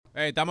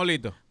Hey, estamos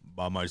listos.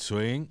 Vamos al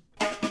swing.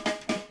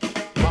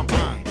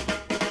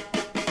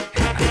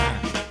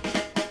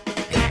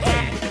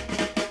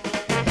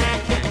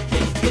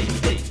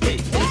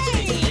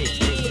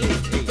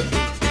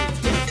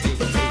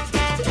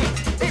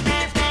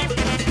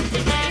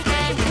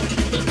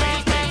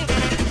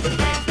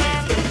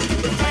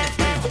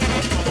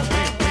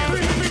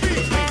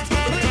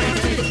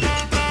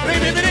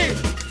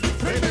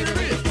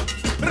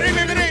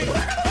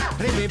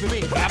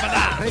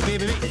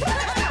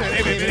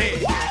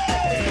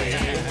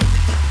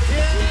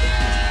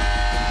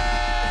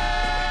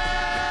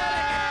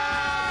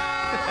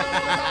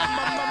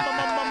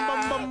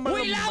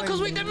 We loud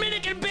because we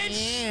Dominican,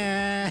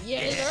 bitch.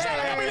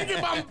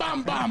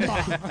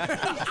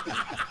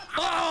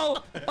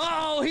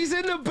 Oh, he's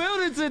in the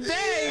building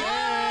today.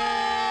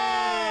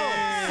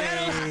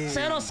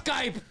 Cero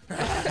Skype.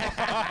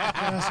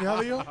 Gracias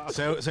a Dios.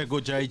 Se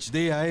escucha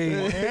HD ahí.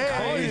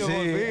 Ahí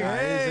sí,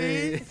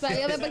 ahí sí.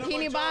 Salió de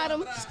Bikini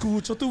Bottom.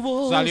 Escucho tu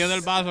voz. Salió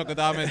del vaso que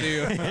estaba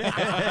metido.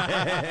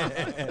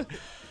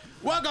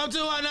 Welcome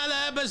to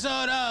another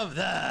episode of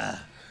the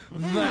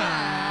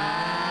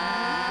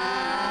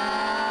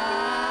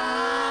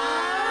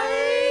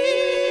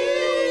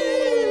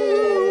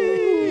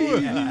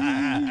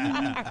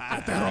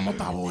Este romo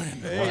está bueno.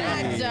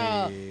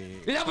 Chacho.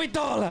 Y la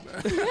pistola.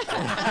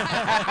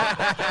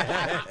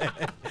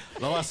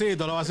 Los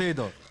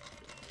vasitos.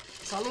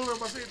 Saludos,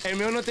 pasito. El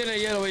mío no tiene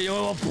hielo, yo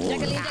bebo puro.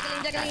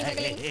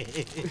 Jacqueline.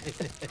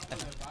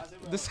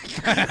 This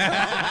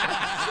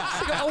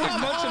guy always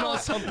munching on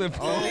something.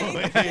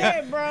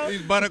 Yeah, bro.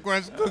 These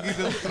buttercrunch cookies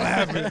are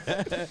slapping.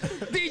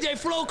 DJ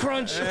Flow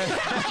Crunch.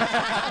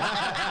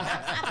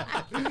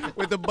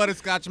 With the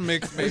butterscotch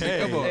mix, baby.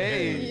 Come on.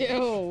 Hey.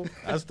 Yo.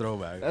 That's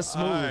throwback. That's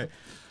smooth. All right.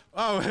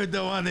 Oh,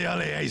 the one, the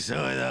only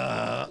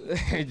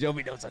Yo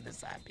me don't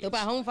understand. Tu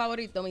pajón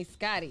favorito, Miss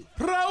Cari.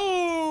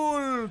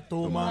 Raúl,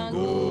 tu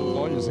mango.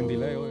 Coño, sin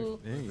delay, hoy.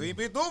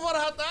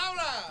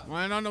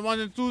 Bueno, on the one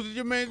and two,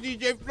 your man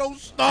DJ Flow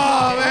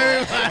Star,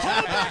 baby.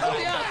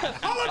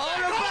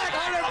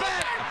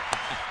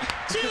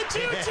 Chill, I'm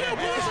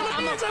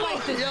gonna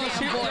fight this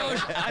damn boy.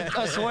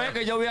 I swear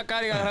que yo vi a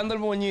Cari agarrando el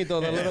moñito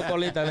de little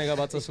colita, nigga,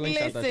 about to swing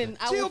shot that shit. Listen,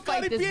 I will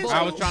fight this boy.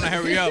 I was trying to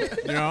hurry up.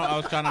 You know, I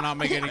was trying to not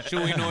make any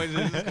chewy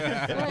noises.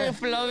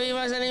 Flow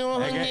iba a salir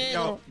un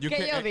moñito.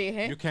 ¿Qué yo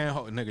dije? You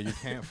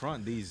can't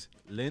front these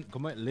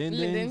Lindens.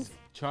 Lindens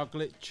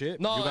chocolate chip.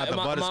 No, you got the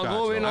butterscotch.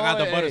 Mango right? vino- I got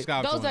the No,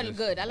 butterscotch. Those on are this.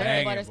 good. I like the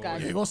Banging,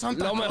 butterscotch. Llegó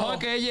Santa Lo mejor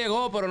que él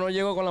llegó, pero no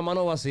llegó con la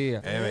mano vacía.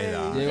 Es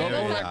verdad. Llegó es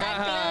con una verdad.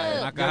 caja.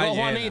 Una caja Llegó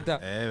llena. Juanita.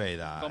 Es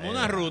verdad. Como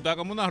una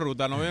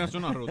ruta, no viene a ser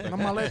una ruta. Una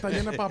maleta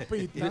llena de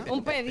papitas.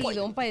 Un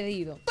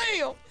pedido.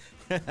 Tío.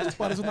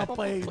 Parece una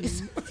pay.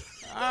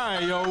 All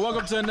right, yo,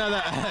 welcome to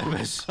another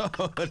episode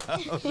of The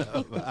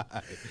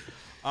Vibe.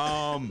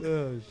 Oh,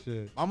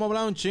 shit. Vamos a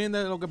hablar un chin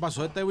de lo que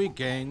pasó este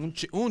weekend.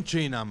 Un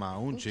chin nada más,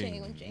 un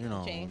chin. You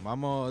know, chin.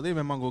 Vamos,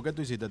 dime, Mangu, ¿qué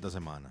tú hiciste esta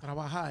semana?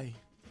 Trabajar,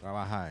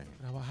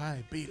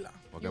 pila.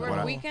 Porque You por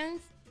work ahí-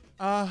 weekends?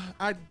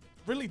 I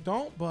really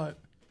don't, but,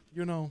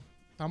 you know,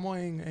 estamos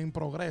en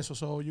progreso,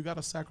 so you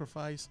gotta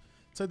sacrifice.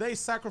 Today's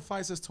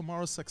sacrifice is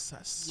tomorrow's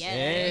success.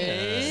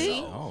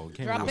 Yes. Oh,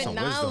 came with Dropping some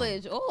wisdom.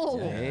 knowledge. Oh.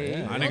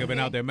 Hey. My nigga been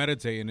out there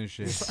meditating and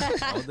shit.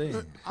 All day.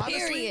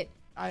 Period.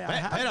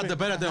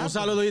 Espérate, un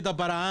saludito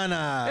para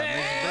Ana.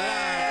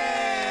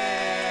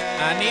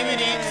 Nah,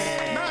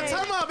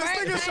 time out. This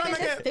nigga's trying to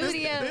get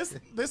Studio.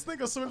 this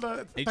nigga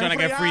suelta. He trying to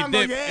get free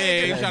dip.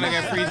 Yeah, he's trying to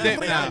get free dip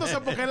now.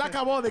 Porque él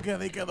acabó de que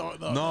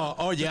No,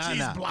 oye, the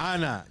cheese Ana, block.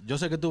 Ana, yo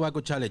sé que tú vas a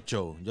escuchar el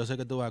show.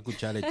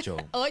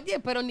 Oye,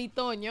 pero ni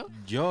Toño.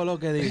 Yo lo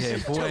que dije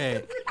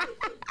fue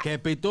que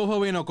Pitufo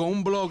vino con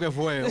un bloque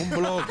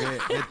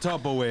de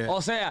Tupperware.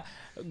 O sea,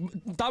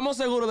 estamos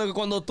seguros de que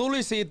cuando tú lo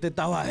hiciste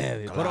estaba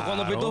heavy. Pero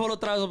cuando Claro. Pitufo lo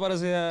trajo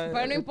parecía.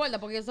 Pero no importa,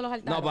 porque yo se los No,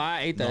 saltaron. but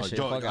I ate that No, shit.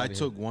 yo, Fuck I outta here.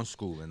 took one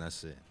scoop and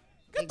that's it.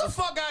 Get the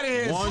fuck out of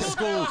here. One Tú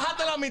scoop.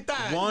 bajaste la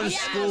mitad. One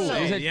scoop.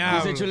 Dice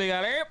Diablo.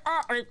 Chuligar,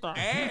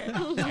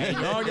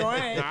 No, yo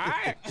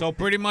So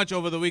pretty much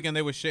over the weekend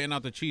they were shitting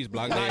out the cheese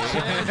block. Yo,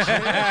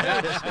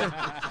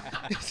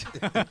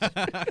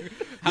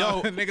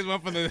 niggas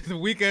went from the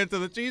weekend to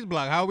the cheese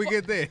block. How we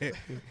get there?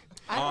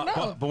 I don't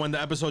know. But when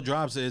the episode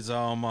drops, it's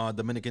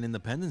Dominican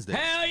Independence Day.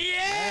 Hell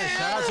yeah!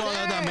 Shout out to all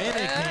the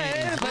Dominicans.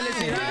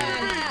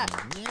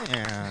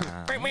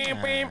 Yeah.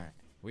 Yeah.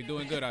 We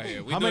doing good out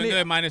here. We How doing many-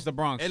 good minus the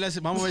Bronx.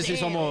 Vamos a ver si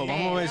somos,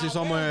 Damn.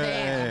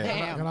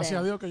 Gracias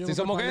a Dios que yo ¿Si no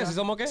somos estoy qué? allá. ¿Si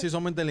somos qué? si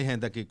somos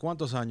inteligentes aquí.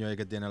 ¿Cuántos años es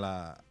que tiene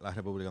la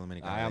República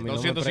Dominicana? Ay, a mí no me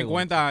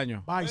 250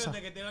 años. Baisa.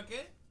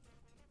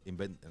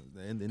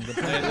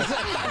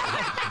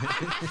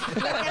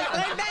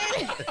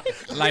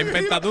 La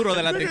inventadura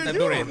de la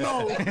dictadura.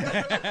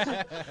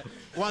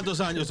 ¿Cuántos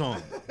años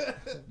son?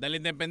 De la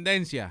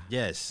independencia.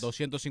 Yes.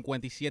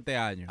 257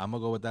 años. I'm gonna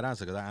go with that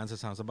answer because that answer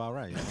sounds about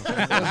right. You know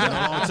what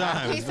I'm saying? It's been a long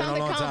time. He It's been a sounded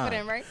long confident,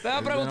 time. right?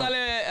 Déjame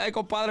preguntarle al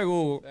compadre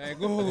Google.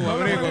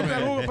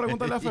 Google,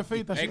 Pregúntale a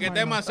Fefita. el que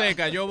esté más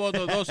cerca, yo voto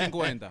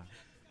 250.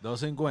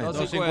 250.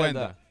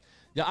 250.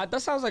 Yeah,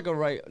 that sounds like a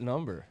right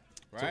number.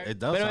 Right? It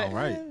does Pero, sound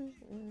right.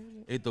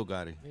 ¿Y tú,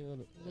 Gary?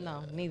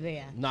 No, ni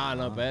idea. Nah,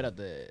 no,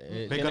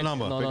 espérate. Pick a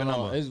number, No, pick a no, no.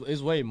 number.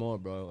 It's way more,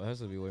 bro. It has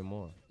to be way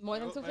more. More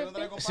than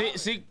 250?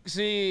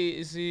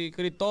 Si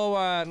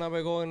Cristóbal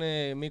navegó en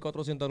el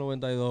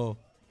 1492,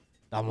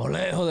 estamos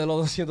lejos de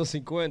los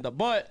 250.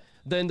 But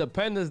the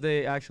Independence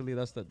Day, actually,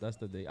 that's the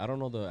date. I don't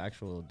know the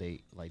actual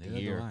date, like the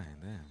year.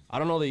 I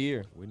don't know the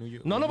year. We knew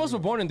you. None of us were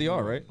born in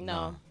DR, right?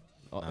 No.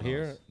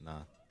 Here? Nah.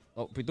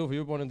 Oh, Pitufo, you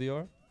were born in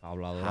DR?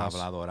 Habladorazo.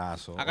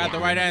 Habladorazo. I got the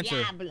right answer.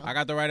 Diablo. I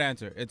got the right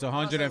answer. It's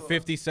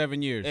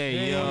 157 years.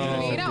 Hey, yo.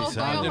 Mira,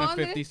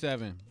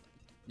 157.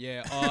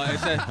 Yeah, it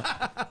says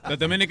the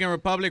Dominican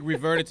Republic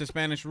reverted to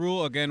Spanish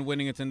rule, again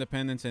winning its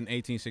independence in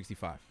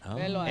 1865.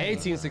 Velo ahí.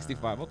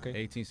 1865, okay.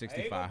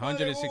 1865.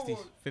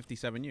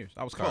 157 years.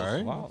 I was close.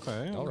 Okay. Wow.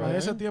 Okay. All Para right.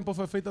 ese tiempo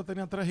Fefita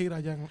tenía 3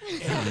 giras ya. No.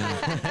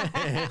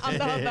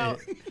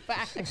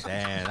 Facts.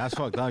 Damn, that's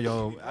fucked up,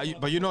 yo.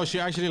 But you know, she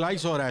actually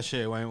likes all that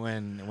shit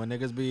when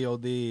niggas be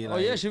OD. Oh,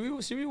 like, yeah, she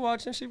be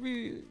watching, she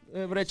be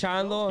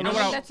brechando. You know I what mean,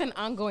 I- that's an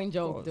ongoing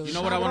joke, dude. You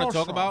know what I want to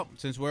talk about?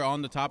 Since we're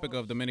on the topic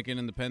of Dominican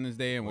Independence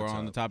Day and we're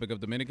on the topic of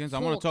Dominicans, I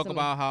want to Talk talk to me.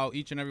 about how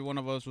each and every one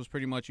of us was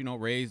pretty much,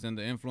 raised and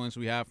the influence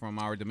we have from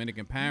our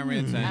Dominican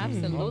parents and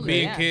Absolutely,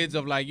 being yeah. kids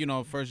of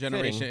first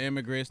generation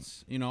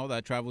immigrants,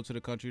 that traveled to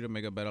the country to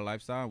make a better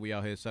lifestyle. We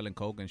out here selling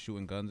coke and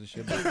shooting guns and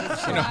shit. But,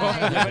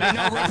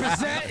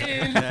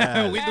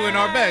 representing. we doing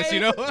our best,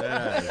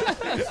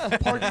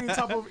 Parking on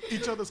top of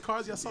each other's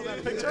cars. You saw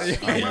that picture?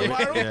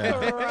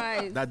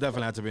 Right. That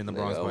definitely had to be in the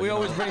Bronx. but We you know.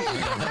 always bring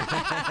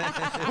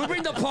we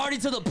bring the party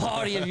to the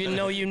party. If you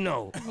know, you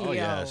know. Oh,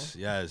 Yo.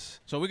 yes.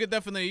 So we could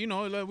definitely,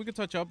 we could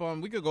touch up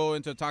on, we could go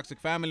into toxic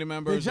family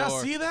members. Did y'all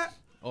or, see that?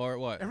 Or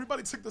what?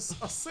 Everybody took a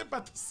sip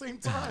at the same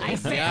time. I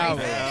said, Yeah, I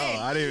bro. said.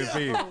 Oh, I didn't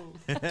even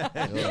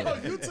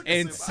feel. You took a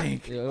In sip.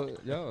 sync. Yo,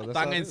 that's Están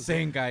how it en is.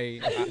 sync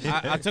ahí.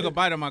 I took a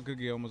bite of my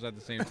cookie almost at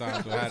the same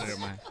time, so I had it in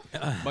my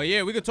hand. But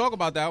yeah, we could talk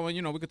about that one.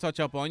 We could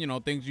touch up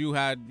on, things you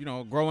had,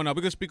 growing up.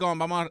 We could speak on,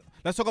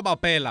 let's talk about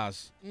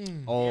pelas.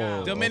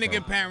 Oh,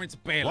 Dominican parents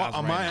pelas. What,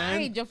 on right my now.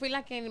 end? Ay, yo fui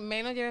la que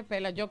menos llevé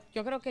pela. Yo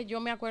creo que yo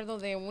me acuerdo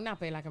de una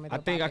pela que me I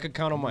tocó. think I could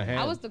count on my hand.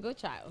 I was the good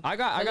child. I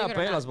got Believe it or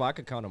pelas, not. but I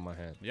could count on my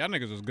hand. Y'all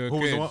niggas was good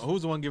Who's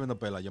kids. the one giving the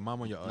pela? Your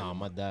mom or your Nah,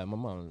 my dad, my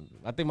mom.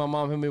 I think my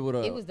mom hit me with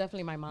a. It was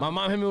definitely my mom. My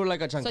mom hit me with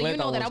like a So chancleta. you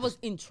know that I once. was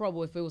in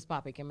trouble if it was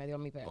papi que me dio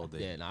mi pela. Oh,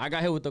 damn. Yeah, nah, I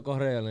got hit with the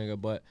correa, nigga.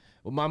 But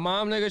with my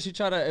mom, nigga, she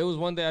tried to. It was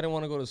one day I didn't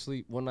want to go to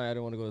sleep. One night I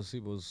didn't want to go to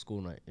sleep. It was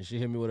school night, and she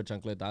hit me with a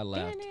chancleta. I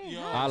laughed.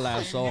 I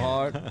laughed so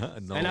hard,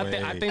 No and I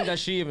way. think that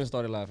she even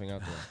started laughing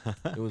after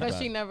that. It was But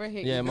bad. she never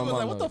hit Yeah, you. my mom.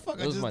 like, what the knows. fuck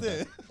It I was just my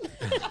did?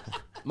 dad.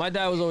 My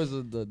dad was always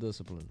the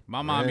discipline.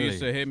 My mom Really? used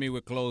to hit me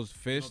with closed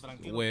fists,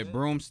 with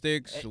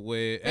broomsticks,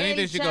 with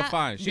anything she could Ella,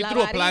 find. She la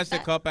threw a varita.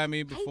 plastic cup at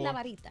me Ay, la before.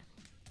 varita.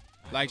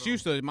 Like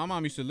my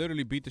mom used to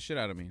literally beat the shit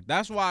out of me.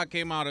 That's why I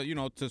came out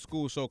of, to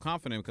school so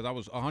confident, because I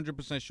was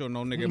 100% sure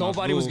no nigga in my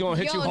Nobody was school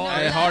gonna hit Yo, you no,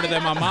 hard. hit harder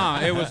than my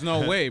mom. It was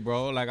no way,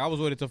 bro. Like, I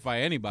was ready to fight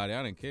anybody.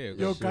 I didn't care.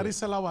 Yo, Shit. Cari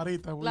said la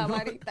varita. La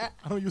varita.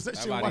 I don't use that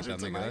That shit in varita,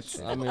 Washington nigga, Heights.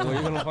 that's- I mean, where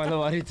you gonna find the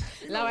varita?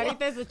 La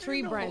varita is a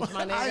tree branch,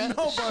 my I nigga.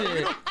 know, but we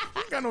Shit.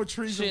 don't got no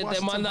trees in Shit, te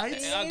Washington manda.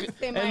 Heights.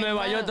 Listen, En my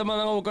Nueva York mom. te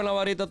mandan a buscar una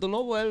varita, tú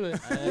no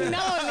vuelves.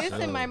 No,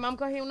 listen, my mom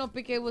cogía uno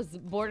porque it was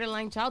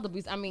borderline child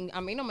abuse. I mean,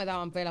 a mí no me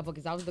daban pela porque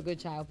I was the good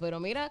child. Pero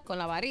mira, con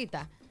la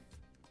varita.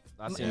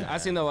 I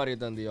seen the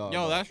varita in the yard.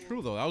 Yo, that's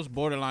true, though. That was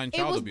borderline It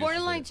child was abuse.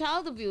 borderline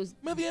child abuse.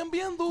 Me dieron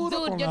bien duro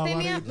Dude, con yo la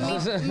tenía,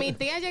 varita. mi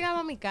tía llegaba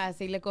a mi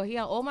casa y le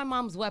cogía all my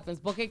mom's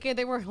weapons porque que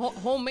they were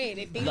homemade,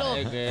 estilo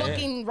Es que-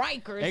 fucking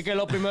Rikers. Es que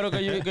lo primero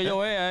que yo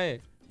vea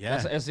es. Yeah.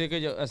 Así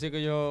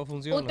que yo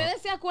funciono.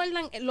 ¿Ustedes se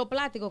acuerdan lo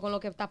plástico con lo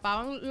que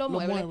tapaban los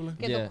muebles? muebles.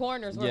 Que Yeah. the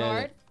corners were Yeah,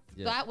 hard.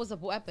 yeah. That was a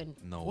weapon.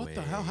 No What way.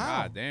 the hell?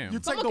 How? God damn. You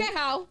take ¿Cómo que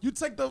how? You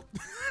take the.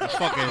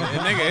 Fucking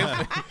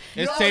nigga,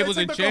 it's Yo, tables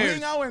they and take the chairs.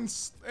 cojín out and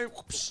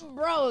psh,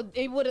 Bro,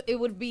 it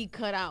would be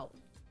cut out.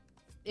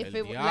 If El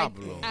it was like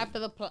diablo. after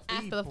the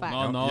fact.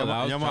 No, no, Your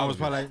that was your mom was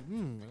child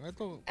probably like,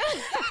 esto,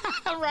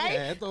 Right?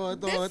 yeah, esto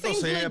This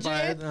seems sirve para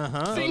legit. esto.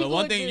 Ajá. abuse. Sí. So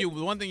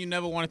the one thing you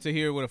never wanted to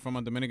hear from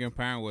a Dominican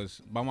parent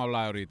was, vamos a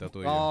hablar ahorita tú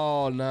y yo.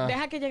 Oh, nah.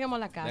 Deja que lleguemos a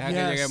la casa. Deja que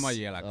Yes. lleguemos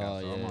allí a la casa. Oh,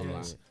 yeah, Vamos a yeah,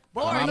 hablar.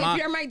 yeah. Or Mamá- if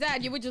you're my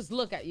dad, you would just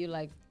look at you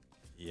like,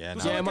 Yeah,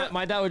 no. Yeah,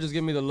 my dad would just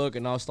give me the look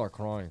and I'll start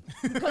crying.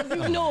 because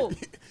you know.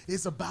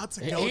 it's about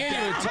to Yo, go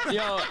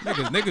down.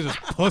 Niggas is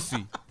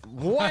pussy.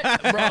 what,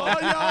 bro? Oh,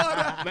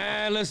 yo,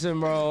 Man, listen,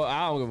 bro.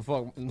 I don't give a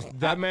fuck.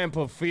 That man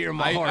put fear in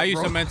my heart, I used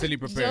bro. to mentally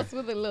prepare. Just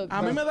with a look.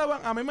 a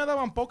mí me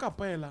daban poca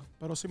pela,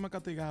 pero sí me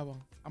castigaban.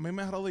 A mí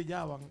me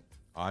arrodillaban.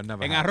 Oh, I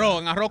never En had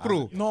arroz that.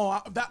 cru. No,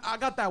 I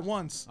got that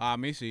once. Ah,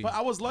 me sí. But I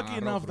was lucky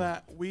En arroz enough cru.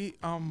 that we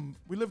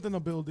lived in a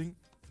building,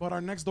 but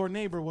our next door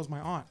neighbor was my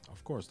aunt.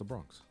 Of course, the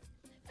Bronx.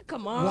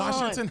 Come on.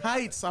 Washington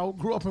Heights. I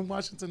grew up in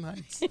Washington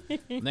Heights.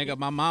 Nigga,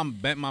 my mom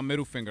bent my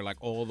middle finger like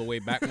all the way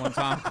back one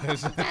time.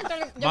 'cause Yo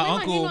me my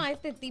uncle, imagino a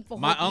este tipo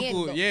my jodiendo.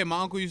 uncle, yeah,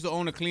 my uncle used to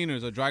own a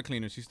cleaners, a dry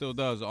cleaners. He still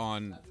does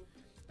on,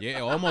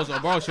 yeah, almost,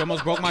 bro, she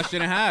almost broke my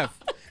shit in half.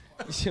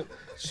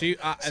 She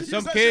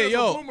some that shit kid, as a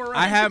yo. boomerang.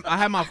 I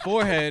had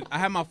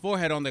my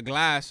forehead on the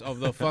glass of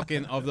the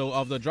fucking of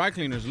the dry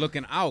cleaners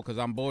looking out because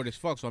I'm bored as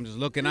fuck. So I'm just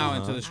looking out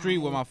into the street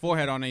with my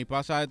forehead on it. Y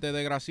pasa este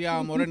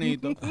desgraciado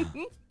morenito.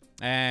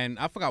 And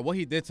I forgot what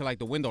he did to like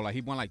the window. Like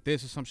he went like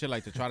this or some shit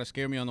like to try to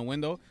scare me on the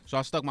window. So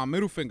I stuck my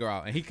middle finger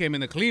out and he came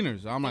in the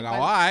cleaners. I'm like, oh, all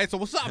right, so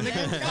what's up,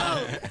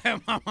 nigga?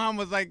 And my mom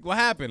was like, what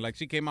happened? Like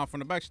she came out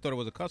from the back. She thought it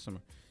was a customer.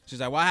 She's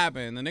like, what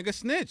happened? And the nigga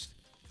snitched.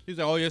 She's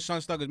like, oh, your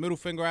son stuck his middle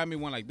finger at me,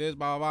 went like this,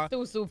 blah, blah, blah.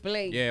 To su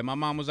plate. Yeah, my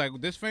mom was like,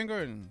 this finger?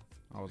 And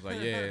I was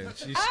like, yeah.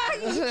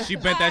 She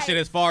bent that shit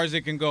as far as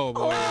it can go,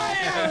 boy.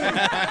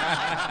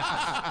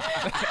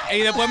 Y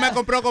después me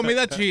compró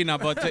comida china,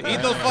 but to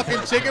eat those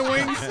fucking chicken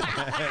wings,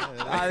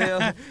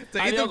 to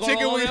eat those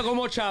chicken wings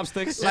como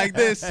chopsticks. like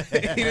this,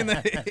 eating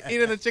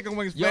the chicken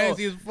wings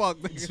fancy as fuck.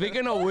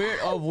 Speaking of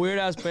weird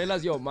ass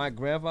pelas, yo, my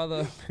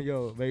grandfather,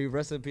 yo, may he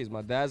rest in peace.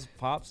 My dad's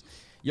pops,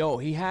 yo,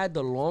 he had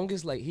the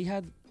longest, like he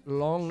had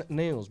long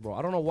nails, bro.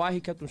 I don't know why he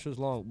kept them shoes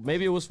long.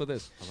 Maybe it was for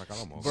this.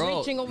 Bro,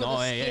 Reaching over the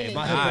skin.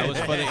 Nah, it was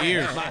for the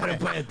ears.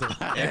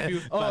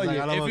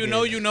 If you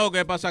know, you know que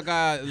es para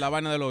sacar la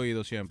vaina del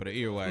oído siempre,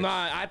 earwax.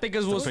 Nah, I think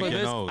it was for pick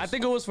your this. nose. I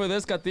think it was for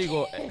this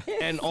castigo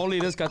and only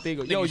this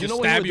castigo. Yo, you know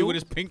what stab he you would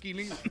with do? his pinky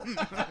leaf.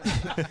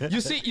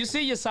 You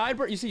see your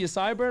sideburn. You see your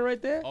sideburn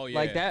right there. Oh, yeah.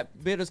 Like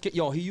that bit of skin.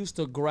 Yo, he used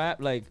to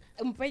grab like.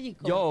 Un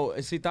pellico. Yo,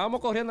 si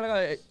estábamos corriendo,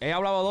 ella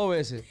hablaba dos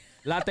veces.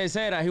 La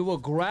tercera, he will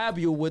grab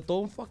you with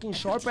those fucking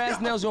sharp ass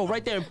nails, yo,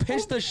 right there and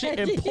pinch the shit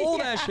and pull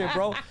that shit,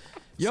 bro.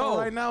 Yo. So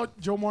right now,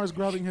 Joe Moore is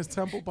grabbing his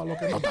temple para lo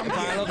que no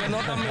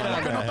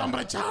están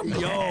brechando.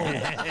 Yo,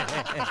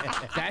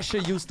 that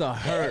shit used to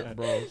hurt,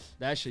 bro.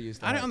 That shit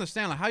used to I hurt. didn't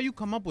understand like how you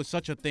come up with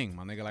such a thing,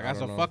 my nigga. Like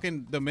as a know.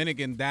 fucking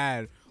Dominican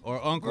dad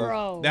or uncle,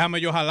 Bro. déjame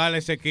yo jalarle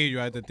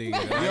sequillo a este tigre.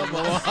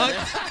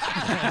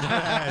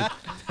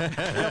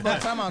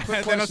 But time out, quick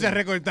Este no se ha question.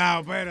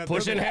 recortado, espérate.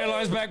 Pushing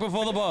hairlines back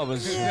before the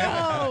barbers.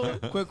 Yo.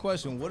 Quick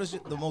question. What is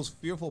the most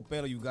fearful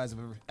pelo you guys have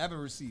ever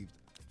received?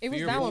 It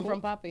was that one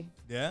from Papi.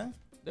 Yeah?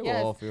 They were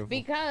all Yes, fearful.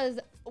 because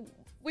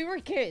we were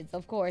kids,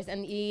 of course,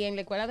 and y en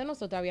la escuela de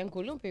nosotros habían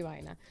columpi y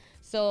vaina.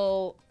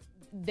 So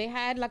they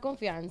had la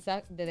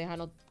confianza de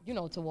dejarnos, you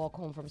know, to walk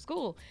home from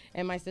school.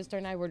 And my sister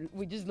and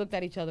we just looked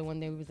at each other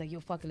one day. We was like, yo,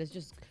 fuck it, let's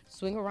just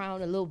swing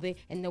around a little bit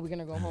and then we're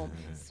gonna go home.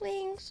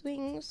 Swing,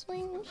 swing,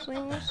 swing,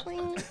 swing,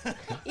 swing.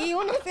 Y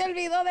uno se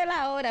olvidó de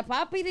la hora.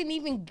 Papi didn't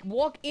even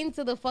walk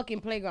into the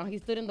fucking playground. He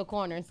stood in the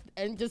corner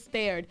and just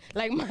stared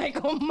like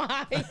Michael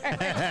Myers.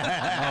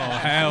 Oh,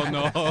 hell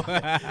no.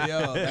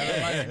 Yo, that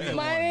reminds me of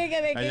one.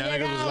 Marica, de que And that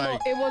nigga was llegamos,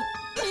 like- it was...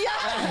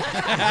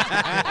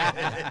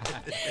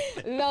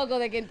 Loco,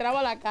 de que entraba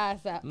a la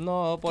casa.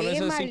 No, Qué ponerse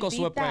 5 maldita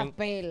sweatpants.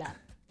 pela.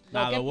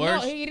 Nah, No, the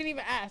worst- No, he didn't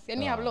even ask. Él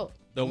ni habló.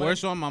 The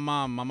worst one, my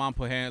mom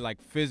put hand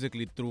like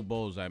physically threw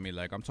bowls at me.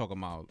 Like I'm talking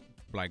about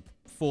like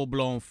full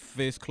blown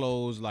fist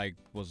closed, like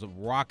was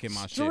rocking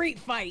my shit. Street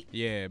fight.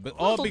 Yeah, but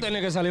all ¿Tú tienes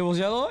que salir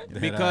boxeador?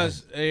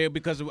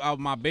 because of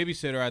my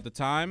babysitter at the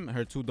time,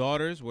 her 2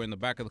 daughters were in the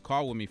back of the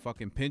car with me,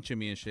 fucking pinching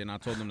me and shit. And I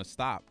told them to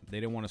stop. They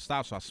didn't want to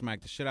stop, so I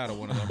smacked the shit out of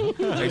one of them.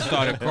 They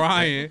started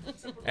crying,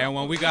 and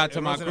when we got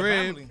to my runs in the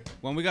crib, family.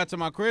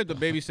 the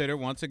babysitter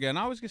once again,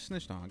 I always get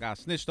snitched on. I got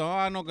snitched on.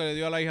 I know que le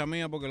dio a la hija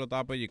mía porque lo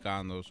estaba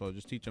pellicando. So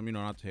just teach them, you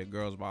know, not to hit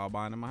girls while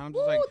buying them. I'm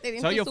just Te like,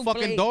 dieron tell your su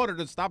fucking plate. daughter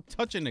to stop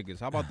touching niggas.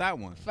 How about that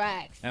one?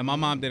 Facts. And my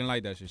mom didn't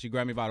like that shit. She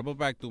grabbed me by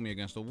the back, threw me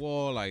against the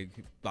wall, like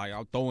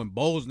I'm throwing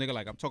bowls, nigga.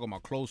 Like I'm talking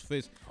about closed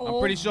fists. I'm Oh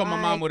pretty sure my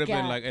my mom would have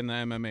been God. like in the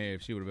MMA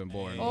if she would have been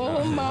born.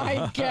 Oh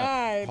my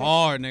God.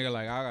 Hard, nigga.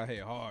 Like I got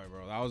hit hard,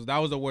 bro. That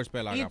was the worst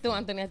spell I ¿Y got. tú, from-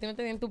 Antonio, a ti no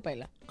te dieron tu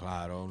pela?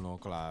 Claro, no,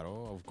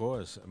 claro, of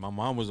course. My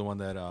mom was the one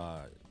that,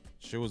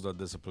 she was the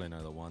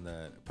discipliner, the one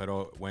that,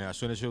 pero when as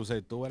soon as she would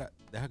say, tú era,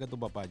 deja que tu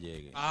papá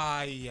llegue.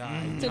 Ay,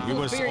 ay. To We put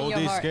was fear in your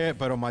OD heart. scared,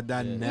 pero my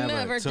dad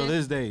never, till did.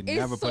 this day, It's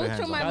never so put a hands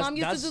true. on My me. mom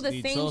used to do the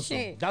same dichoso.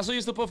 shit. That's what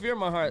used to put fear in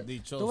my heart.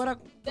 Dichoso. Tú era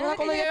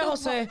cuando llegué,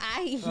 José.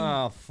 Ay.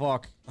 Ah,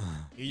 fuck.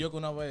 Y yo que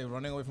una vez,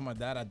 running away from my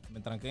dad, me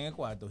tranqué en el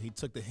cuarto. He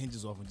took the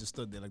hinges off and just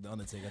stood there like the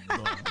Undertaker at the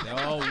door.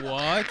 Yo,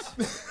 what?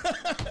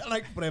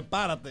 Like,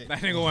 prepárate. That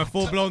nigga went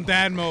full blown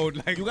dad mode.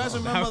 Like You guys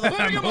remember the-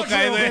 la You boca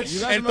guys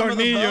de- el remember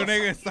the tornillo,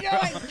 belts? nigga. Yo,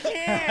 I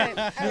can't.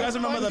 You guys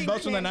remember the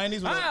belts from the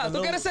 90s? With Ah, the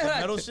 ¿tú quieres little cerrar?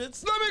 metal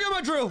shits? Let me get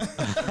my drill.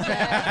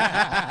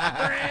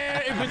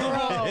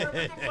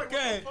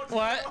 ¿Qué?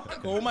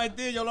 What? Con un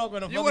martillo, loco.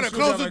 and a You fucking wanna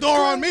close the screwdriver. door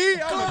on me? I'm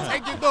gonna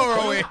take your door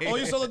away. All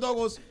you saw the dog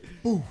was,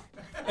 boo.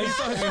 And you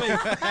saw his face.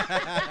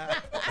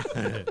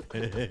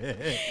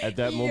 At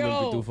that moment,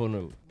 Yo. Pitufo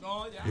knew.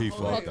 No, ya. He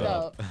fucked Fucked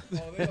up. up. No,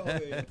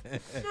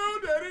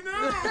 daddy, no.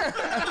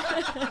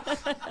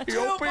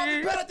 Yo,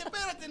 papi,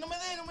 espérate, no me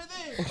dé, no me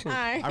dé.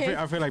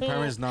 I feel like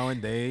parents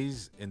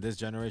nowadays, in this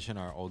generation,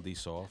 are OD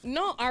soft.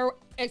 No,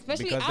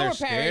 especially Because our they're parents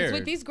scared.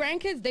 with these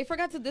grandkids, they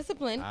forgot to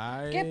discipline.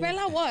 I- ¿Qué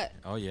pela what?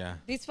 Oh, yeah.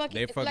 These fucking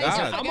They like,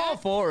 forgot. you I'm all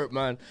for it,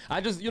 man. I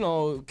just,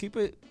 keep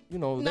it,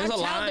 Not there's a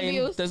child line.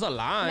 abuse. There's a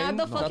line. Not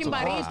the That's fucking a-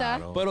 varita.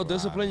 Claro, Pero claro.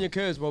 discipline your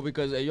kids, bro,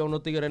 because ellos no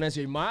tigres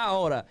necio. Y más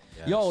ahora.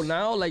 Yes. Yo,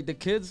 now, like, the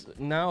kids,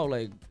 now,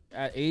 like,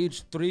 at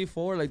age 3,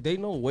 4, like they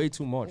know way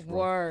too much, bro.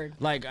 Word.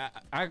 Like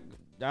I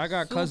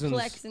got cousins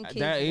Suplexing at kids,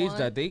 that age 1,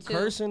 that they 2,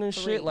 cursing and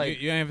 3. shit. Like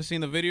You ain't ever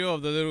seen the video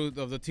of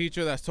the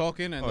teacher that's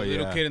talking and the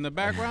little yeah. kid in the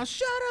background?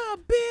 Shut up,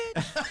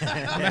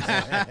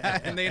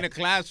 bitch! And they in the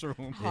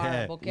classroom.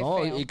 Horrible. Qué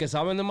no, feo. y que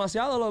saben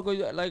demasiado, loco.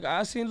 Like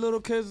I seen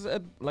little kids,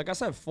 at, like I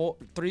said,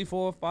 3,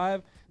 4,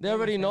 5. They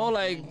already know,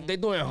 like they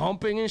doing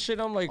humping and shit.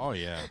 I'm like, Oh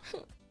yeah.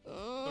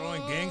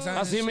 Throwing gang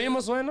signs. así and shit.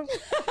 mismo suena.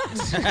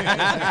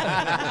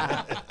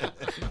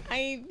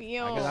 Ay,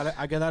 Dios.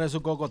 Hay que darle su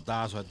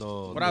cocotazo a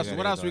todo.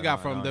 What else we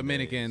got from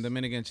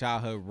Dominican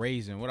childhood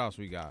raising? What else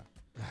we got?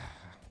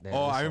 Damn,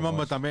 Oh, there's I so remember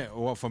much. también.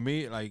 Well, for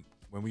me, like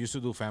when we used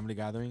to do family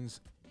gatherings,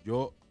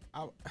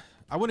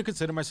 I wouldn't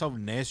consider myself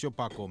necio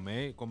para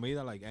comer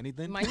comida like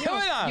anything.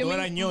 Mañoso. You Tú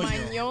eras mean ñoño.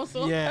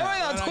 mañoso?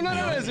 Yeah. Tú no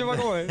eres necio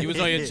para comer. You was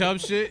on your chub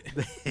shit?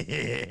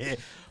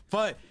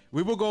 But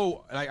we would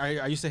go, like,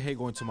 I used to hate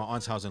going to my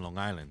aunt's house in Long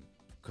Island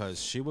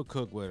because she would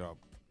cook with like,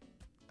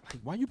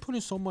 why you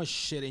putting so much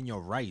shit in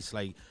your rice?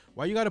 Like,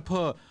 why you got to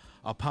put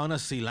a pound of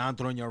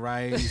cilantro in your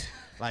rice?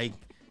 Like,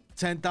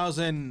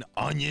 10,000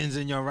 onions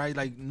in your rice?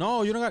 Like,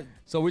 no, you don't got.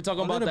 So we talking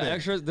A about the little bit.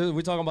 extras?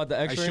 We talking about the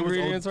Like, extra she was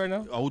ingredients right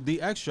now? OD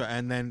extra.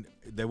 And then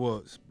they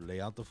will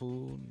lay out the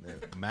food. They're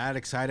mad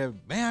excited.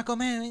 Ven a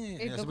comer. Y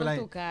And tú she'll be con like,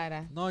 tu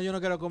cara. no, yo no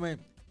quiero comer.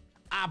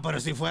 Ah, pero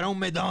si fuera un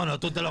McDonald's,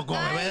 tú te lo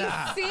comes, Ay,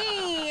 ¿verdad?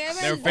 sí, es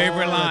Their verdad.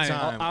 favorite All the line.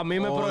 time. A mí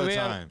me All the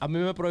prohibían, time. a mí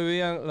me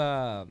prohibían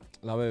la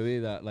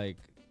bebida, like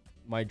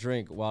my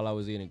drink while I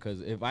was eating.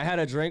 Because if I had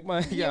a drink,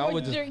 I You would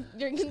were just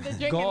drinking the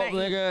drink go, and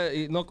I eat. nigga,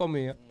 y no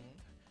comía.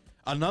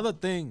 Another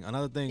thing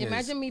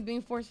Imagine me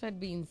being force-fed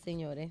beans,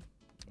 señores. is,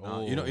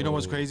 you know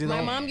what's crazy though?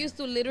 My mom used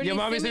to literally Your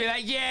mom sit used to me- be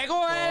like,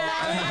 llegó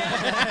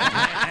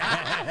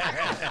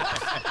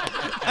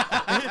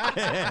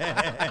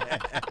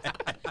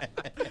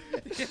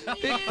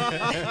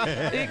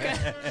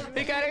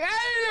y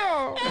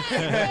cargado.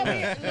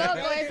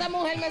 Loco, esa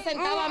mujer me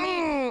sentaba a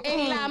mí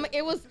en la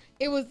it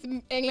was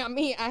en la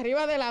mía,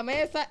 arriba de la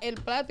mesa, el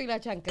plato y la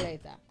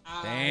chancleta.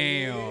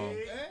 Damn.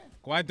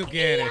 ¿Cuál tú Y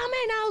quieres? dame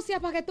náusea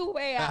para que tú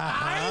veas.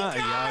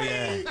 Ah,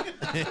 yeah.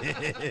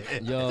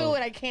 Do Yo.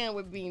 what I can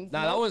with beans.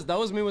 Nah, no? that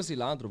was me with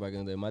cilantro back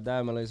in the day. My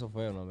dad me lo hizo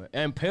feo, no man.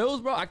 And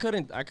pills, bro, I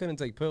couldn't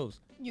take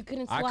pills. You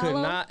couldn't I swallow.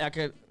 could not. I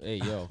could. Hey,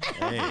 yo.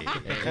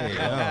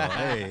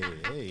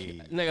 hey.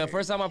 Nigga,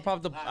 first time I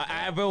popped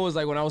a pill was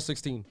like when I was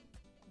 16.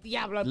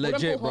 Diablo, puro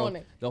Legit, bro.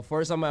 empujones. The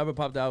first time I ever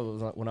popped out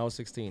was when I was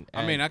 16.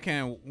 I mean, I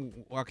can't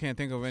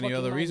think of any Fucking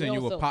other reason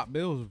you would mañoso. pop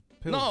pills.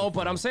 no,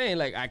 but I'm saying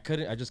like I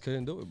just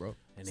couldn't do it, bro.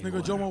 This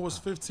nigga Jomo was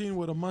 15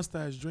 with a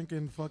mustache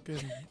drinking fucking.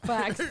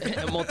 Facts.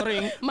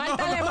 Motrin,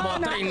 Malta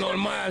alemana. Motrin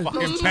normal.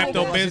 Fucking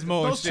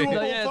Pepto-Bismol and Those two shit. old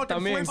Yeah, fucking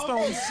también.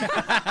 Flintstones.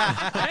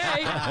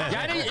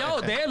 Hey, y'all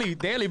didn't,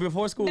 daily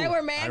before school. They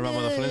were mad I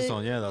remember the good.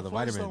 Flintstones, yeah, the Flintstone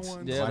vitamins.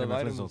 ones. Yeah, the Vitamin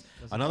vitamins.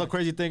 Flintstones. Another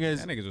crazy thing is,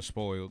 That niggas are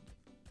spoiled.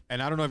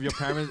 and I don't know if your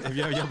parents, if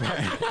your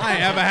parents, I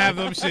ain't ever have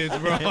them shits,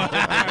 bro.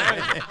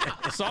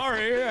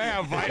 Sorry, I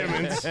have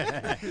vitamins.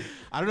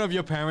 I don't know if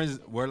your parents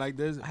were like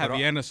this. I have but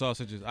Vienna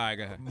sausages. All right,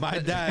 go ahead. my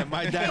dad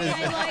They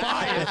is like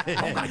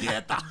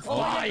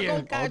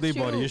Fire. con OD body.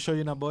 cachú. You sure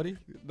you're not body?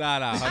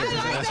 Nah.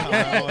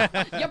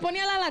 Yo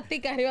ponía la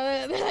latica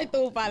arriba de la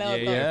estufa, loco.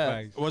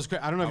 yeah.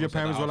 I don't know if your was at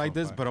parents the were like Alpha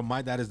this, Five. but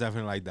my dad is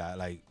definitely like that.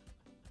 Like,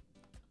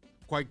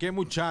 cualquier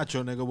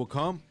muchacho, nigga, will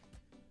come.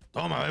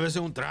 Toma, bébese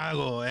un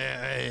trago.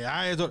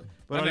 Eso.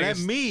 Pero That let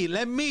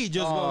nigga's- me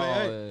just go. Oh,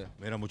 Hey. yeah.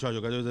 Mira,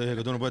 muchacho, que yo te dije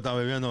que tú no puedes estar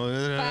bebiendo.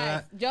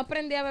 Facts. Yo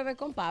aprendí a beber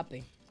con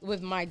papi.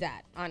 With my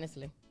dad,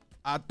 honestly.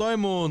 A todo el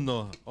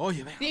mundo.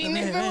 Oye, ven, Sí,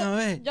 ven, ven,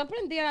 ven. yo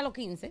aprendí a los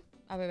 15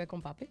 a beber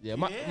con papi. Yeah,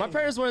 my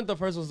parents weren't the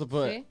first ones to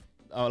put Sí.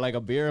 like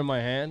a beer in my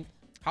hand.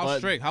 How But-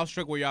 strict? How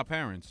strict were your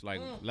parents? Like,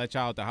 let you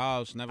out the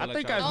house, never I let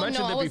think you I've out. Oh,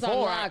 mentioned no, it I was on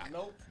before. lock.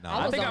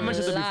 I was think I on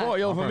mentioned it lock. before.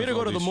 Yo, My for me to parents go to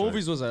were the strict.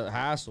 movies was a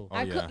hassle.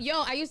 I yeah. could,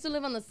 I used to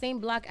live on the same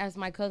block as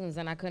my cousins,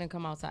 and I couldn't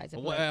come outside to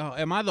play. Well,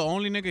 am I the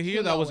only nigga here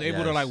You that know was it.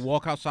 able to Yes. like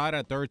walk outside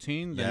at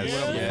 13? Then Yes. do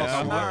whatever the Yes. fuck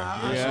I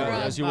want? Yeah,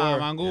 yes, you Nah, were.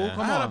 Mangu, Yeah.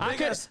 come I had a on.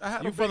 big ass. I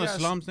had You a from big the ass,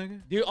 slums,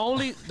 nigga? The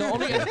only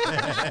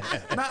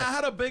Nah, I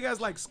had a big ass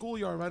like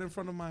schoolyard right in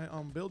front of my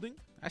building.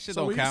 That shit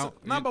So don't we used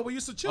count. to, nah, but we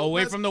used to chill.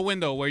 Away That's- from the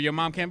window where your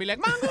mom can't be like,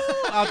 Mangu,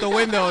 out the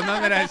window.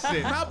 None of that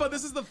shit. Nah, but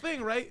this is the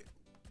thing, right?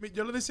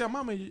 Yo le decía a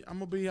mami, I'm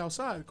gonna be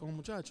outside con el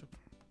muchacho.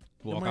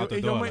 Walk out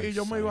the door. Y like,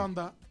 yo me iba a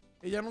andar.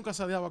 Ella nunca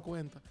se daba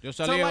cuenta. Yo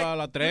salía a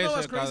las 13, You know,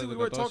 that's crazy. cada- We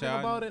were 14 talking años.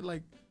 about it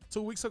like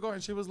 2 weeks ago,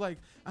 and she was like,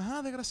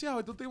 ajá, desgraciado,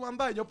 y tú te ibas a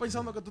andar. Yo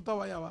pensando que tú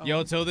estabas allá abajo.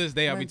 Yo, till this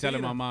day, I be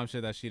telling my Mentira. mom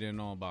shit that she didn't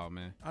know about,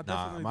 man. I Nah,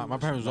 definitely my do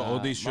that parents were Nah,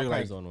 OD my strict. Like,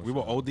 parents don't know we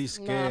were shit. OD No, I'm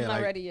scared. not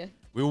Like, ready yet.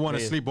 we would want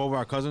to Yeah. sleep over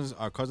our cousins'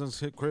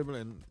 crib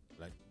and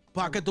like,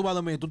 ¿para qué tú vas a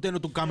dormir? Tú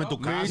tienes tu cama en tu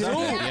casa.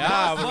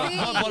 Yeah,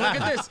 bro. but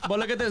look at this. But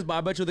look at this. But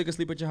I bet you they can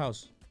sleep at your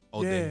house.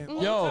 All day.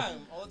 Yeah. Yo,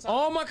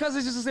 all my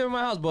cousins used to sleep in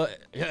my house, but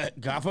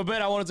God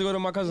forbid I wanted to go to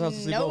my cousin's house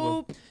to sleep over.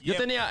 Nope. Yo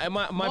tenía,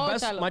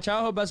 my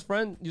childhood best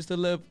friend used to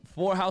live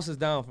 4 houses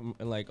down from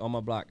like on my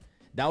block.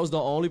 That was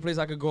the only place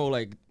I could go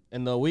like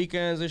in the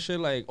weekends and shit,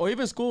 like or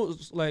even school,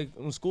 like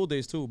on school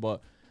days too.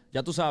 But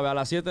Ya tú sabes, a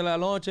las 7 de la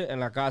noche en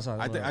la casa.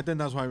 I think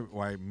that's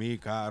why me,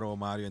 Caro,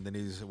 Mario, and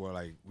Denise were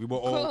like, we were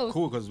all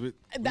cool because we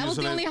That was used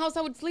to the live- only house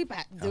I would sleep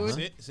at, dude.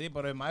 Sí, sí,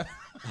 pero es más.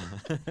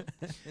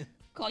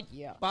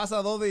 Coño.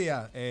 Pasa 2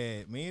 días.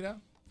 Mira,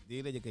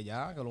 dile que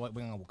ya, que lo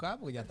vengan a buscar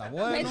porque ya está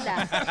bueno.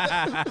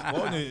 ¿Verdad?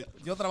 Coño,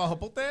 yo trabajo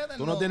para ustedes.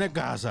 Tú no tienes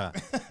casa.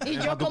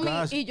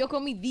 Y yo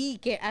comí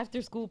dique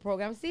after school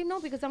program. Sí, no,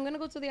 because I'm going to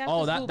go to the after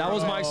Oh, school that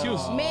was program. my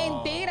excuse.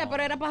 Mentira,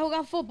 pero era para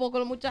jugar fútbol con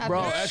los muchachos.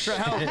 Bro, extra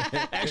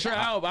help. Extra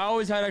help. I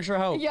always had extra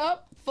help.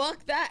 Yup,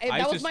 fuck that. I That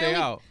used was to my stay only,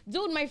 out.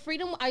 dude, my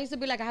freedom, I used to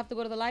be like, I have to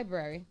go to the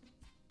library.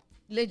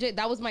 Legit,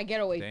 that was my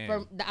getaway.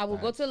 Damn. I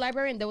would go to the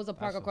library and there was a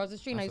park across the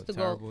street and I used to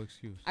go.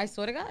 Excuse. I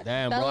swear to God.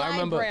 Damn, the bro, I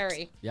remember.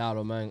 library. Yeah,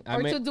 man.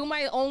 Or to do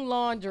my own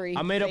laundry.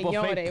 I made up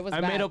Señores, a it fake. was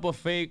I bad. made up a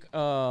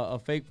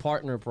fake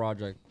partner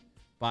project.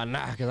 But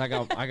nah, cause I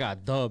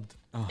got dubbed.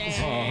 Damn.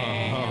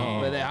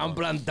 Me dejan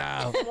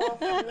plantado.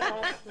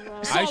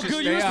 I So used to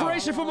good stay out.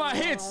 inspiration for my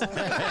hits. ¿Por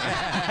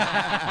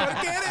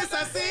qué eres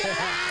así?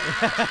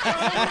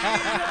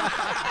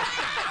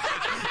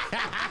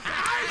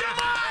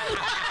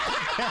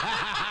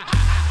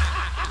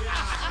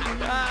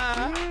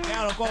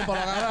 Ya lo compro,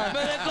 lo agarraron. Me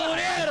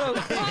descubrieron.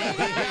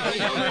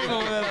 Yo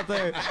mismo,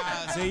 espérate.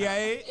 Sigue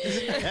ahí.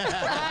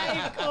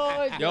 Ay,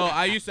 coño. Yo,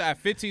 I used to, at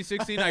 15,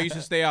 16, I used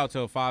to stay out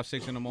till 5,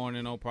 6 in the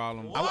morning, no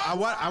problem.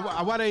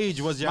 At what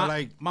age was your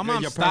My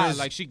mom your stopped. parents?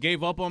 Like, she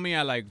gave up on me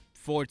at like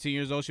 14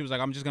 years old. She was like,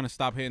 I'm just going to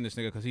stop hitting this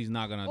nigga because he's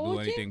not going to do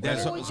Oye, anything Yeah,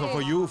 better. so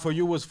for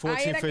you was 14,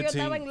 Ay, era que yo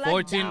estaba 15. en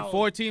 14, lockdown.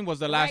 14 was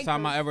the last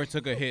time I Rikers. ever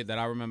took a hit that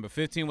I remember.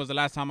 15 was the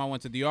last time I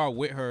went to DR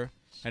with her.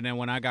 And then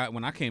when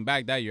I came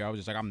back that year, I was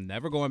just like, I'm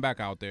never going back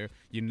out there.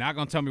 You're not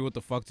going to tell me what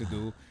the fuck to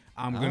do.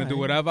 I'm going to do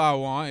whatever I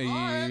want. You know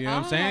what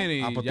I'm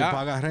saying? Ah, pues tú Yeah.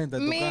 pagas renta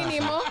en tu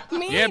Mínimo, casa.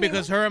 mínimo. Yeah,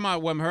 because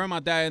when her and my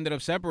dad ended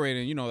up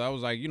separating, you know, that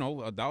was like, you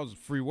know, that was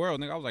free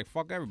world, nigga. I was like,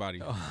 fuck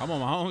everybody. I'm on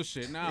my own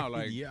shit now,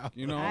 like, Yeah.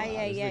 you know. Ay,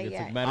 ay, This ay, nigga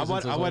took ay. matters into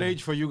At his what own.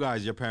 age for you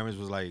guys, your parents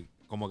was like,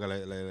 como que le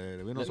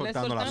vino Le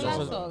soltando la soltaron la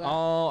soga? soga.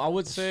 I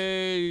would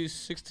say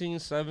 16,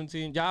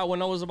 17. Yeah,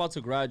 when I was about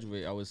to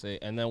graduate, I would say.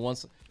 And then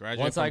once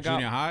Graduate from I got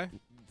junior high?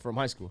 from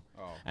high school.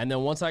 Oh. And then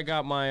once I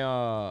got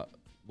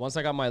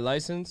my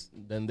license,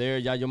 then there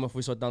ya yo me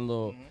fui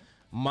soltando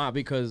más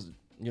because,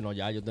 you know,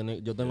 ya yo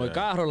tengo el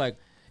carro. Like,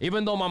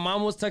 even though my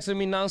mom was texting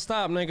me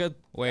nonstop, nigga.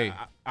 Wait.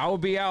 I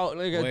would be out,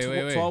 nigga,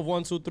 Wait. 12,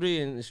 1, 2,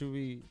 3, and she would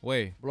be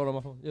Wait, blowing on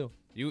my phone. Yo.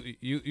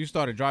 you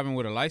started driving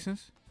with a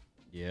license?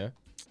 Yeah.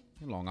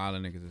 Long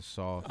Island niggas is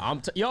soft.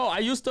 Yo, I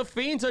used to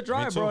fiend to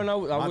drive, bro, and I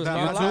was not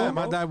my allowed,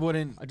 my bro. dad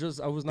wouldn't I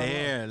was not allowed.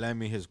 dare lend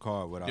me his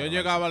car without Yo a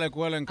llegaba a la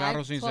escuela en carro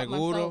I sin taught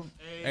seguro. myself.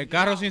 El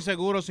carro sin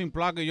seguro, sin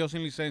placa y yo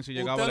sin licencia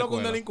llegaba a Usted la lo que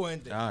un escuela.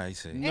 delincuente. Ay,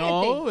 sí.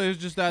 No, it's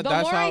just that The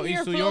that's more I how hear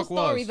East New Phil's York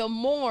story, was. the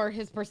more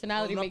his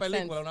personality Una makes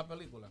sense. película, una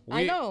película.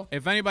 I know.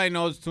 If anybody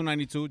knows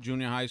 292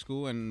 Junior High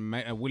School and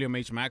William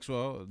H.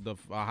 Maxwell, the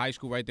high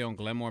school right there on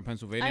Glenmore,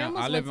 Pennsylvania. I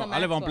almost live went to I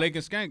live on Maxwell. Blake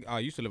and Skank. I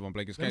used to live on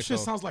Blake and That Skank. shit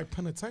So sounds like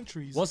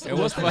penitentiaries. What's it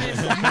was fun.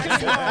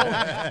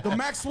 The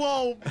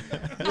Maxwell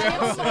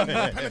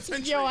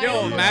penitentiary. Yo, I Yo,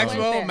 almost went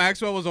there.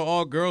 Maxwell was an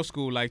all-girls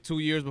school like 2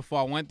 years before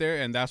I went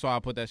there, and that's why I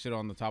put that shit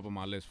on the top of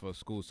my list for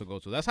schools to go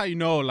to. That's how you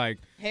know, like,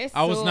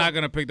 I was Jesus. not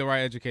gonna pick the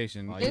right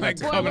education. Oh, This like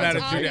boy coming was out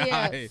of out junior here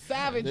high.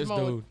 savage This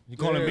mode. dude, you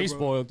calling Yeah, me bro.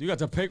 spoiled? You got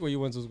to pick where you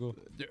went to school.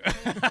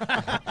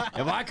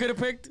 If I could have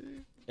picked,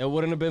 it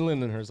wouldn't have been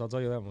Lindenhurst. I'll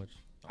tell you that much.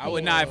 I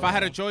would not. If I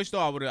had a choice, though,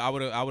 I would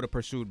have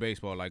pursued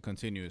baseball like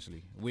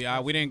continuously. We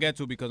didn't get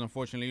to because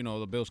unfortunately, you know,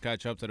 the bills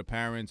catch up to the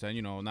parents, and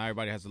you know, not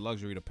everybody has the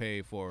luxury to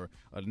pay for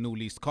a new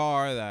leased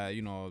car. That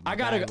you know, I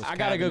got a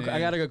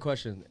good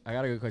question.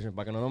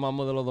 Para que no nos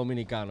vamos de los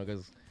dominicanos,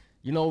 because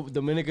you know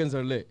Dominicans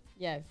are lit.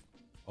 Yes.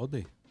 All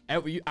day.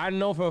 I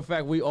know for a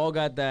fact we all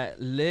got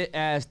that lit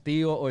ass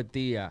tío or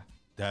tía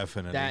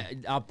Definitely.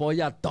 that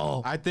apoya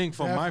todo. I think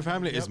for my Definitely,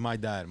 family, yep. it's my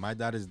dad. My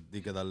dad is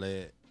the que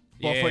dale.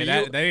 But Yeah, for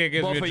that you- nigga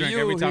gives but me a for drink you,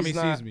 every time he he's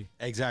not- sees me.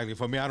 Exactly.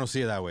 For me, I don't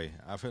see it that way.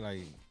 I feel like,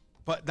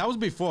 but that was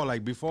before.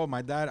 Like before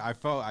my dad,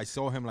 I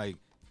saw him like,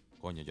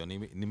 coño, yo ni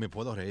me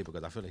puedo reír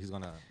because I feel like he's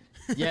gonna.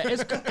 Yeah,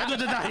 it's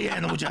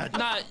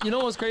nah. You know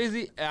what's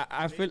crazy?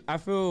 I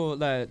feel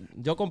that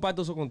yo comparto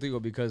eso contigo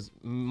because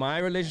my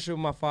relationship with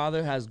my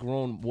father has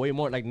grown way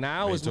more. Like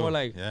now, Me it's too. more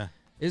like Yeah.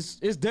 it's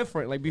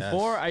different. Like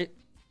before, I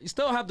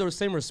still have the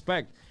same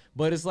respect,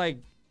 but it's like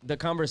the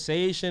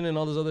conversation and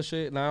all this other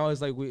shit. Now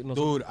it's like we.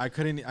 Dude, I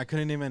couldn't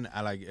even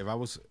like if I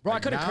was. Bro, I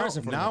like, couldn't now, curse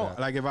in front of now. my dad.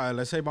 Like if I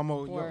let's say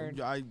vamos, Word.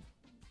 I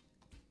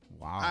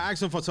Wow.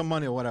 asked him for some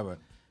money or whatever.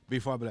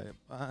 Before I be like,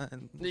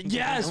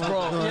 Yes, bro.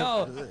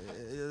 Yo.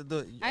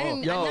 I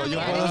didn't. yo, I yo, didn't-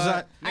 puedo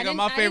I Nigga, didn't-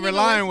 my I didn't favorite even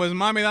line listen-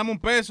 was, "Mami, dame un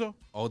peso."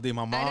 Oh, di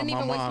mamá, I didn't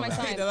even waste my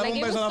time. Te daba Like, un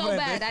it was beso en la so frente.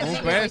 bad. I Un didn't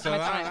even waste peso. my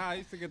I time.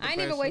 used to get the I didn't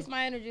even peso. waste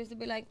my energy just to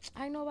be like,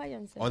 I know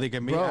váyanse. Or they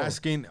can me Bro.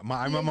 asking.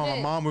 I remember my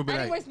Legit. mom would be I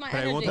didn't like, waste my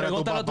energy. pregúntale a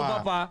tu Pregúntale a tu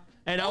papá. papá.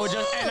 And I would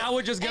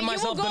just get And you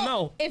myself will to go-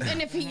 know.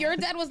 If your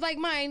dad was like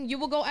mine, you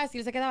would go ask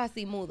y se quedaba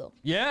así mudo.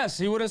 Yes,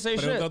 he wouldn't say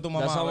shit. Pregúntale a tu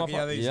mamá That's how lo my que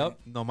ella father. dice. Yep.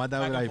 No, my dad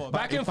would be Back and like, forth.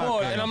 Back and ¿y pa'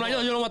 forth. qué? And I'm like,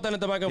 yo no voy a tener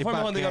este back and ¿Y forth.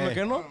 pa' Mejor dígame qué?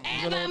 que no.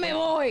 Ella me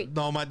voy.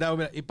 No, my dad would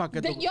be like, ¿y pa'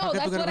 qué tú? Yo, pa' qué tú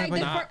that's quieres what I venir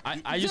did para for-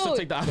 allá? I used to Dude.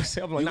 take the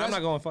opposite. I'm like, nah, I'm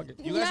not going, fuck it.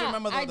 You guys Nah,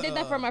 remember I did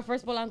that for my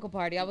first Polanco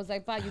party. I was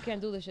like, bye, you can't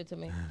do this shit to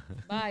me.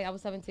 Bye. I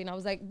was 17. I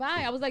was like,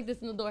 bye. I was like this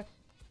in the door.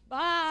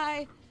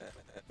 Bye.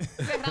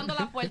 Cerrando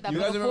la puerta. You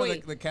guys pero remember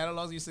fui. the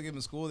catalogs you used to give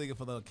in school? They get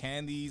for the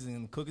candies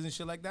and cookies and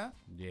shit like that.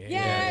 Yeah.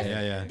 Yes.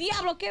 Yeah.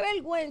 Diablo, qué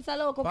vergüenza,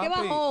 loco. Qué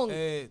Papi, bajón.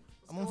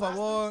 hazme un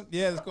favor.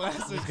 Yeah,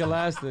 Scholastic.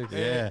 Scholastic.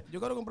 Yeah. Yo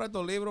quiero comprar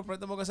estos libros,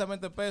 préstame que sea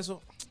 20 pesos.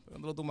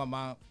 Pregúntale a tu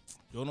mamá.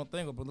 Yo no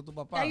tengo, pregúntale a tu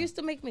papá. That used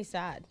to make me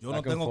sad. Yo no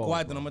Back and tengo forth,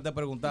 cuarto, bro. no me estés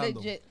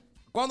preguntando. Legit.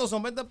 ¿Cuándo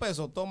son 20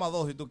 pesos? Toma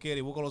 2 si tú quieres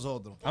y busca los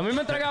otros. A mí me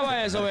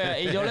entregaba eso, vea,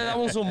 y yo le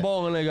daba un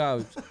zumbón en el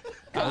gaucho.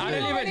 I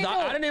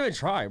didn't even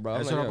try, bro.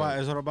 I'm Eso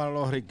like, era para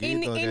los Y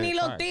riquitos. ni que-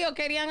 los tíos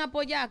querían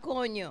apoyar,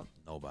 coño.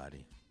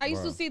 Nobody. I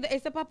used to Bro. see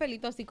ese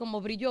papelito así como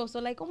brilloso,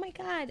 like, oh my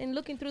God, and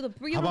looking through the How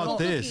beautiful about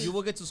this? cookies. You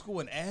will get to school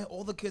and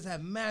all the kids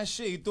have mad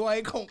shit. Y tú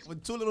ahí con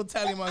with 2 little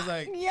tally marks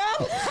like, Yeah.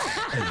 do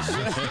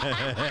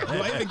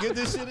I even give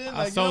this shit in? I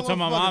Like, you sold know to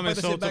my what, fuck mom it, and put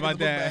the sold shit to my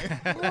back in the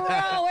book dad.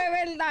 bag. Bro, es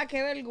verdad,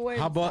 qué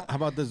vergüenza. How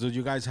about this? Do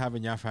you guys have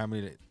in your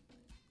family?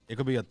 It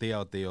could be a tía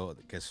o tío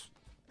que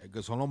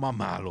son los más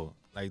malos.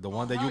 Like the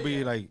one that you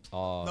be like, The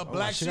oh,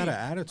 black she sheep. got an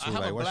attitude. I have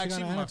Like, a what black she got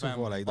sheep an in my attitude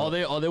for?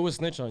 family. Like, they would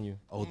snitch on you.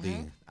 OD.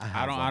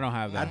 I don't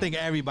have that. I think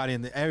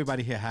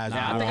everybody here has.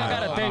 I one. think I don't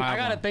gotta think. have I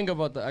gotta one. think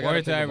about that. I gotta Word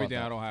think to about everything.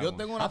 that. I don't have Yo one.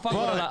 tengo I una fuck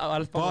with a lot. I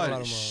fuck with a lot But of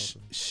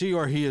my. she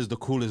or he is the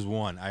coolest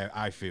one.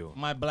 I feel.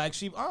 my black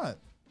sheep aunt.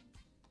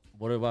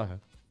 What about her?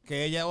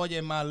 Que ella,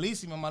 oye,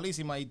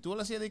 malísima. Y tú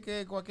le hacías de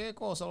que cualquier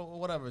cosa o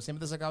whatever,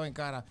 siempre te sacaba en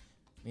cara.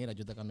 Mira,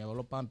 yo te cambiaba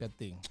los pampis a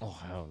ti. Oh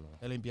hell no.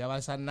 Te limpiaba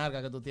esa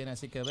narga que tú tienes.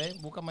 Así que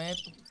ven, búscame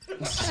esto.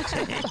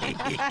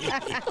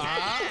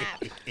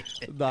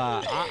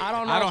 Nah, I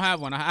don't know. I don't have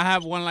one. I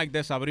have one like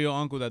this Sabrio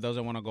uncle that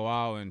doesn't want to go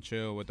out and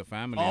chill with the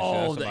family. and shit.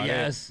 Oh, That's about it.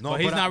 yes. No,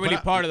 but he's but not really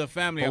but part of the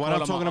family. But I what call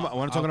I'm him talking a- about,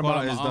 what I'm I talking call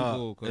about him is a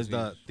uncle 'cause is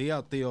the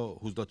he's-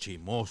 tío who's the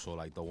chismoso,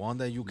 like the one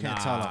that you can't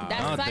Nah. tell him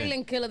That nothing.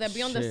 silent killer that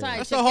be on the Shit. side.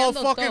 That's the whole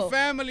chequeando fucking todo.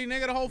 family,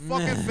 nigga. The whole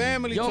fucking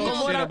family Yo,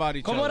 talk shit about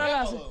each ¿cómo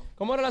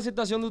other. era la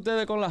situación de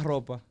ustedes con la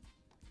ropa?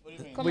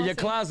 ¿Cómo With your así?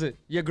 closet.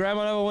 Your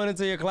grandma never went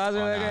into your closet.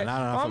 Oh, like, nah, hey,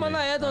 nah, vamos a for me.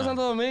 mandar esto de Nah.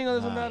 Santo Domingo.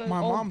 This and that. My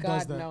Oh, mom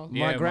does God, that. no.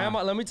 Yeah, My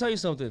grandma, let me tell you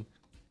something.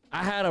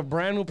 I had a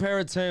brand new pair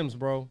of Timbs,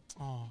 bro.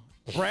 Oh.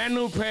 Brand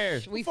new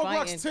pair. We Fuck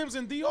fighting. rocks Tim's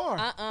in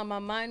DR. My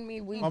mind me,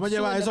 we Vamos a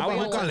llevar chewing eso the para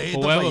real- un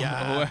calito Whoever, para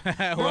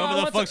allá. whoever I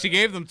the went fuck to- she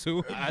gave them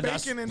to.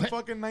 Bacon in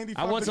fucking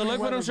 95 I went to degree look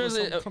for them weather shirts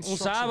with some un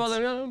constructions. sábado.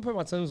 Let me put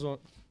my Timbs on.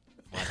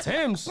 My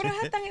Timbs? Pero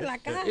ya están en la ¿Y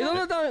caja.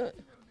 dónde están?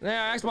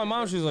 Yeah, I asked my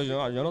mom, she's like,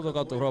 yo no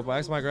toco tu ropa. I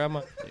asked my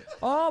grandma,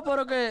 oh,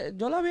 pero que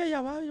yo la había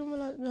llevado, yo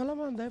la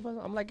mandé.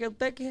 I'm like, ¿qué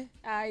usted qué?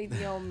 Ay,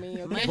 Dios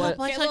mío. Mijo, But-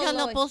 por Qué eso yo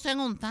lo dolor. puse en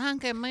un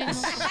tanque, mijo.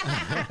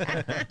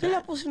 Yo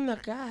la puse en la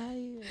caja.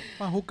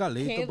 Para un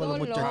calito Qué para los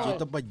dolor.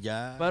 muchachitos para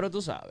allá. Pero tú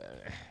sabes.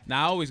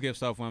 Now I always give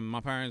stuff when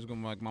my parents go,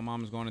 like my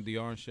mom is going to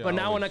DR and shit. But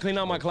now when I clean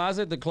out my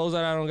closet, the clothes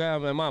that I don't get,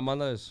 I'm like, Mom,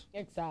 manda this.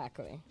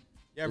 Exactly.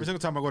 Yeah, every single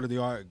time I go to the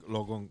art,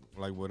 logo,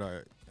 like with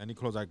any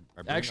clothes I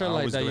bring, Extra I like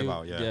always that. give You,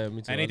 out. yeah,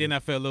 me too. anything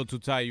that feel a little too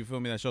tight, you feel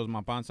me, that shows my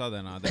panza,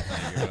 then I'll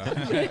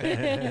definitely give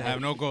it up. I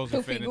have no goals to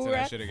Tu fit into figura.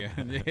 that shit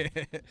again.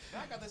 Yeah.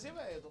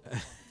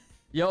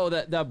 Yo,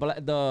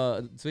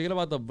 the speaking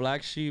about the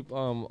black sheep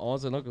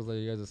aunts and uncles that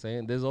you guys are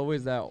saying, there's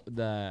always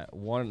that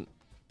one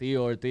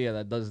tío or tía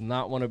that does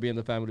not want to be in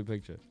the family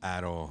picture.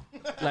 At all.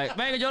 Like,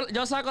 venga,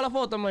 yo saco la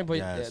foto. I'm like, but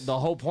Yes. the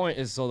whole point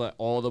is so that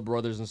all the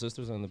brothers and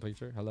sisters are in the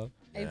picture. Hello?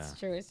 It's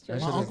true. It's true.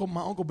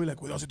 My uncle be like,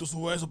 cuidado si tú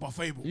subes eso para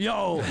Facebook.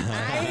 Yo,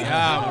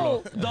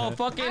 Diablo. the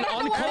fucking I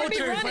don't know where they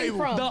be uncultured, running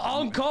from. the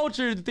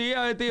uncultured tía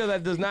y tío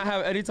that does not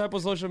have any type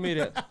of social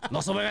media. No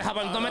suben esa,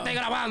 no me esté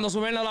grabando,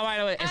 subiendo la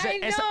vaina.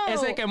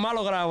 Ese que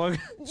malo graba.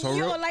 So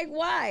Yo, real- like,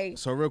 why?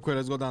 So real quick,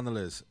 let's go down the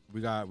list.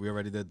 We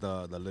already did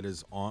the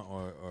latest aunt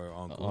or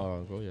uncle.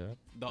 Oh, cool, yeah.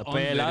 The The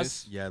unlatest.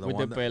 pelas. Yeah, the with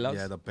one the that, pelas.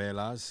 Yeah, the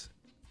pelas.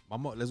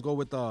 Let's go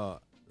with the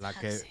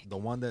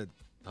one that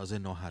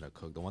doesn't know how to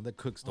cook. The one that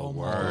cooks the Oh,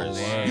 my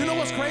worst. God. You know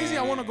what's crazy?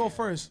 I want to go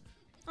first.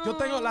 Yo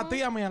tengo la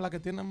tía mía, la que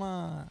tiene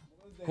más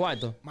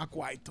Cuarto.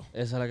 cuarto.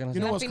 Esa es la que no You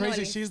know sé. what's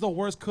crazy? Pinoli. She's the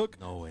worst cook,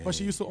 No way. but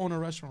she used to own a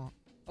restaurant.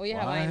 Oye,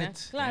 esa What? vaina.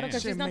 Claro,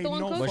 because Shit she's not made the one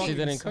no cooking. But she fucking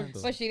didn't cook sense.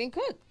 though. But she didn't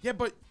cook. Yeah,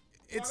 but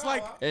it's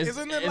like,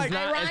 isn't it it's like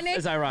not, ironic?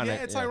 It's ironic.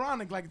 Yeah, it's yeah.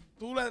 ironic. Like,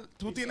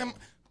 tú tienes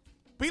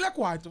pila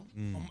cuarto.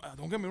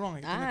 Don't get me wrong.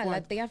 ella tiene Ah, la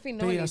cuarto. tía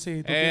Finoli. Tía,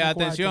 sí, tú Hey, tienes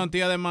atención, cuarto.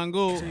 tía de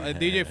Mangú.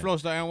 DJ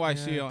Flowstar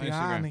NYC Yeah, on tía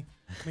Instagram. Ani.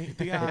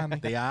 Tía Ani.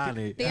 Tía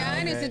Ani. Tía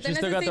Ani, si She usted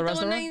still got the necesita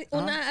restaurant?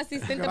 una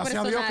asistente Gracias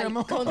a Dios que personal,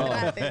 no.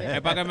 contráteme.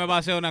 Es para que me va a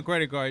hacer una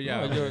credit card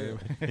ya.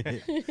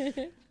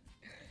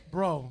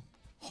 Bro,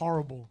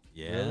 horrible.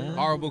 Yeah.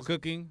 Horrible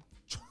cooking.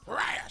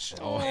 Trash.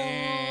 sazón.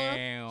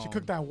 Damn. She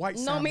cooked that white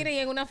No, salmon. mire, y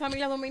en una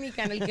familia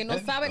dominicana, el que no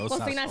sabe No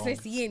cocinar sazón. se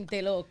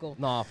siente, loco.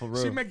 Nah, for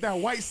real. She make that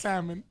white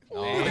salmon.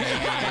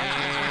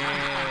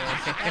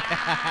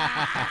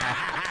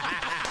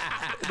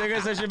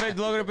 Nigga said she made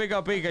longer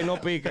pica pica y no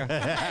pica.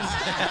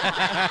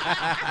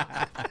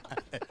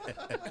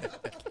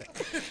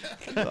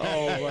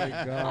 Oh my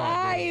god.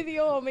 Ay,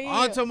 Dios mío.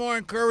 On to more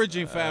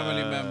encouraging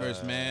family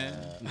members, man.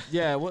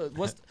 Yeah,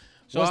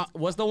 So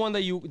what's the one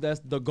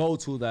that's the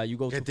go-to that you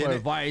go Que to for tiene-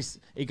 advice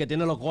y que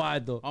tiene los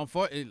cuartos?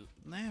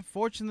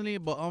 Fortunately,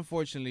 but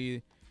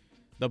unfortunately,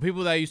 the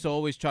people that used to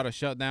always try to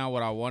shut down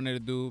what I wanted to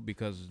do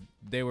because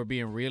they were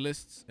being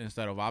realists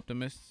instead of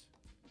optimists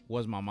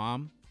was my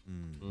mom.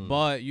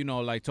 But, you know,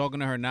 like talking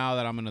to her now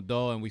that I'm an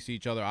adult and we see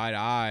each other eye to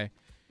eye,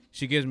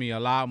 she gives me a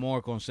lot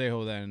more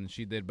consejo than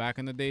she did back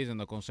in the days, and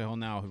the consejo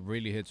now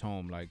really hits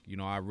home. Like, you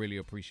know, I really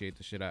appreciate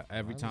the shit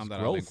every time that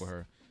I link growth. with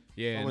her.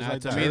 Yeah, and Always that,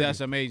 like to that. me,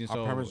 that's amazing. Our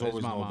So parents it's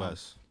always my know mom.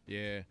 best.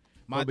 Yeah.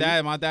 My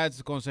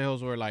dad's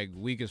consejos were like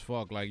weak as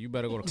fuck. Like, you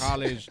better go to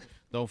college.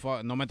 Don't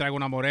fuck. No me traigo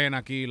una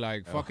morena aquí.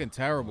 Like, fucking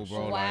terrible,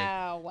 bro.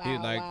 Wow, like, he,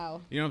 wow, like,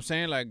 wow. You know what I'm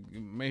saying? Like,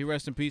 may he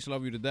rest in peace,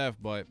 love you to death.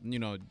 But, you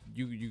know,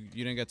 you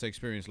didn't get to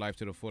experience life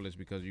to the fullest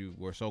because you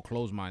were so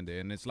close-minded.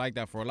 And it's like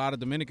that for a lot of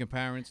Dominican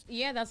parents.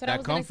 Yeah, that's what that I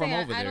was come gonna from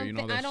say. over I there, don't you know,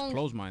 thi- I that's don't,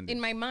 close-minded.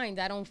 In my mind,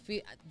 I don't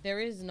feel there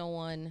is no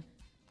one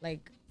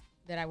like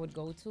that I would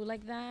go to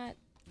like that.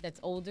 That's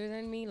older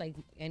than me, like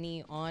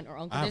any aunt or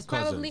uncle. I have There's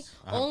probably cousins.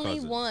 I have only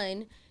cousins.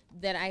 one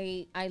that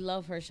I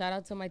love her. Shout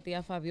out to my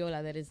tia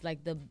Fabiola. That is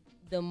like the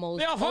most.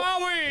 Tia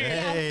Fabi!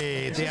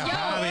 Hey, tía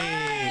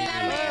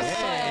Fabi.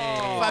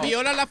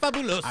 Fabiola la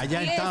Fabulosa.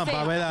 Allá en Tampa,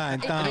 Listen, ¿verdad?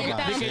 En Tampa.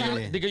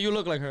 Tampa. Nigga, you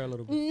look like her a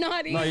little bit.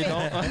 Not No, you even.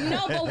 don't?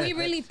 No, but we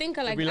really think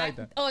alike. be like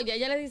that. Oh, yeah,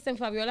 ella le dicen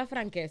Fabiola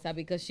Franquesa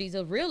because she's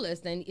a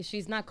realist and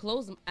she's not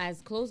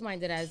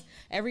close-minded as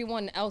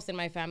everyone else in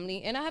my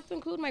family. And I have to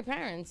include my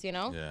parents, you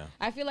know? Yeah.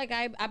 I feel like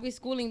I be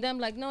schooling them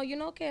like, no, you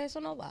know que eso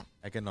no va.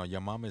 Es que no,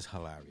 your mom is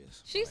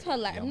hilarious. She's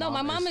hilarious. your No,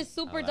 my mom mom is is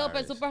super dope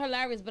and hilarious. super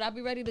hilarious, but I'll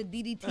be ready to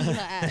DDT her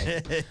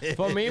ass.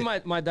 For me,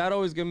 my dad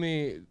always give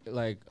me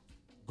like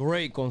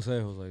great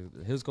consejos.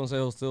 Like his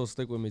consejos still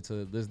stick with me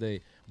to this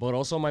day. But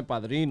also my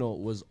padrino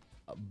was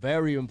a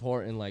very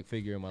important like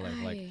figure in my life.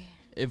 Like Ay.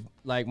 if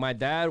like my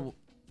dad,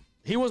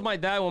 he was my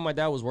dad when my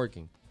dad was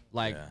working.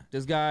 Like Yeah.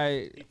 this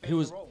guy,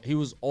 he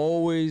was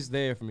always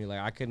there for me. Like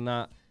I could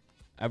not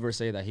ever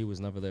say that he was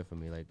never there for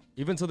me. Like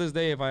even to this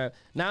day,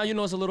 now you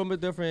know it's a little bit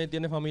different.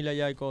 Tiene familia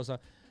ya y cosa.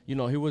 You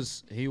know he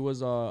was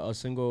a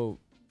single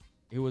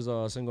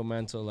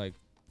man till like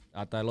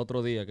hasta el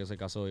otro día que se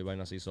casó y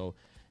vaina así. So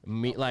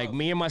me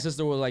and my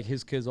sister were like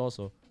his kids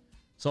also.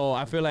 So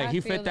I feel like I he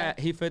feel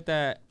fit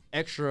that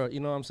extra, you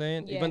know what I'm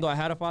saying? Yeah. Even though I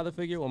had a father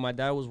figure, when my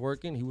dad was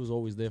working, he was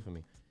always there for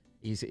me.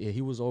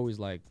 He was always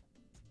like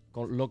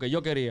con lo que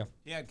yo quería.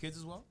 He had kids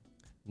as well.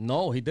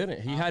 No, he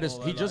didn't. He well,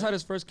 just had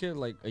his first kid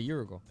like a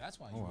year ago. That's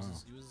why he was. He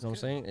was You know what I'm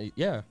saying?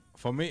 Yeah.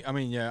 For me, I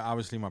mean, yeah,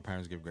 obviously my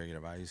parents give great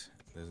advice.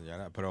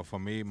 But for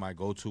me, my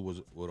go-to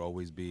would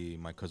always be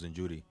my cousin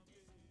Judy.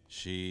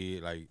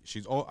 She's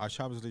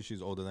obviously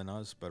she's older than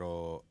us, but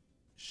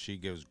she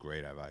gives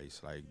great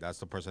advice. Like that's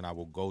the person I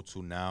will go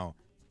to now.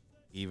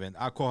 Even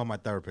I call her my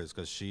therapist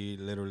because she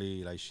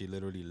literally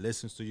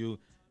listens to you,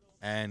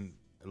 and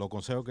los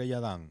consejos que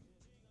ella dan,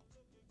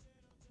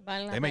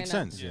 Vale la they make pena.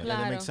 sense. Yeah,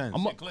 they make sense.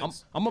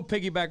 I'm a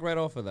piggyback right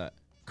off of that.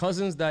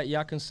 Cousins that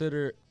y'all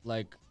consider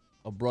like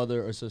a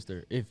brother or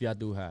sister, if y'all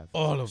do have.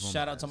 All of them.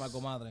 Shout out to my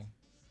comadre.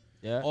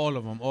 Yeah. All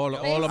of them. All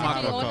of Basically,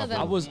 my all of them.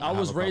 I was have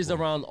a raised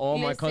couple. around all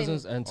my Listen,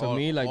 cousins, and to all,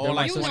 me, like all they're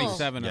my like You know. sisters.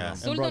 27 Yeah.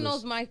 of them. Zulda brothers.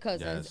 knows my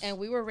cousins, Yes. and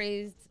we were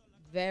raised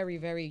very,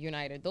 very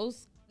united.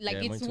 Those like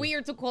Yeah, it's mine too.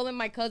 weird to call them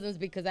my cousins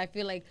because I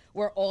feel like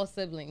we're all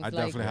siblings. I like,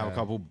 definitely have a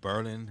couple.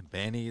 Berlin,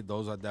 Benny,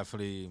 those are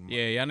definitely.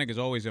 Yeah, y'all niggas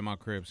always in my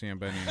crib seeing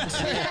Benny.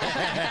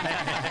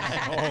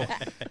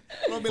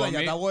 Don't be like,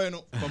 me- "Ya está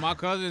bueno." For my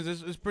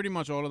cousins, it's pretty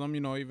much all of them,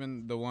 you know,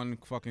 even the one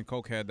fucking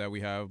cokehead that we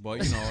have.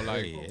 But, you know,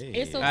 like,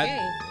 It's okay.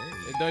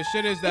 the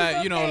shit is that,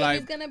 It's you know, okay,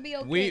 like, it's gonna be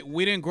okay.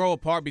 we didn't grow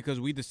apart because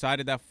we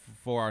decided that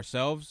for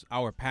ourselves.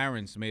 Our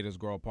parents made us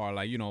grow apart.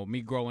 Like, you know,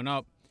 me growing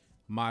up,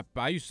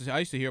 I used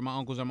to hear my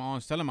uncles and my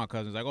aunts telling my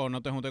cousins, like, oh, no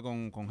te junte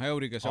con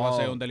Heuri, que se va a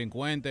ser un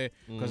delincuente.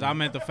 Because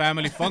I'm at the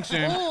family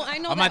function. Oh, I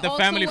know I'm that at the all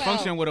family too well.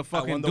 function with a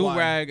fucking wonder why.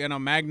 do-rag and a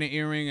magnet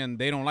earring, and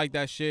they don't like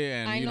that shit.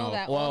 And, I you know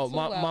that. Well, all too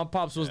well. my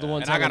pops was the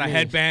one. And I got a telling me-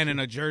 headband and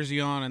a jersey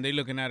on, and they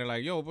looking at it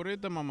like, yo, but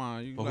it's the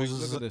mama. You, But like,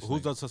 look at this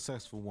who's thing. the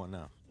successful one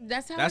now?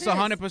 That's how That's it is.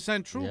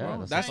 100% true, Yeah, bro.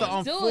 that's That's the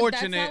right. Dude, that's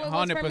unfortunate how it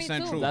was for me 100%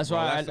 too. true. That's bro.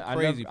 why That's the I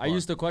crazy I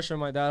used to question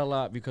my dad a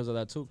lot because of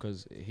that too,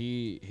 because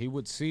he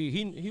would see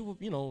he would,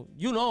 you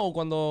know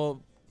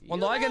cuando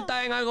alguien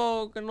está en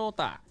algo que no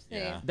está,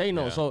 Sí. they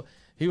know. Yeah. So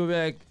he would be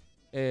like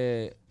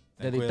de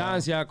Ten cuidado.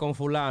 distancia con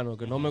fulano,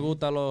 que no me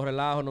gustan los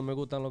relajos, no me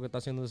gustan lo que está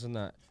haciendo this and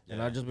that.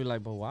 And I'd just be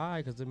like, but why?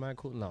 Because they're mad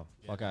cool. No,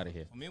 fuck out of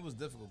here. For me, it was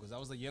difficult because I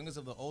was the youngest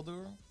of the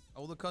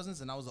older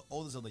cousins, and I was the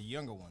oldest of the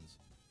younger ones.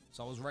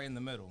 So I was right in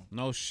the middle.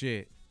 No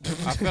shit.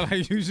 I feel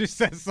like you just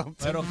said something.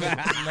 Pero que,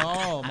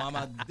 no,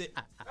 mama. There's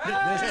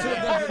two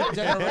different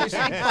generations.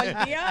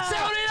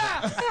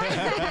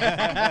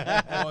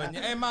 Coño,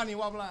 hey, Manny,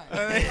 what hablar?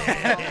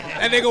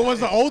 That nigga was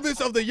the oldest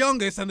of the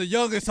youngest and the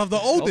youngest of the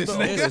oldest,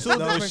 nigga. There's two No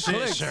different shit,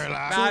 cliques.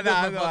 Sherlock. Nah, Two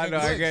different I fucking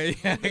cliques. get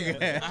it. I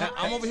get it.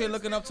 I'm over here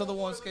looking up to the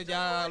ones que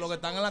ya lo que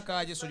están en la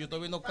calle, so yo estoy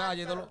viendo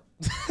calle de los.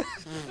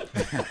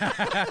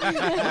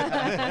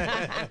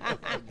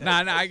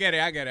 Nah, I get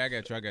it. I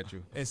get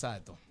you.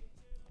 Exacto.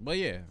 But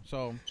yeah,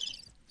 so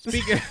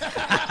speaking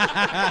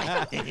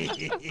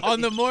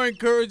on the more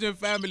encouraging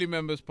family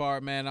members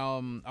part, man.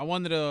 I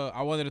wanted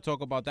to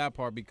talk about that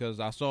part because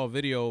I saw a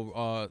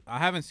video. I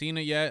haven't seen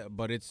it yet,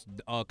 but it's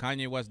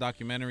Kanye West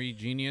documentary,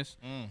 Genius.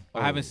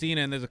 I haven't seen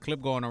it, and there's a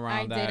clip going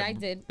around I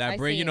did. that I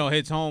bring seen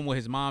hits home with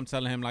his mom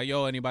telling him like,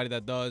 yo, anybody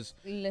that does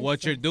what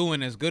Listen. you're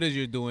doing as good as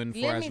you're doing for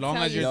Let as me long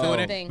tell as you you're doing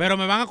it. something. Pero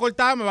me van a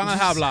cortar, me van a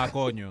dejar hablar,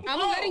 coño. I'm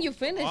letting you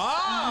finish.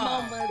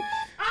 Mama.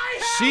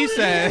 She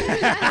said.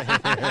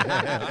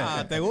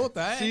 Ah, te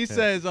gusta, eh?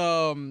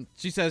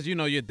 She says, you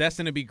know, you're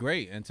destined to be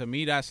great, and to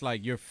me, that's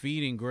like you're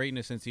feeding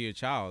greatness into your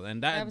child,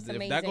 and That was if that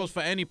amazing. goes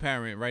for any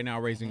parent right now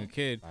raising a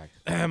kid.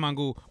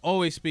 Mangu,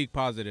 always speak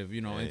positive,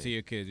 you know, into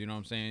your kids. You know what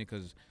I'm saying?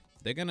 Because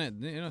they're gonna,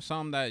 you know,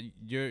 something that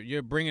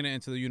you're bringing it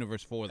into the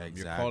universe for them. You're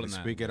Exactly. calling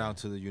that, Speak it out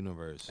to the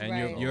universe. and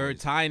Right. you're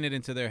tying it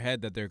into their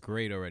head that they're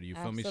great already. You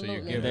feel me? So you're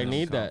Absolutely. giving They them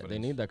need that. They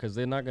confidence. need that because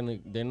they're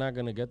not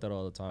gonna get that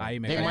all the time.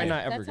 Ahí me They cae. might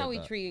not ever That's get how we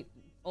that. treat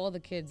all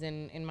the kids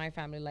in my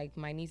family, like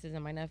my nieces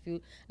and my nephew.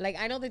 Like,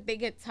 I know that they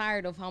get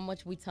tired of how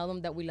much we tell them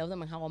that we love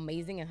them and how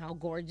amazing and how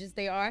gorgeous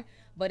they are,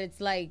 but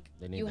it's like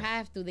They need you that.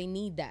 have to. They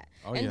need that.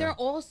 Oh, and yeah. they're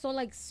also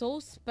like so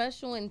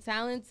special and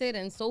talented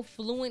and so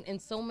fluent in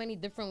so many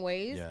different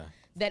ways. Yeah.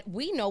 That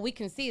we know, we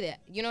can see that.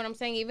 You know what I'm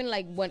saying? Even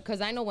like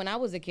because I know when I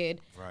was a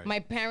kid, Right. my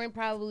parent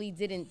probably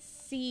didn't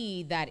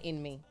see that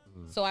in me.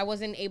 So I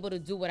wasn't able to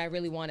do what I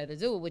really wanted to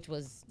do, which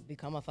was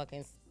become a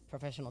fucking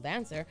professional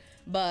dancer.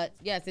 But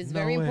yes, it's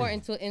very way.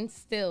 important to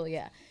instill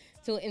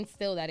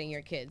that in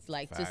your kids,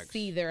 like Facts. to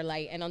see their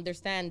light and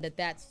understand that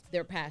that's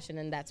their passion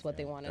and that's what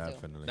they want to do.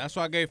 Definitely. That's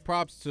why I gave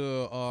props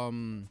to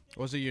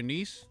was it your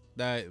niece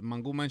that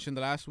Mangu mentioned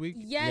last week?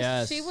 Yes,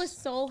 Yes. she was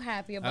so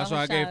happy about That's her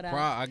why I gave shout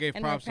out. I gave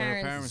And props to her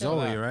parents parents. too. for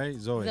Zoe, that. right?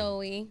 Zoe.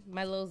 Zoe,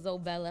 my little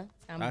Zobella.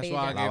 I'm That's bella.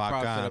 why I gave La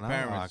props to the bacana,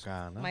 parents. la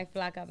bacana. My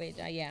flaca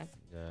bella, yeah.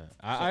 Yeah,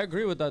 I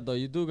agree with that though.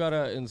 You do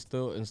gotta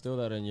instill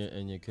that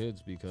in your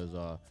kids because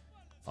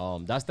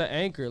that's the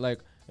anchor. Like,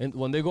 and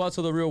when they go out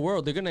to the real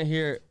world, they're gonna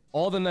hear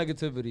all the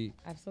negativity.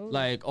 Absolutely.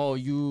 Like, oh,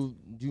 you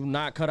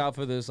not cut out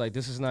for this. Like,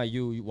 this is not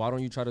you. Why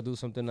don't you try to do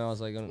something else?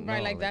 Like, no,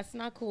 Right, like that's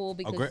not cool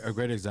because A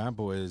great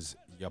example is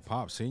your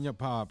pops. Seeing your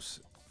pops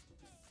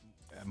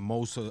at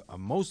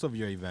most of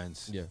your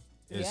events. Yeah.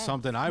 Is Yeah.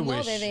 something I No,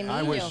 wish desde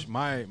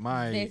my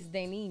niño.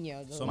 Desde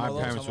niño. So- my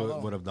Somos parents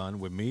dos. would have done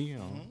with me. You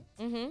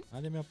know.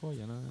 Nadie me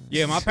apoya, no.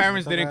 Yeah, my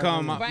parents didn't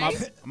come.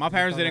 Right? My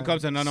parents didn't come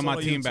to none of my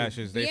Solo team YouTube.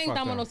 bashes. They Bien fucked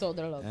estamos up.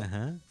 nosotros, loco.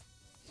 Uh-huh.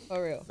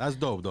 For real. That's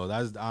dope though.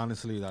 That's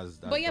honestly that's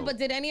But yeah, dope. but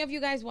did any of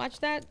you guys watch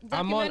that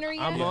I'm on. documentary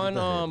I'm yet?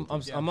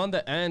 on. I'm on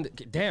the end.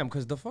 Damn,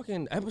 because the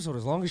fucking episode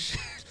is long as shit.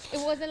 It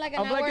wasn't like an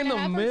I'm hour like in and a the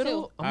half middle.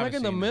 or two. I'm I like in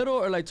haven't the seen it. middle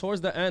or like towards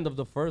the end of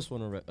the first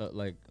one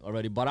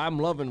already. But I'm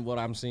loving what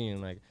I'm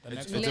seeing. Like, The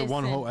next Is it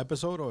one Listen. whole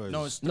episode or is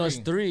No, it's three. No, it's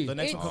three. The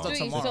next It's one comes out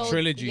three, tomorrow. so-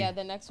 Trilogy. Yeah,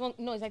 the next one.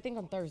 No, it's I think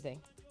on Thursday.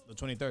 The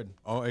 23rd.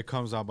 oh it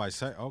comes out by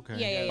set? Okay.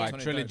 Yeah, yeah, By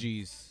 23rd.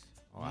 trilogies.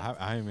 Oh,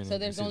 I haven't So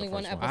there's seen only the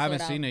one first episode. I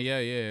haven't out. seen it yet.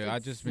 Yeah, I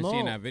It's- just been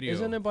seeing that video.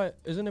 Isn't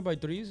it by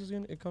threes? Is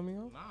it coming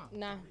out?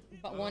 Nah,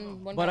 but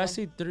one. But by I one.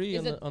 see three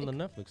Is on the it-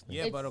 Netflix thing.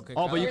 Yeah, It's- but okay.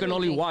 Oh, but you can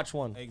only Trilogy. watch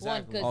one.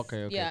 Exactly. One, 'cause,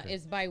 Okay, yeah, okay.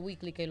 it's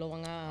bi-weekly que lo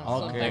van a.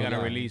 Okay. They gotta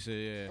Yeah. release it.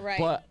 Yeah. Right.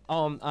 But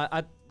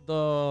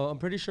I'm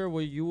pretty sure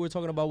what you were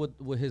talking about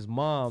with his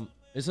mom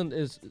that's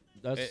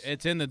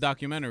It's in the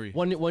documentary.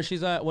 when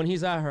he's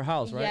at her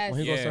house, right? Yes. When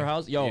he goes to her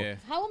house, yo. Yeah.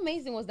 How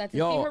amazing was that to see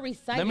Yo, her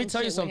reciting let me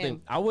tell you shit with something.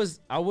 him?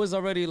 I was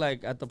already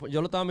like at the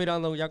yo lo estaba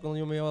mirando ya cuando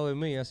yo me iba a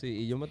dormir así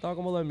y yo me estaba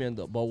como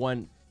durmiendo. But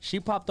when she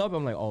popped up,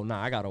 I'm like, oh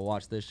nah, I gotta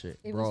watch this shit,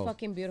 It bro. was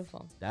fucking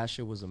beautiful. That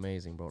shit was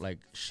amazing, bro. Like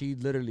she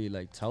literally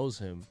like tells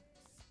him,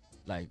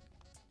 like,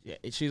 yeah,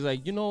 she's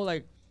like, you know,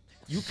 like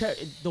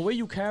the way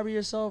you carry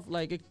yourself,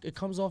 like it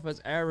comes off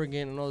as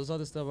arrogant and all this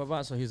other stuff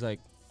about. So he's like,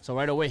 so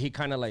right away he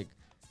kind of like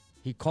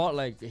he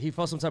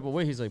felt some type of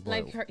way. He's like, boy,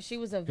 Like she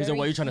was a he's very like,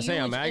 what are you trying to say?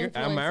 I'm huge arrogant?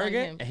 influence I'm on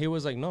arrogant? him. And he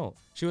was like, no.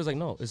 She was like,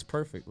 no, it's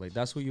perfect. Like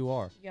that's who you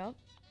are. Yup.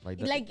 Like,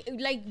 that,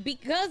 Like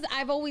because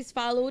I've always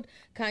followed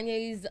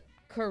Kanye's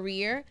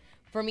career,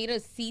 for me to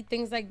see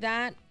things like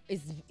that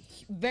is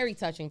very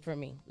touching for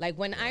me. Like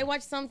when I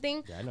watch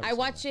something, Yeah, I never I seen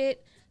watch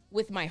it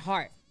with my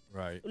heart.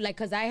 Right. Like,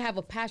 cause I have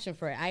a passion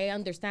for it. I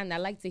understand. I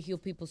like to hear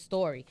people's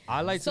story. I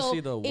like to So see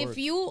the work.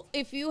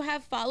 if you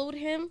have followed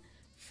him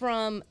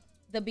from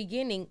the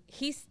beginning,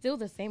 he's still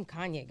the same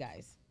Kanye,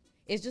 guys.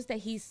 It's just that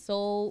he's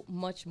so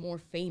much more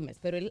famous.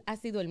 Pero él ha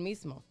sido el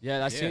mismo. Yeah, I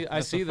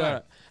that's see a that.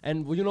 fact.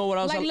 And you know what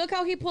else? Like, look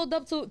how he pulled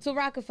up to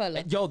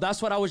Rockefeller. Yo,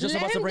 that's what I was just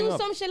Let about to him bring do up.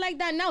 some shit like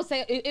that now.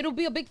 Say it'll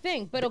be a big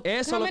thing. Pero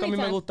Eso how es lo que a many mí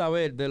me times? gusta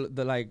ver,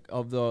 the like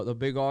of the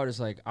big artists.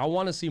 Like I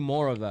want to see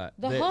more of that.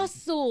 The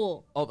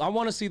hustle. I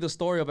want to see the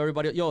story of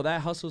everybody. Yo,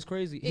 that hustle's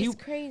crazy. It's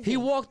crazy. He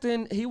walked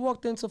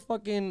into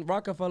fucking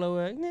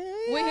Rockefeller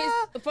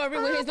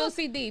With his little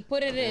CD,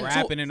 put it in.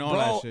 Rapping and all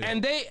bro,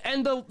 that shit.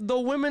 and the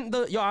women,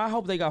 I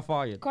hope they got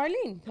fired.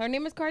 Carlene, her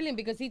name is Carlene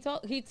because he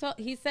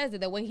says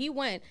it that when he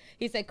went,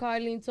 he said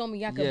Carlene told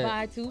me I could Yeah.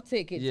 buy 2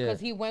 tickets Yeah. because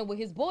he went with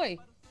his boy.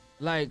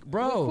 Like,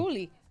 bro. With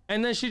Cooley.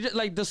 And then she just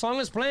like the song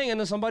is playing, and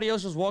then somebody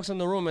else just walks in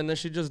the room, and then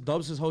she just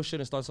dubs his whole shit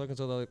and starts talking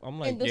to the. I'm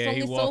like, And the Yeah, song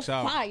he is walks so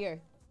out. fire.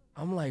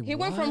 I'm like, He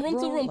went from what, room to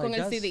bro? room Like, con el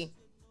that's- CD.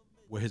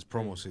 With his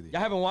promo CD. Y'all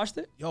haven't watched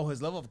it? Yo,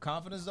 his level of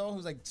confidence though, he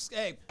was like,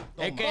 hey,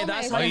 Okay,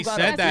 that's Oh how my He you God,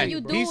 said that's that. how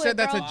you do He it, said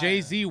that to bro.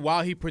 Jay-Z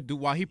while he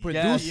produced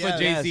yes, for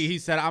Jay-Z. yes. He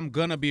said, "I'm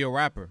gonna be a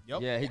rapper."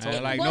 Yep. Yeah, he And told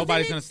me. like Wasn't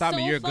nobody's it gonna stop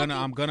me. so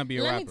I'm gonna be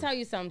a Let rapper. me tell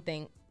you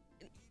something.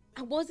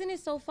 Wasn't it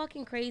so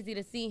fucking crazy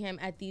to see him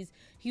at these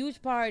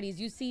huge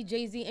parties? You see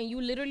Jay-Z and you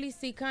literally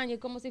see Kanye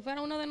como si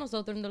fuera uno de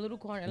nosotros in the little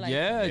corner. Like,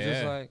 Yeah, Yeah.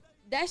 just like.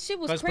 that shit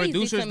was Because crazy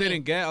producers to me.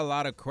 didn't get a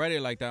lot of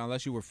credit like that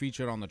unless you were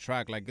featured on the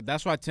track. Like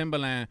that's why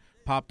Timbaland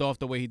popped off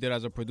the way he did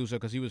as a producer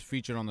because he was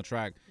featured on the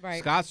track.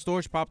 Right. Scott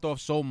Storch popped off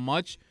so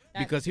much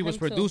because he was him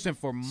too. producing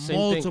for thing-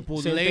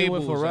 multiple same thing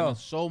with labels. Pharrell. And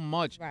so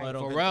much. Right. But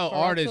Pharrell, Pharrell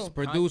artist, too.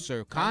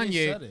 producer.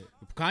 Kanye said it.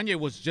 Kanye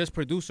was just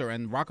producer,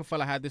 and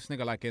Rockefeller had this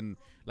nigga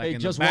They in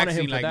just the wanted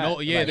him backseat. for Like that. no,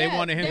 yeah, Like- they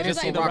wanted him they just was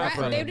for like, the rap-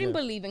 Rockefeller. They didn't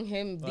believe in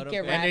him. But Be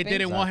and And they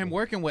didn't want him rapping.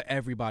 working with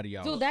everybody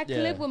else. Dude, that Yeah.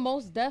 clip with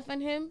Mos Def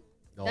and him,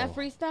 that Oh.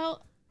 freestyle.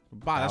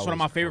 Wow, that's That one of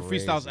my was favorite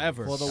crazy. freestyles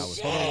ever. For the, That was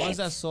for the ones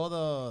that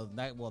saw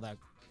that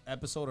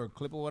episode or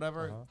clip or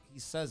whatever, he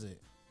says it.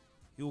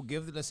 He will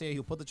give, let's say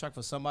he'll put the track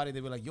for somebody.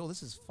 They'll be like, yo,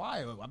 this is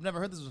fire. I've never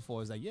heard this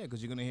before. It's like, yeah,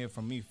 because you're going to hear it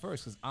from me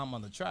first because I'm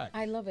on the track.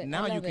 I love it.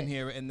 Now I you love can it.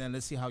 hear it, and then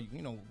let's see how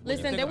you know. what you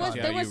Listen, think there was about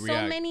it. Yeah, there was you so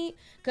react. many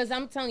because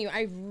I'm telling you,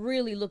 I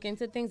really look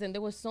into things, and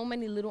there was so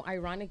many little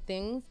ironic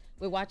things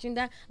with watching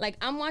that. Like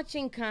I'm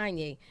watching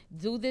Kanye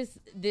do this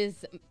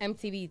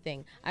MTV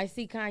thing. I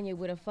see Kanye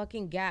with a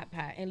fucking Gap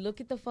hat, and look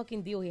at the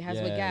fucking deal he has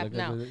with Yeah, Gap look at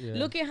now. the- yeah.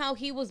 Look at how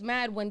he was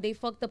mad when they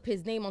fucked up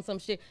his name on some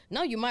shit.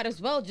 No, you might as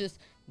well just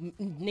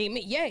name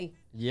it Ye.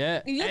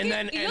 Yeah, Look and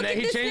at- then look at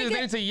he this changed his nigga.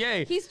 name to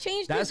Ye. He's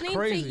changed That's his name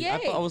crazy. to Ye.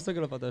 I was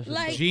thinking about that shit.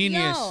 Like,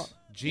 Genius. yo.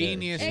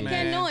 Genius, Es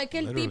man. que no, es que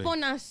el Literally. tipo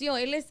nació,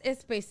 él es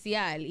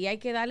especial y hay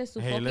que darle su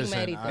Hey, fucking listen,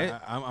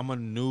 mérito. I'm a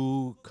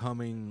new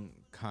coming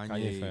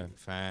Kanye Kanye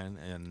fan,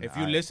 and If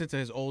you listen to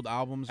his old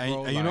albums, and,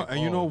 bro, and you know,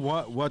 and you know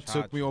what Chacho.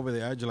 took me over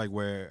the edge, like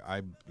where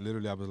I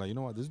was like, you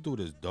know what, this dude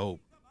is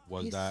dope.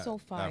 Was He's that so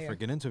that fire.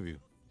 freaking interview?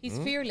 He's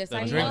fearless. The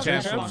I Drink love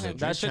Champs that about one. him.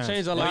 That shit Champs.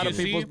 changed a Well, lot you of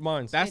see, people's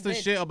minds. That's It the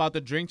did. shit about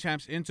the Drink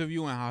Champs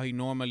interview and how he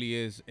normally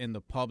is in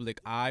the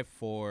public eye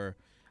for,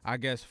 I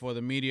guess, for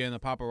the media and the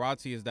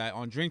paparazzi is that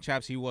on Drink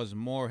Champs he was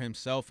more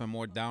himself and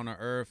more down to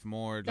earth,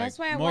 more That's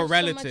like why I more watch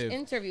relative. so much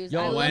interviews. Yo,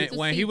 I love when to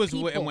when see he was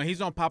people. when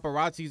he's on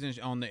paparazzis and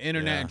on the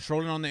internet Yeah. and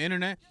trolling on the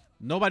internet,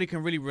 nobody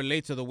can really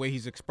relate to the way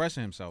he's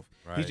expressing himself.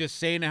 He's Right. just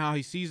saying it how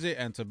he sees it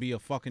and to be a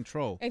fucking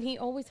troll. And he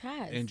always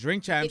has. In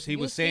Drink Champs, he You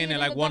was see saying it it in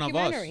like the one of us.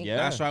 documentary. Yeah.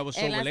 That's why it was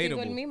so El Ácido el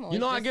relatable. mismo. You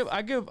know, It's just-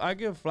 I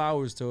give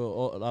flowers to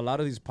a lot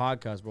of these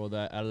podcasts, bro,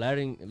 that are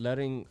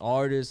letting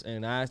artists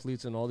and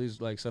athletes and all these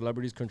like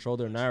celebrities control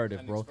their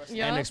narrative, bro,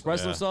 Yeah. and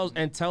express Yeah. themselves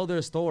and tell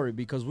their story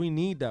because we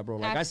need that, bro.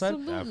 Like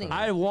Absolutely. I said,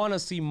 I want to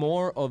see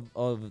more of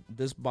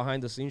this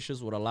behind the scenes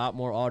shit with a lot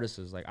more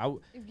artists. Like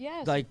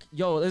Yes. like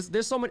yo,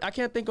 there's so many. I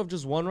can't think of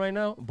just one right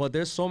now, but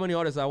there's so many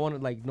artists I want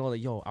to like know.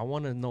 Like yo, I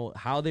want to know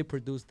how they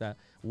produced that.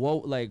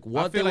 What I they feel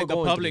were like the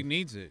going public through.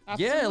 needs it.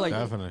 Yeah, like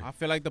Definitely. I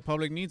feel like the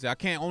public needs it. I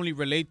can't only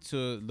relate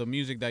to the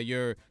music that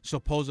you're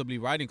supposedly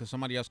writing because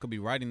somebody else could be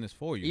writing this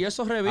for you. y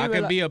eso I revive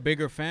can la- be a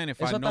bigger fan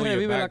if I Eso know hasta your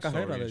revive la backstory.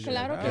 carrera and de shit.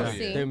 Claro que Hell sí.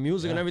 yeah. their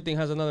music and everything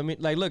has another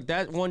meaning. Like, look,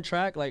 that one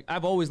track, like,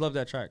 I've always loved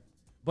that track.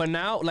 But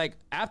now, like,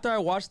 after I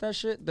watched that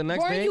shit, the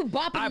next Weren't day, you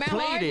bopping I mad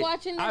played hard it.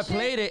 watching that I shit?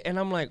 played it, and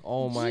I'm like,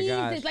 oh my Jesus,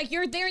 gosh. like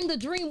you're there in the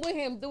dream with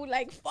him, dude.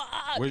 Like fuck.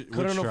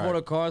 Couldn't afford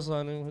a car,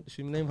 so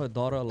she named her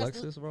daughter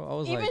Alexis, bro. I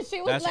was Even like,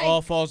 she was That's like,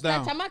 all falls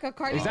that down. chamaca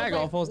Cardi was Exactly,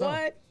 like, all falls down.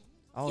 what?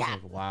 I was Yeah.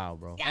 like, wow,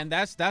 bro. And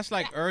that's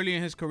like early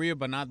in his career,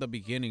 but not the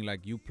beginning.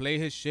 Like you play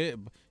his shit.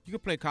 You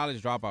could play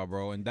College Dropout,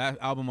 bro, and that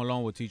album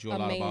alone will teach you a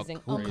lot Amazing,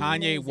 about who amazing.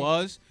 Kanye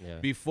was Yeah.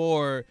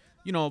 before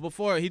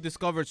he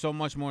discovered so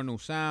much more new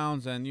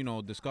sounds and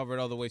discovered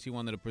other ways he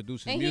wanted to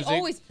produce his And music. he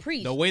always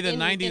preached. The way the in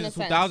 90s a and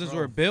sense. 2000s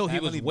were built, he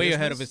was Family way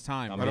ahead of business? his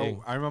time. But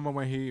bro. I remember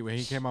when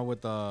he came out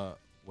with the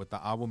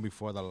album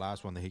before the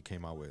last one that he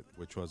came out with,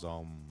 which was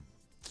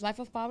Life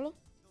of Pablo.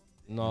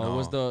 No, No.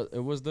 it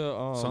was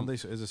the Sunday.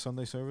 Is it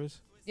Sunday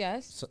service?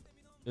 Yes.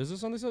 Is it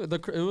Sunday?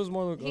 It was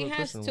more. He the has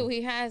Christian two. one.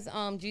 He has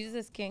Jesus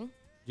is King,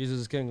 Jesus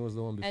is King was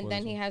the one before. and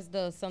then this he one. has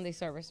the Sunday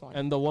service one.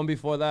 And the one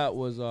before that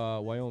was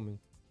Wyoming.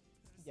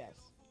 yes.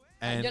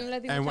 And, Yo no le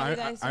di and mucha I,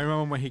 vida a eso. I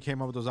remember when he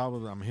came out with those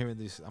albums. I'm hearing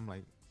these. I'm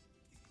like,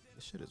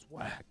 this shit is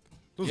whack.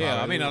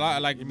 Yeah, I mean, a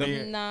lot like You the-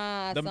 mean-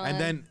 Nah, the- son. and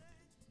then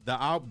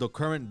the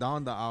current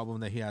Donda album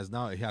that he has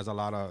now, he has a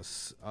lot of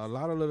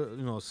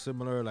little,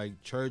 similar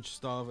like church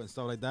stuff and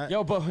stuff like that.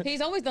 Yo, but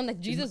He's always done that.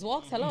 Jesus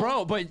Walks. Hello.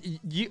 bro, but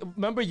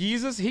remember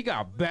Jesus? He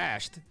got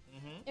bashed.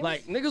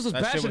 Like niggas was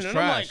That shit bashing was it. And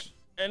I'm like, trash.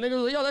 and niggas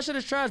was like, yo, that shit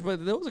is trash.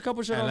 But there was a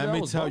couple shit And on there. let that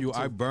me was tell dope, you, too.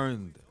 I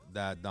burned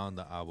that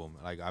Donda album.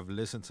 Like I've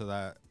listened to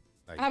that.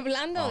 Like,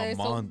 Hablando de eso,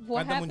 month.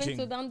 what Cuéntame un happened to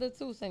ching. Donda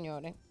 2,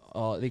 señores?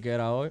 Oh, di que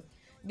era hoy.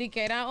 Di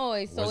que era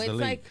hoy. So What's it's the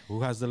league? like.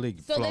 Who has the league?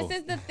 So Flo. this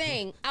is the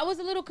thing. I was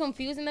a little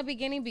confused in the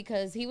beginning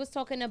because he was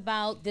talking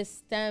about the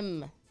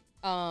STEM.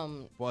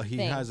 Well, he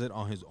thing. has it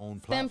on his own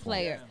STEM platform.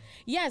 player.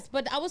 Yes,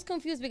 but I was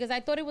confused because I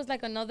thought it was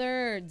like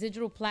another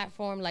digital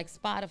platform like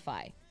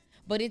Spotify,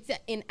 but it's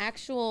an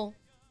actual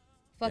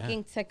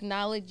fucking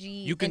technology.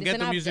 You can and it's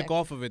get an the music object.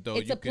 off of it though.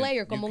 It's You a can- player,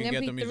 you como un can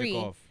get the music MP3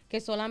 off. que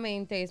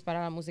solamente es para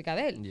la música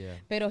de él. Yeah.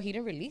 Pero he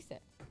didn't release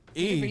it.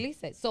 He didn't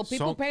release it. So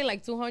people pay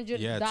like $200.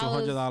 Yeah,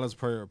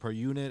 $200 per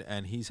unit,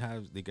 and he's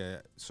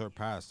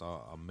surpassed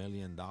 $1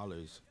 million.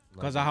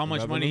 Because of how much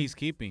money revenue? he's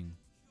keeping.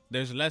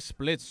 There's less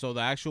splits, so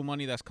the actual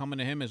money that's coming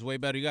to him is way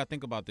better. You gotta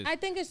think about this. I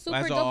think it's super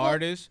As an dope.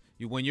 artist,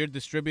 when you're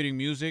distributing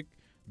music,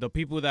 the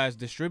people that's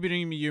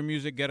distributing your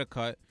music get a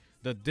cut.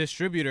 The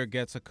distributor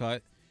gets a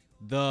cut.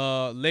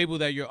 The label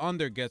that you're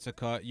under gets a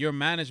cut. Your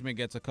management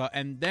gets a cut,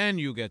 and then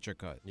you get your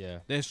cut.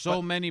 Yeah. There's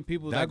so many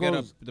people that, that get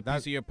goes- the that-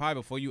 piece of your pie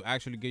before you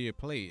actually get your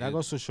plate. That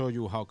goes to show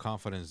you how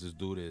confident this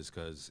dude is,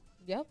 because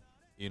Yep.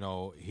 he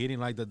didn't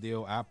like the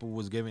deal Apple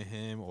was giving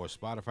him or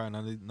Spotify.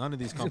 None of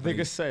these The nigga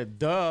companies. said,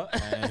 duh.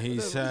 And he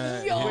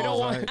said, Yo, he we don't was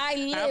want- like, I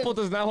live. Apple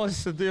does not want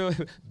us to do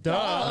it.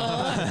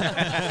 Duh.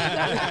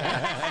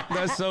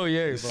 That's so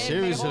yeah, bro.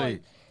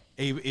 seriously.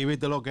 Y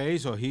viste lo que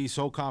hizo. He's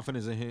so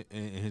confident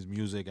in his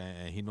music,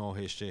 and he know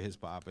his shit, his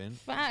popping.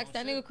 Facts.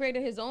 That nigga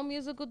created his own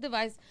musical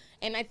device,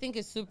 and I think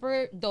it's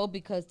super dope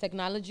because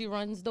technology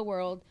runs the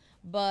world.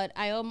 But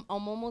I'm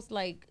almost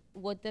like,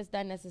 what does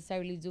that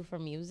necessarily do for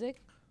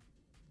music?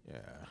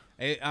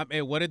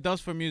 Yeah. What it does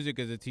for music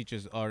is it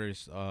teaches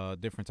artists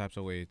different types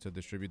of ways to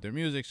distribute their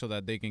music so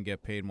that they can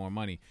get paid more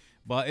money.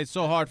 But it's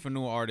so hard for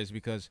new artists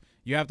because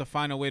you have to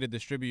find a way to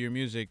distribute your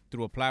music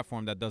through a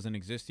platform that doesn't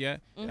exist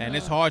yet. And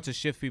it's hard to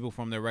shift people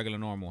from their regular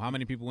normal. How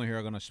many people in here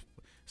are going to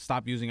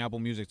stop using Apple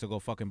Music to go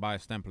fucking buy a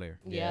STEM player?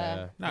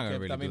 Yeah. Not going to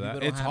Okay, really I mean, do that. people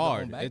don't It's have their own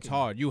hard. It's backing.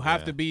 hard. You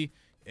have Yeah. to be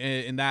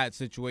in that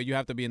situation. You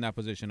have to be in that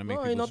position to make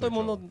No, y people no todo el switch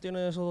mundo over.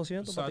 tiene esos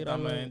 200 para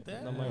tirarle.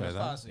 Exactamente. nada más. Es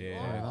 ¿Verdad? fácil.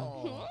 Yeah.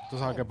 Oh. Tú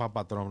sabes que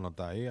Papá Trump no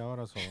está ahí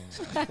ahora.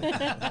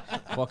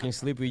 Fucking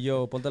Sleepy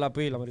Joe, ponte la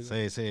pila, marico.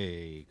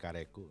 Sí,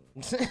 careco.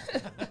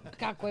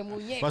 Caco de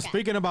muñeca. But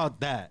speaking about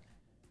that,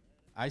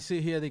 I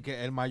see here de que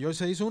el mayor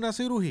se hizo una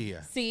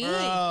cirugía. Sí.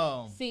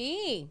 Bro.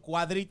 Sí.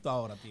 Cuadrito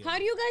ahora, tío. How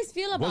do you guys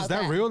feel about Was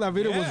that real? That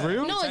video was Yeah.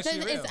 real? No, It's it's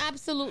actually real.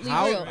 absolutely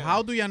real.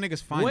 How do y'all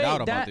niggas find Wait, out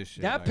about that, this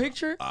shit? that Like,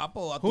 picture?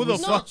 Apple, Who the No,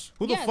 fuck?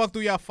 Who the yes. fuck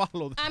do y'all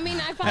follow? I mean,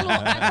 I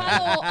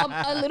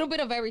follow a little bit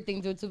of everything,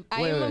 dude.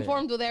 I Wait, am wait.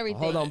 informed with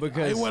everything. Hold on,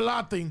 because Hey, we're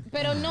Latin.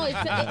 Pero no, it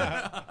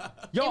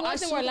yo, I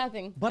wasn't saw, worth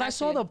nothing. but I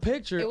saw the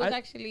picture. It was I-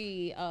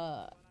 actually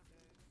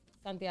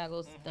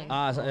Santiago's thing.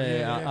 Ah, a lo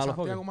Santiago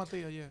fucking-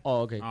 Matías, yeah.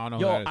 Oh, okay. I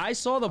don't know Yo, who that is. I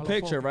saw the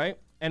picture, Fogo. right?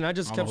 And I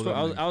just I kept don't know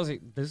scrolling. who that I was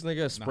like, this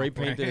nigga spray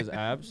painted his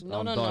abs. No,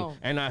 I'm no, done. no.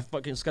 And I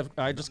just kept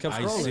I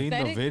scrolling. seen the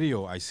Aesthetic?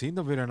 video. I seen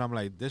the video, and I'm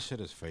like, this shit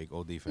is fake.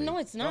 OD fake. No,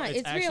 it's No, not.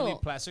 it's actually real.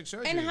 plastic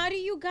surgery. And how do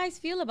you guys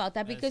feel about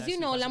that? Because you actually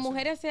know, las plastic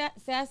mujeres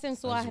se hacen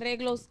sus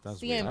arreglos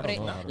that's weird. I siempre.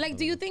 don't know how to Like,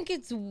 do you think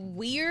it's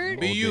weird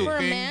Be you, for a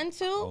King. man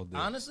to? OD.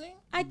 Honestly,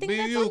 I think Be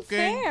that's you,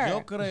 King. unfair.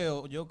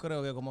 yo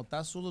creo que como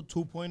está Zulu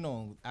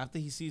 2.0, after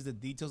he sees the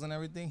details and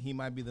everything, he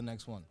might be the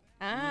next one.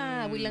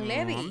 Ah, William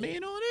Levy. That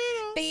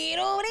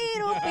Tiro,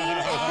 tiro,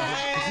 tiro.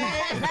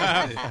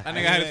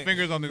 nigga had his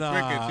fingers on the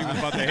crickets. He was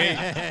about to hate.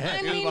 I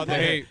He was mean, about to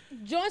hate.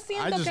 yo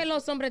siento just- que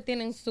los hombres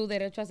tienen su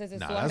derecho a hacerse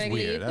Nah, su that's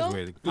weird. That's arreglito.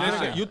 weird.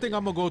 Listen. You think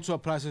I'm gonna go to a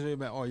plastic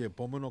surgery? Oye,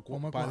 ponme unos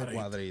Ponme par de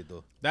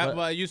cuadrito. cuadritos.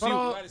 But you see,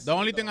 Pero- the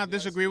only thing I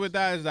disagree with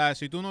that is that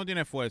si tú no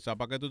tienes fuerza,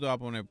 ¿para qué tú te vas a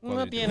poner No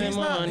cuadrito? tiene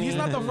He's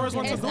not the first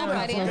one to Es do that.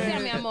 apariencia,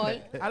 mi porque amor.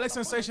 Alex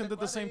Sensation did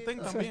the same thing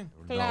también.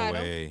 Claro. No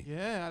way.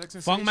 Yeah, Alex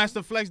Sensation. Funk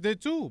Master Flex did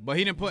too, but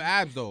he didn't put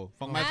abs though.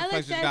 Funk Master Alex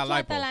Flex just got hecho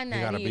hasta lipo.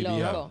 la got a nariz,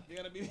 BBL. loco.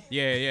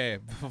 Yeah.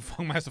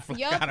 Funk Master Flex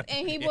got Yup, a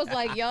and he was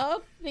like,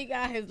 yup, he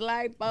got his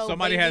lipo,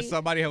 Somebody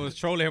baby. was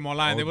trolling him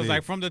online. It was OD.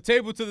 like from the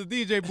table to the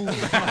DJ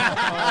booth.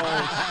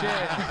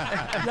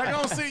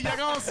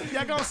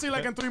 Y'all gonna see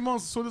like in 3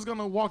 months, Sula's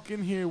gonna walk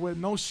in here with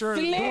no shirt.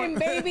 Slim,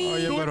 baby.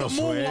 Oye, Doing pero the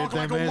moonwalk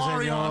like a suélteme,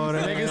 Mario.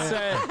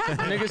 señores.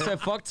 Nigga said,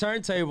 fuck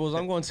turntables.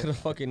 I'm going to the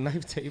fucking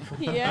knife table.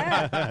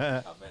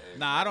 Yeah.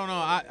 Nah, I don't know.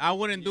 I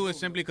wouldn't do it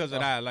simply because of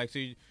that. Like,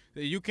 see,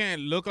 you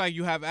can't look like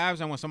you have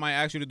abs, and when somebody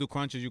asks you to do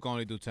crunches, you can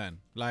only do 10.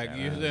 Like,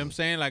 you know what I'm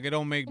saying? Like, it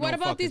don't make What no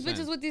about fucking these sense.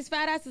 bitches with these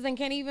fat asses and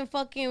can't even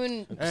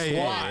fucking Hey,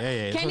 squat?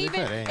 hey, Can't eso es even.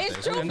 diferente.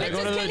 It's true. And they go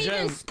Bitches to the can't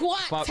even gym.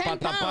 squat 10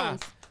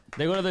 pounds.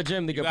 They go to the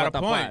gym. They You get got a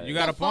pata point. pa. You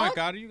got a The point,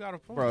 fuck? Gotti. You got a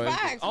point. Bro,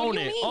 Facts. What own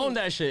do you it. mean? Own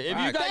that shit. If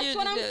you got That's your,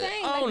 what I'm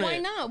saying. Like, own why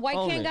it. not? Why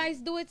Own can't it. guys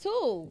do it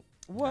too?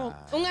 Well,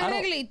 Un I don't-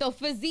 arreglito,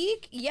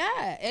 physique,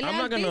 yeah. Él es I'm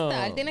not artista,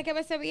 gonna- él tiene que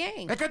verse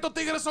bien. Es que estos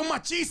tigres son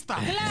machistas.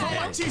 Son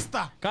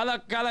machistas.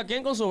 cada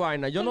quien con su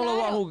vaina. Yo no lo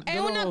voy a Claro, juzgar.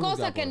 es una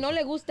cosa que no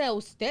le guste a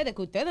ustedes,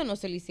 que ustedes no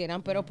se lo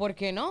hicieran, pero ¿por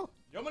qué no?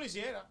 Yo me lo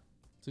hiciera.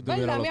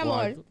 ¿Verdad, mi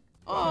amor?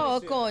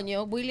 Oh,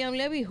 coño, William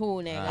Levy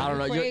who, nigga. I don't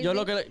know. You Yo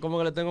lo crazy? que como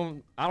que le tengo.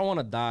 I don't want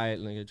to die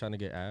like, trying to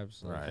get abs.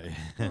 So. Right.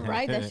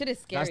 Right, that shit is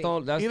scary. That's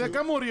the. That's ¿Y de the,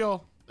 qué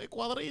murió? De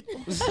cuadrito.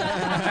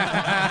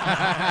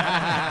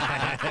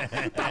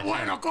 Está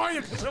bueno,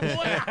 coño, que se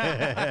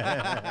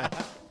muera.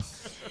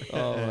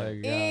 oh my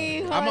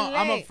god. I'm a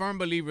Híjole. firm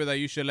believer that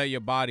you should let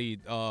your body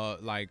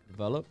like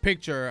Develop.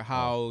 picture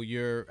how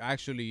you're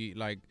actually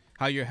like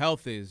how your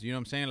health is. You know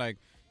what I'm saying? Like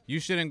you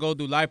shouldn't go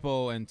do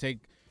lipo and take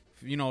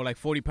like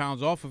 40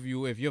 pounds off of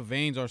you if your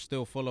veins are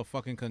still full of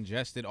fucking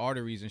congested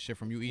arteries and shit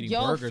from you eating Yo,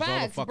 burgers all the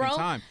facts, fucking bro.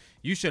 time.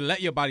 You should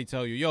let your body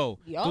tell you, yo,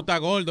 Yup. tú estás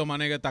gordo, my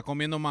nigga, estás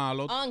comiendo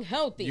malo.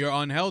 Unhealthy. You're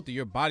unhealthy.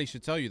 Your body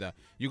should tell you that.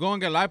 You go and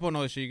get lipo and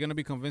all this shit, you're going to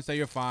be convinced that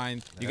you're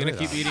fine. You're going to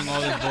keep eating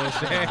all this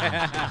bullshit.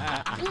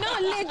 No,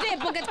 legit,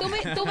 porque tú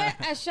ves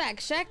a Shaq.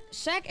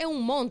 Shaq es un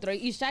monstruo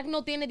y Shaq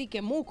no tiene ni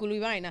que músculo y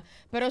vaina.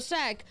 Pero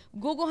Shaq,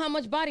 Google how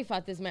much body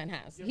fat this man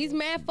has. He's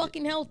mad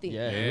fucking healthy.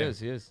 Yeah, he Yeah. is.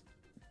 He is.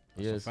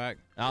 He That's a is. fact.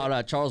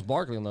 Charles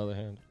Barkley, on the other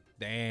hand.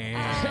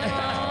 Damn.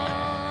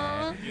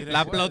 Y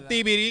La recuerda,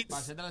 plotibiris.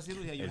 Para hacerte la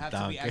cirugía, you El have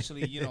to be tanque.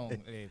 actually,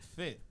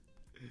 fit.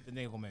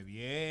 Tienes que comer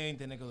bien,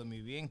 tienes que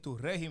dormir bien. Tu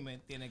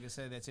régimen tiene que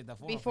ser de cierta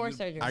forma. Before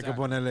surgery. Hay que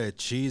ponerle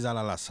cheese a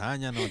la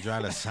lasaña, no dry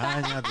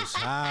lasaña, tú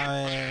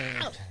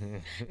sabes.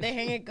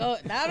 Dejen el co...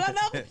 No.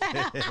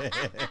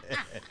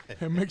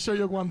 And make sure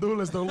your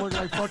guandules don't look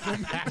like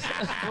fucking.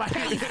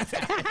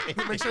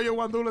 Make sure your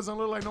guandules don't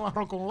look like no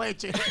arroz con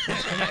leche.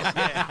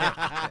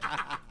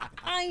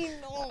 Ay,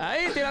 no.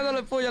 Ahí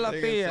tirándole pollo a la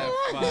tía.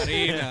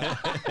 Farina.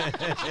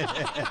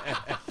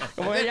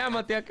 ¿Cómo se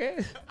llama, tía?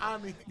 ¿Qué?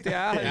 Ani.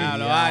 Tía Ari.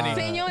 Diablo, Ani.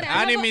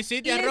 Señora, Ani, algo- ¿me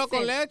hiciste arroz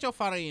con listen. leche o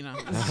farina?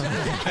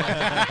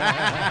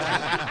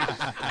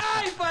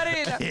 ¡Ay,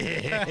 farina!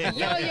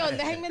 Yo,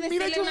 déjenme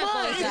decirle tu una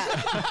madre. cosa.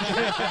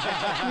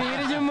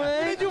 Mira, yo me.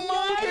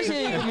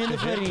 Sí, comiendo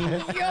farina.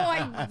 Yo,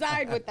 I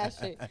died with that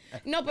shit.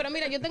 No, pero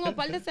mira, yo tengo un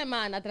par de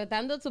semanas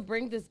tratando to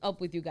bring this up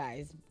with you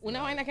guys.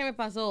 Una vaina que me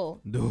pasó.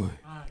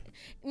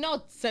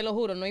 No, se lo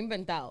juro, no he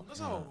inventado.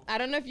 I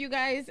don't know if you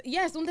guys...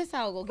 Yes, un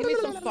desahogo. Give me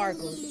some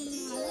sparkles.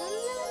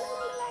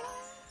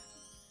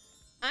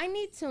 I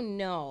need to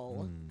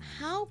know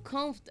how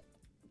comfortable...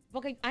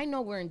 Okay, I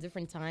know we're in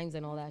different times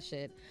and all that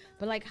shit,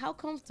 but like how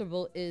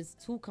comfortable is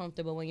too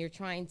comfortable when you're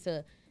trying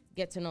to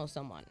get to know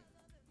someone?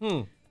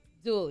 Dude,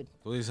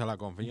 Tú dices la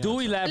confianza. Do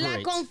la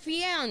elaborate.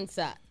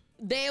 confianza.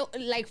 They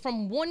like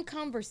from one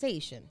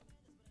conversation.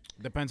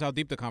 Depends how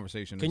deep the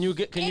conversation is. Can you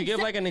give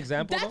like an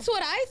example? That's though?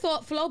 what I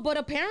thought, Flo, but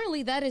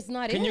apparently that is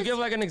not Can it. you give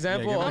like an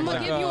example? give of I'm an gonna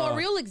like, give you a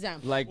real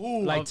example. like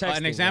texting,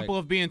 an example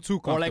like, of being too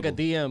comfortable. or like a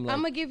DM. Like,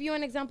 I'm gonna give you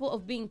an example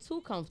of being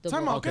too comfortable.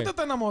 Time out. Okay. ¿Qué te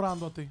está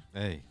enamorando a ti?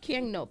 Hey.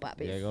 ¿Quién no,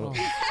 papi? yeah, go.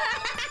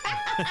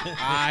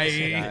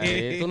 Ay.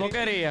 Ay, tú no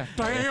querías.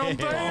 Damn,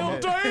 damn,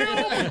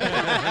 damn.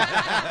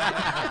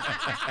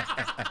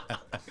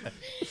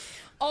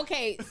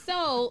 Okay,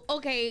 so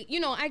you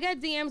know, I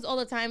get DMs all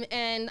the time,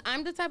 and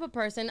I'm the type of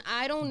person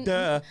I don't.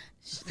 Duh.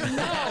 No,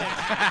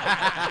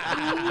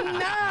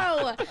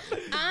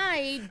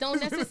 I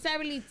don't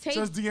necessarily take.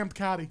 Just DM'd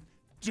Caddy.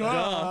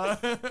 Duh.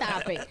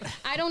 Stop it.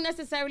 I don't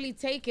necessarily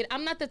take it.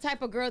 I'm not the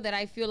type of girl that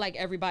I feel like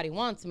everybody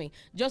wants me.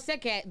 Yo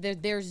sé que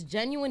there's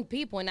genuine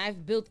people, and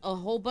I've built a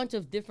whole bunch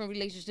of different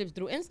relationships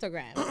through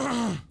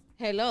Instagram.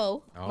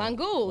 Hello,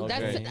 Mangu.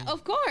 okay. That's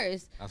of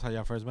course. That's how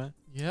y'all first met?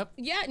 Yep.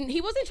 Yeah, and he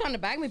wasn't trying to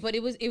bag me, but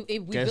we Que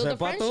built a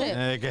sepa tú.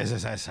 friendship. Que es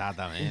esa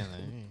exactamente.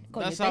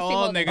 Coño, That's este how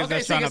all tipo- niggas Okay,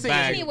 that's trying to sigue, sigue.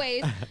 bag.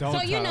 Anyways, Don't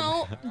so you tell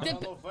know,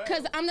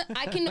 because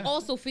I can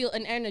also feel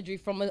an energy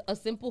from a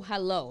simple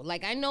hello.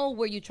 Like I know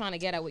where you're trying to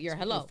get at with your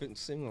hello.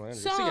 Similar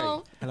energy.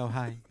 So, Hello,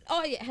 hi.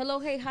 oh yeah, hello,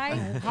 hey, hi.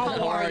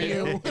 How are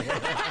you?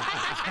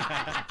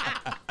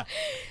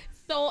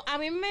 So a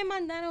mí me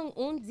mandaron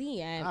un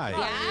DM. Ay.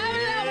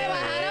 Diablo, me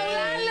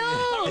bajaron la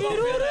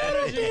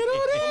luz.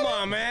 Come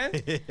on, man.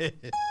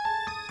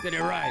 Get it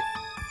right.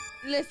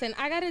 Listen,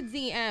 I got a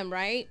DM,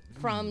 right,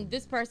 from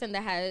this person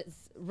that has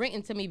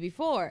written to me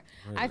before.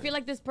 I feel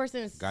like this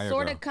person is Guy or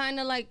sort girl? of kind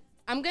of like,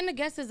 I'm going to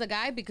guess is a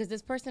guy because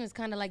this person is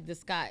kind of like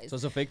disguised. So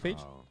it's a fake page?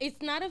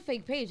 It's not a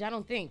fake page, I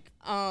don't think.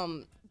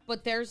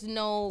 But there's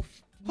no,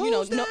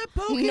 no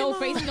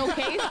face, no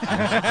case.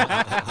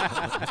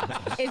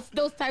 It's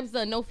those types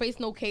of no face,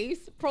 no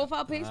case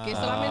profile page. Que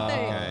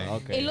solamente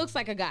okay. it looks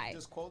like a guy.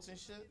 Just quotes and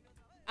shit.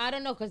 I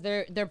don't know because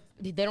they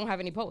don't have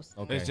any posts.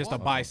 Okay. It's just a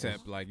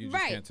bicep. Like, you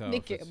just Right. can't tell. They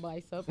if it's- can't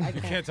bicep. I You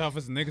can't. can't tell if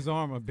it's a nigga's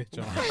arm or a bitch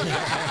arm.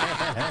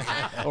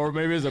 Or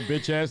maybe it's a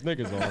bitch ass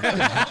niggas on.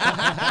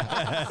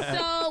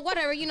 So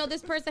whatever, you know,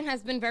 this person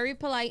has been very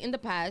polite in the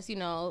past. You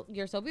know,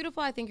 you're so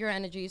beautiful. I think your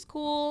energy is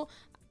cool.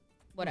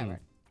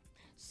 Whatever.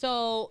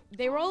 So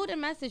they wrote a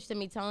message to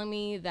me telling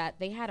me that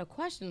they had a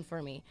question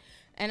for me,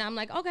 and I'm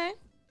like, okay,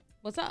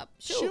 what's up?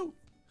 Shoot.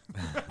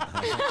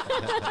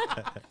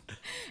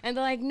 And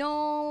they're like,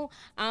 no,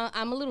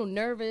 I'm a little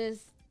nervous.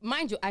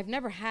 Mind you, I've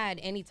never had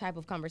any type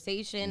of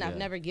conversation. I've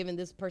never given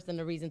this person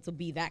a reason to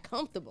be that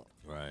comfortable.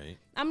 Right.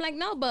 I'm like,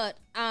 no, but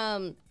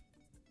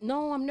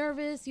no, I'm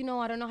nervous. You know,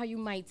 I don't know how you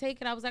might take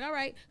it. I was like, all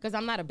right, because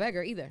I'm not a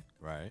beggar either.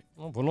 Right.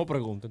 No, pues no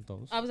pregunte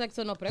entonces. I was like,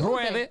 so no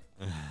pregunte. Ruede.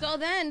 So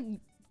then,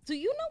 do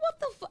you know what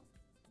the fuck?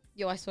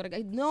 Yo, I swear to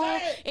God, no,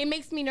 it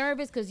makes me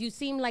nervous because you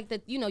seem like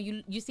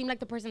you seem like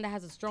the person that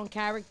has a strong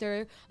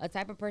character, a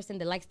type of person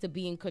that likes to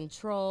be in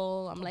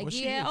control. I'm like, Well,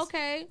 she yeah, is.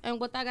 okay. And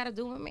what that got to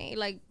do with me?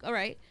 Like, all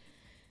right.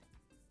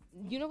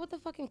 You know what the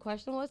fucking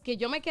question was? Que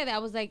yo me quedé. I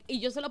was like, y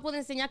yo se lo puedo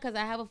enseñar because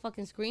I have a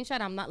fucking screenshot.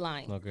 I'm not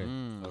lying. Okay.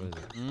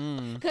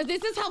 Because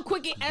this is how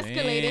quick it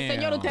escalated. Damn.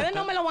 Señor, ustedes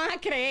no me lo van a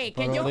creer.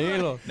 Que Pero yo,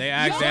 dilo. They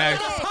asked.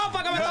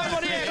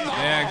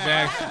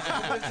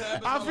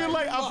 I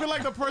feel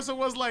like the person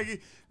was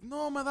like,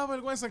 no, me da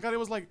vergüenza. And Cari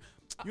was like,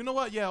 you know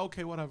what? Yeah,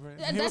 okay, whatever.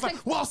 And he was That's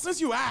like, well,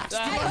 since you asked. It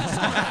was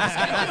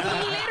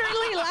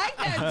literally like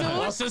that, dude.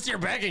 Well, since you're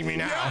begging me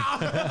now.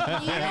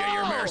 At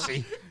your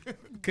mercy.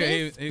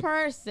 This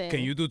person. Can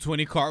you do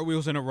 20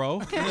 cartwheels in a row?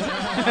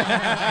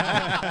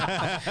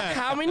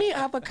 How many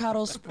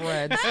avocado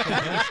spreads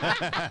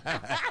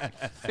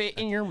fit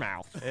in your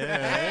mouth?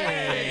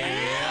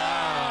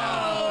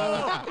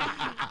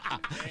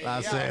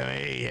 La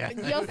semilla.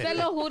 Yo se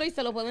lo juro y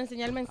se lo puedo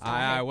enseñar el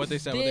mensaje. What they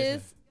said, what they said.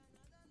 This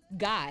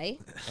guy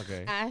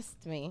Okay.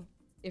 asked me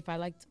if I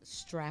liked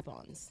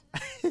strap-ons.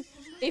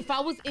 If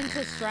I was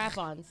into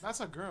strap-ons. That's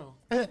a girl.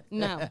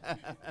 No.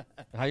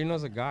 How you know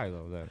it's a guy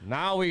though? Then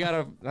now we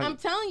gotta. I'm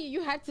telling you,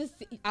 you had to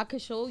see. I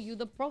could show you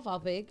the profile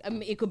pic. I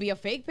mean, it could be a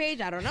fake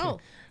page. I don't know.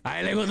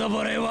 Ay, le gustó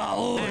por ahí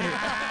baúl.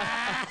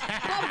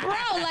 But bro,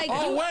 like,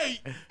 Oh, wait.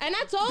 and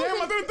I told Damn,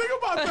 I him, didn't think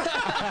about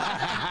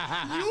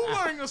that. You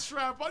wearing a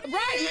strap on.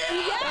 right?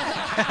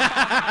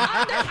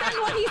 Yeah. Understand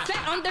what he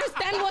said.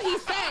 Understand what he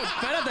said.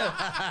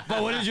 Espérate.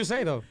 But what did you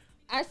say though?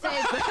 I said,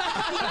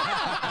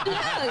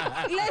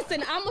 look,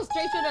 listen, I'm a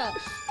straight shooter.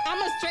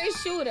 I'm a straight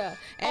shooter.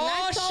 And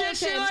I told him,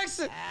 she likes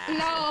it.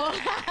 No.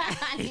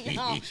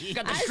 No.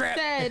 Got the strap.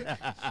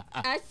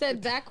 I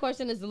said that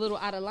question is a little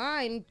out of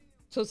line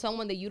to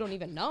someone that you don't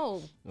even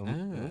know.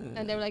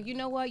 And they were like, you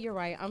know what? You're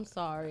right. I'm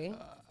sorry.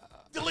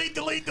 Delete.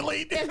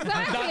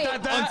 Exactly.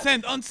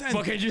 Unsend.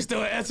 But can you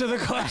still answer the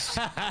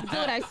question? Dude,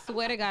 I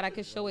swear to God, I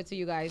could show it to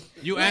you guys.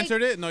 You Like,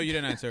 answered it? No, you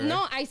didn't answer it.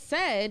 No, I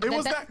said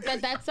was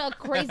that's a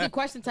crazy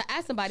question to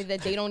ask somebody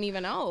that they don't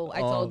even know. I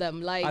told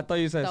them, like, I thought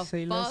you said the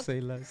say less, fuck? say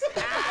less.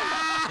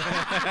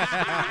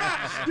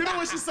 You know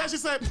what she said? She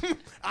said,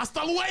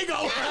 hasta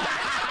luego.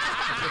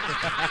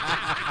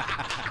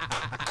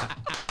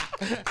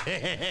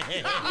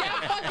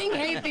 I fucking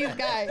hate these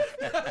guys.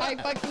 I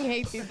fucking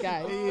hate these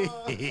guys.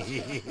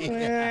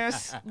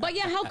 Yes. But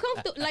yeah,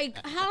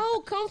 how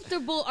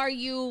comfortable are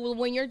you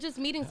when you're just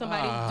meeting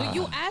somebody? Do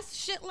you ask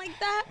shit like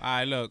that? All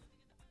right, look.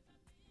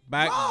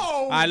 Back. No.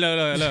 All right,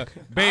 look.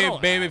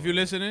 Babe, if you're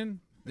listening,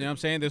 you know what I'm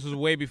saying? This was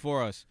way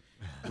before us.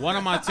 One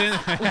of my Tinder...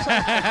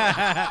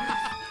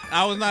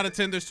 I was not a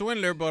Tinder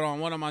swindler, but on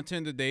one of my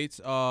Tinder dates,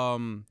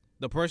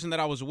 the person that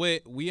I was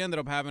with, we ended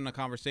up having a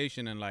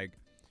conversation, and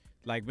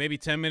like maybe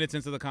 10 minutes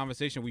into the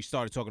conversation, we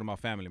started talking about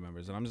family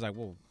members. And I'm just like,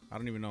 whoa, I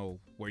don't even know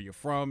where you're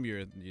from,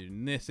 your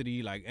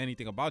ethnicity, like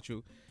anything about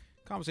you.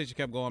 Conversation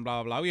kept going,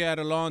 blah, blah, blah. We had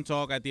a long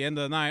talk at the end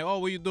of the night. Oh,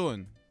 what you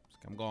doing?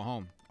 I'm going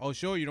home. Oh,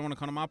 sure, you don't want to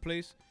come to my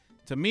place?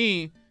 To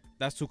me,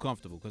 that's too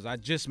comfortable because I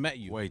just met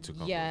you. Way too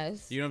comfortable.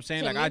 Yes. You know what I'm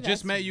saying? To Like, me, I just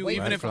that's met you, way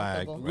even too if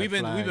flag. comfortable. we've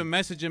been flag.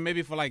 messaging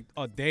maybe for like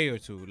a day or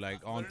two, like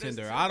on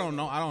Tinder. I don't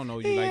know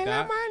you like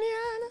that.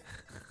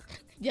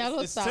 Ya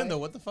lo It's sabes. Tinder.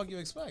 What the fuck you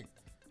expect?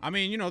 I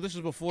mean, you know, this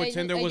was before Ellos-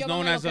 Tinder was ellos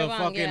known van a as lo a que van,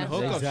 fucking yeah.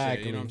 hookup shit.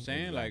 Exactly. You know what I'm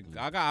saying? Like,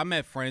 I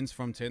met friends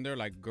from Tinder,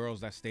 like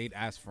girls that stayed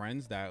as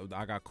friends that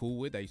I got cool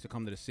with. That used to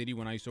come to the city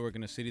when I used to work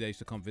in the city. They used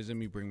to come visit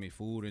me, bring me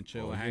food and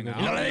chill and hang out.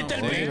 You know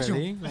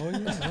what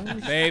I'm saying?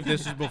 Babe,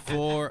 this was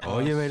before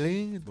Oye, us.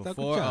 Belín, ¿está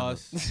Before escuchando?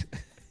 us.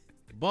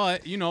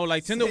 But, you know,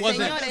 like Tinder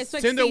wasn't Señor, eso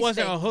Tinder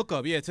wasn't existe. a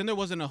hookup. Yeah, Tinder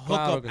wasn't a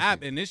Claro hookup que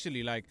app sí.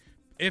 initially. Like,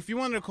 if you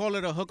wanted to call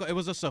it a hookup, it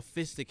was a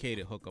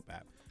sophisticated hookup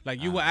app. Like,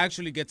 you would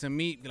actually get to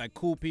meet like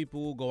cool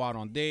people, go out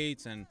on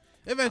dates, and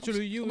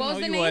eventually you What was know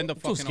the you will name? end up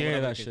Too fucking scared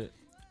of whatever that it is. shit.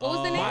 What was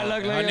the name? My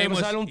luck, Her like, name me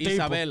was sale un tipo.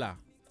 Isabella.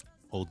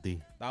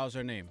 OD. That was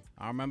her name.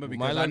 I remember My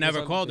because I luck never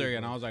was called on her, the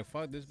and table. I was like,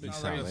 "Fuck this bitch."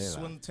 Sounds like a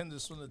Isabella. Tinder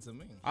swindler to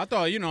me. I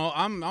thought, you know,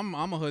 I'm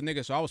a hood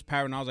nigga, so I was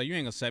paranoid. I was like, "You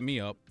ain't gonna set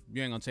me up.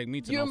 You ain't gonna take me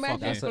to You no imagine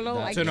fucking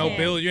Flo, I to no can't.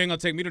 build. You ain't gonna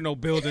take me to no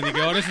building.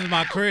 Nigga, oh, this is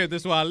my crib.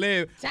 This is where I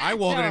live. I ain't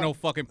walking in no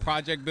fucking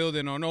project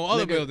building or no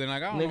other building.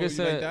 Like, I don't know Nigga you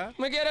said, like that.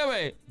 me quiere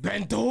ver.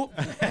 Ven tú.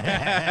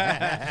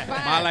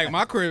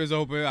 My crib is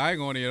open. I ain't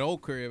going to your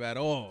old crib at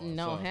all.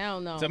 No, So,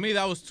 hell no. To me,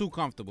 that was too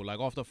comfortable. Like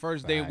off the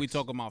first date, we Facts.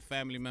 talking about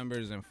family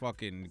members and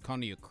fucking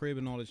come to your crib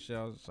and all this shit.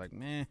 I was like,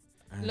 man,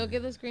 Look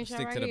at the screenshot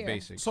stick right to the here.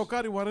 basics. So,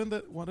 Cari, what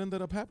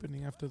ended up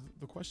happening after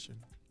the question?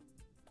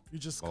 You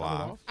just cut it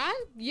Wow. off?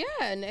 Yeah,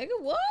 nigga,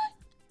 what?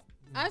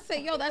 I said,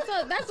 yo,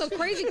 that's a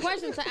crazy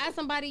question to ask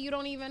somebody you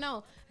don't even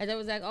know. And they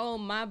was like, oh,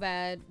 my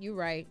bad, you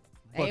right.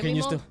 But can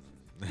you still?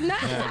 Nah.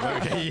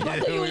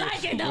 What do you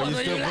like it though?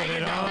 What do you like it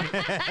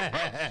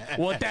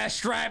though? What that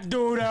strap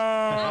do though?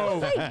 I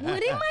was like,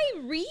 what am I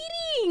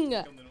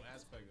reading?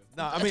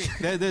 No, I mean,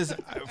 there's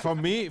for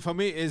me,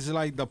 it's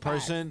like the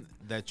person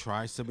that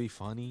tries to be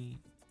funny,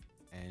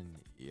 and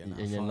you're not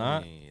And you're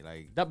funny.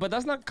 Like, But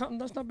that's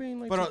not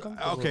being like. but too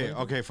comfortable, right?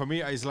 okay. For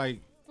me, it's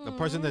like the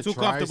person that Too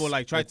tries, comfortable,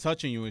 like try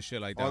touching you and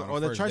shit like that. or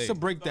that tries to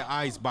break the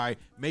ice by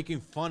making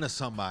fun of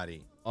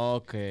somebody.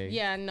 Okay.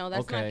 Yeah, no,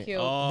 that's Okay. not cute.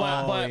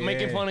 But yeah.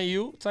 making fun of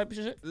you type of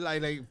shit.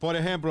 Like, por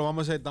ejemplo,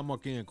 vamos a decir, estamos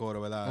aquí en el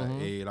coro, ¿verdad?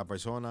 Y la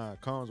persona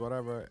comes,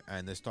 whatever,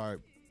 and they start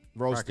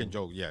Roasting. cracking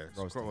jokes. Yeah,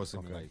 roasting.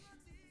 Okay. Like,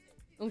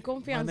 Un my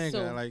confianzo.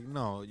 nigga, like,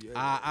 no.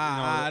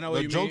 I know what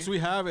the you jokes mean. we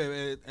have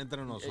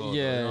entre nosotros.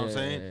 Yeah, You know what I'm yeah,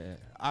 saying? yeah.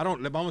 I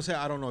don't, vamos a say,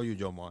 I don't know you,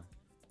 Joe Moore.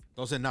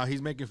 Entonces, now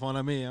he's making fun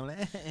of me. I'm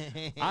like,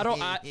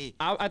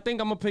 I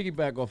think I'm gonna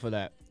piggyback off of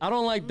that. I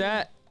don't like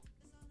that,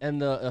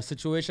 and the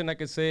situation I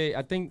could say.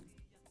 I think,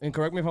 and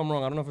correct me if I'm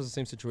wrong. I don't know if it's the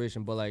same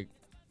situation, but like,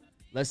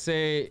 let's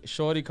say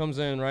Shorty comes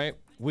in, right?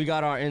 We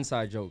got our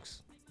inside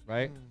jokes,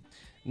 right?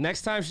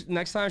 Next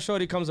time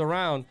Shorty comes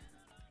around,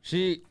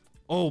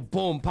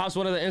 boom, pops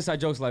one of the inside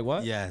jokes. Like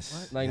what?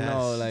 yes. Like yes.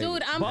 no, like.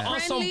 Dude, I'm but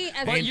also- friendly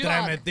as but you-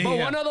 fuck. But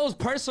one of those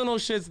personal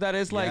shits that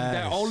is like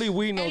that Yes. only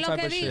we know Es lo type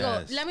que of shit. digo,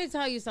 Yes. let me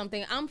tell you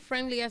something. I'm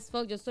friendly as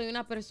fuck. Yo soy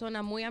una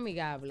persona muy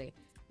amigable.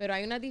 Pero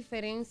hay una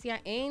diferencia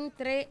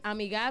entre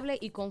amigable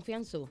y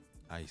confianzudo.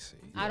 I see.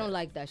 I don't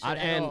like that shit at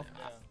And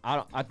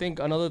all. I think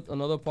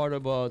another part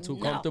about too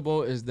No.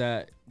 comfortable is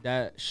that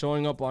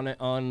showing up on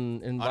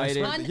uninvited.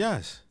 Unexpected,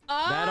 yes.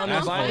 That I'm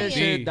uninvited fighting.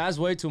 shit, that's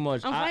way too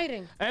much. I'm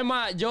fighting.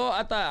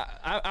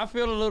 I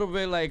feel a little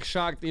bit like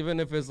shocked, even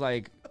if it's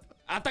like,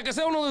 hasta que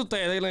sea uno de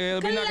ustedes, like,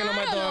 it'll be knocking on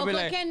my door, Claro, I'll be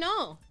 ¿por like, qué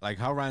no? Like,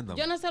 how random.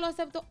 Yo no se lo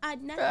acepto a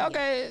nadie.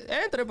 okay,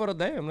 entre, pero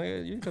damn,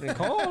 nigga, you couldn't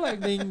call,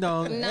 like, Ding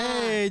dong. Nah.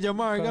 Hey,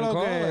 Jamar, ¿qué Con lo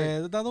call, que?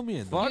 like, ¿Estás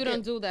durmiendo? fuck You it.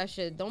 don't do that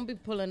shit. Don't be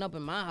pulling up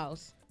in my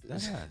house.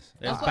 Yes. There's,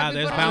 That's why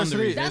there's people don't-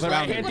 boundaries. That's There's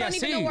why Hay boundaries. people gente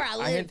don't even know así, where I hay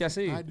live. gente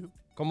así, I do.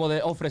 como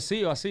de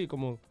ofrecido, así,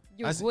 como,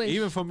 You That's- wish.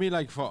 even for me,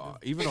 like for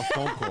even a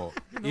phone call,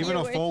 even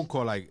a wish. phone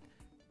call, like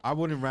I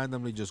wouldn't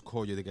randomly just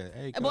call you to get,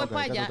 hey, Voy ¿qué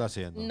para tú allá. estás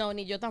haciendo? No,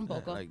 ni yo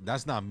tampoco. Like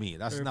that's not me.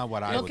 That's not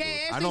what I Lo would que do.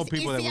 es, I know y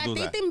people that si would a do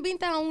ti that. te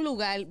invitan a un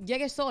lugar,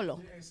 llegue solo.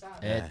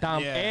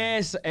 Yeah.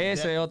 esa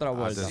es otra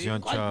vuelta.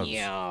 Atención, Chubbs.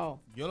 Coño.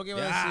 Yo lo que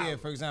voy a decir es,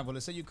 for example,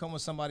 let's say you come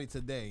with somebody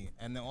today,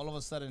 and then all of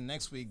a sudden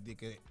next week, de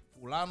que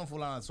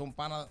fulana son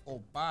pana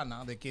o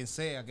pana de quien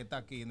sea que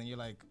está aquí, and then you're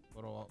like,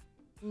 pero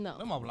No.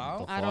 no hemos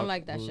hablado. I don't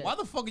like that shit. Why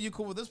the fuck are you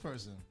cool with this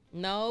person?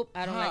 Nope,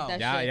 I don't How? like that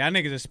Y'all, shit. y'all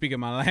niggas are speaking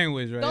my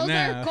language right Those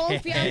now. are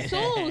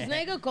confianzos,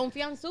 nigga.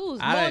 Confianzos.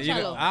 I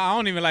I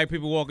don't even like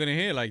people walking in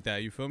here like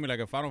that. You feel me?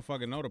 Like if I don't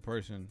fucking know the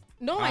person,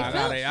 No, I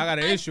got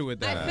an issue with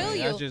that. I feel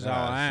you. That's just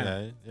how I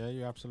am. Yeah,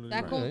 you're absolutely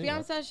That right.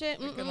 confianza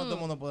shit. Es que no todo el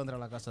mundo puede entrar a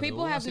la casa de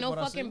People uno have así no por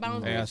así. fucking Es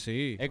boundaries.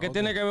 así. Es que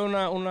tiene que haber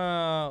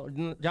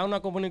ya una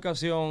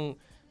comunicación,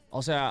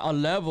 o sea, a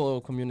level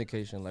of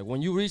communication. Like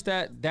when you reach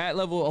that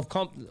level of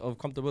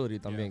comfortability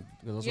también,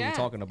 because that's what Yeah. we're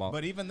talking about.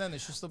 But even then, there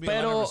should still be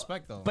a lot of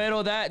respect, though.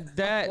 Pero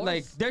that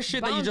like there's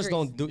shit that you just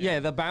don't do. Yeah,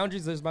 the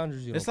boundaries, there's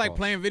boundaries you It's don't like cross.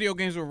 playing video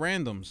games with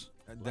randoms.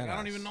 Like, I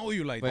don't even know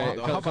you like that.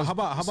 But- dog. How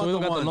about so we the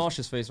got the ones?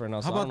 nauseous face right now.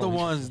 How so I about don't the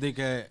know. ones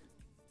that,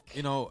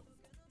 you know,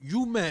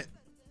 you met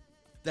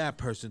that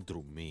person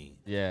through me.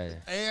 Yeah.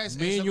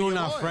 Me and you are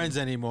not friends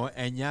anymore.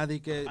 And ya di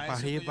que A para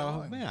eso arriba que para yo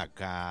abajo. voy. Ven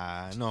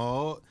acá.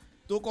 No.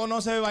 Tú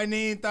conoces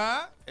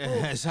vainita.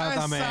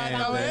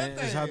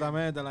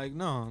 Exactamente. Like,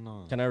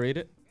 no. Can I read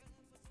it?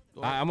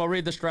 I'm gonna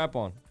read the strap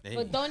on. Hey.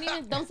 But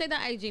don't say the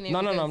IG name.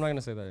 No, because I'm not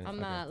gonna say that. I'm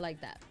not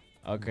like that.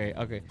 Okay.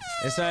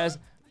 It says.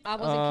 I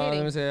wasn't Let me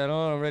kidding. say, I don't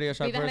already a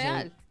shy Vida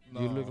person.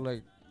 real. You look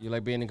like you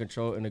like being in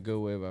control in a good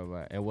way, blah,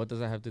 blah. And what does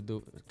that have to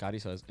do? Kari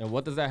says. And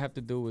what does that have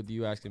to do with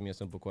you asking me a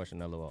simple question?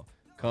 LOL.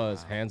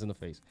 Cause hands in the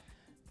face,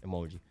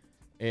 emoji.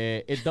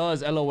 It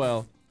does.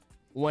 LOL.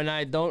 When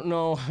I don't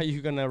know how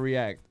you're gonna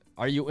react,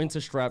 are you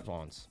into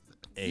strap-ons?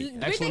 Hey. Really,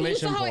 you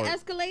Exclamation saw how it point.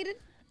 escalated?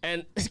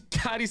 And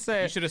Kari You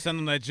said. should have sent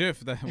them that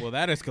GIF. That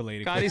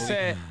escalated. Kari quickly.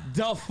 said,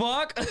 "The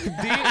fuck?"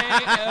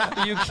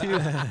 DAFUQ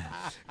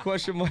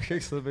question mark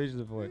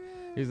exclamation point.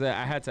 He said,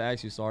 "I had to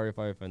ask you. Sorry if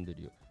I offended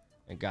you."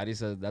 And Gotti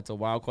says, "That's a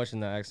wild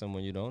question to ask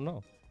someone you don't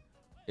know."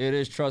 It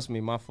is. Trust me,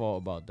 my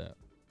fault about that.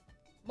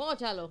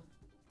 Mochalo.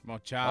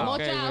 Mochao.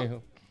 Okay. Mochao.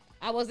 mijo.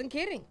 I wasn't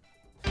kidding.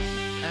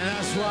 And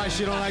that's why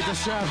she don't like the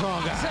strap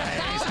on,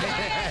 guys.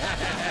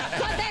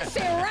 Cut that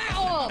shit right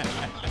off.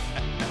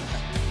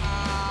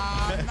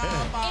 In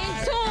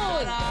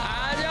tune.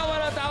 Ah, ya,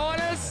 bueno, estamos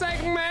en el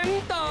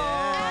segmento.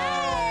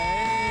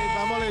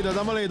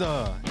 Estamos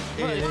listos.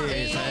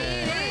 Easy.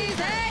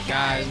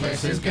 Guys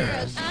versus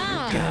girls.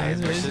 Guys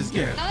versus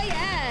girls. Oh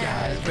yeah.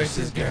 Guys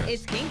versus girls.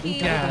 It's kinky.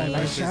 Guys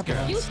versus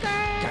girls. You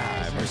skirt.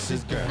 Guys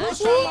versus girls. I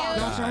see you.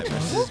 Guys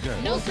versus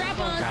girls. No strap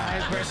on.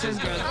 Guys versus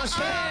girls.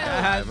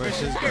 Guys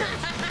versus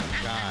girls.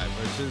 Guy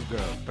versus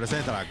girl.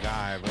 Preséntala.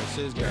 Guy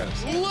versus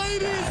girls.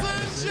 Ladies and Oh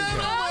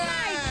gentlemen,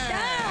 my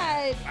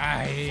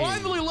God.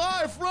 finally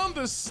live from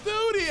the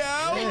studio.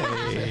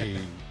 Hey.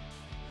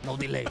 No no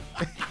delay.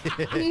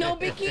 No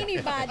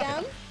bikini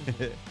bottom.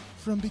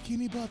 From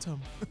Bikini Bottom.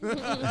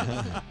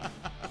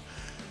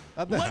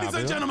 That's Ladies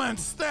and gentlemen,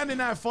 standing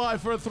at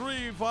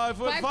 5'3", 5'5"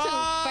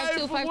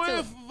 5'2", 5'2".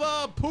 with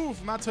the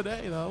poof. Not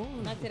today though.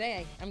 Not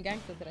today. I'm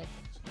gangster today.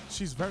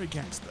 She's very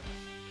gangster.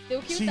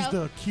 Still cute She's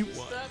though. the cute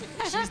one.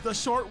 She's the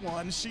short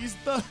one. She's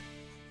the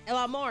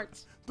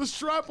Mort.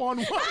 strap-on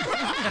one.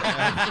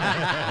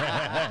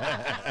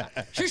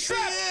 She's She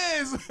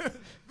is the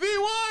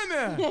one,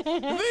 the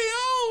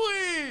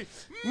only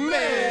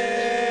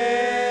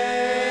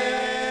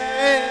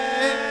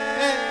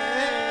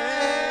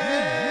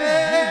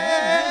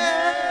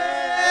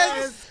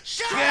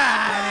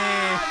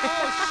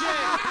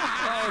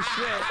Oh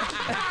shit.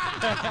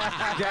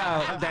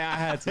 Damn, I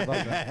had to.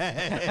 My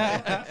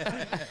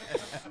bad.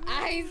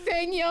 Ay,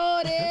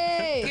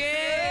 señores.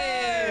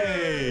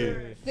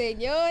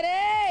 Señores.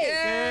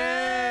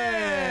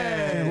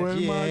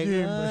 Where's my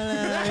game?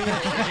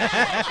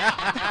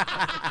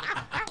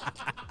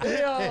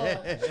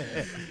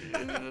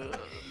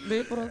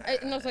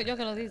 No soy yo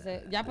que lo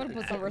dice. Ya pero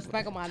put some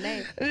respect on my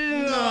name.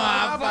 No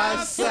ha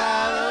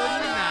pasado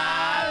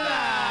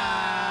nada.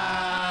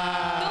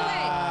 Tú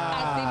ves,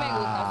 así me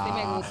gusta, así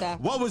me gusta.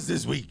 What was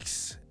this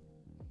week's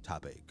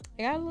topic?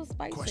 It got a little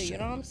spicy, you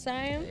know what I'm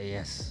saying?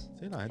 Yes.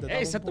 Sí, la gente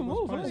Hey, está set the un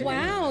poco move, spicy.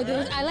 Wow,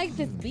 dude, I like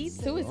this beat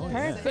too. It's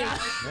perfect.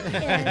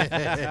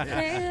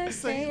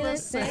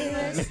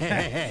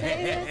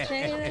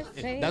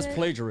 That's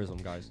plagiarism,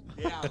 guys.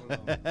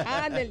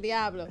 Ah, del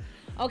diablo.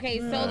 Okay,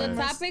 so the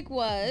topic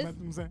was,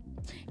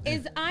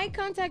 is eye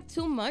contact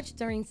too much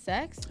during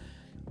sex?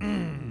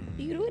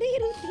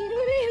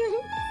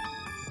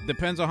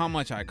 Depends on how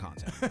much eye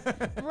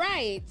contact.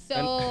 Right,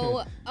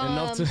 so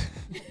Enough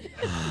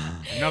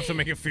Enough to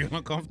make it feel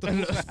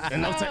uncomfortable.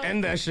 to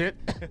end that shit.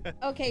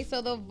 okay,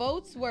 so the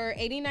votes were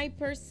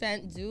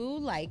 89% do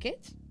like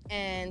it,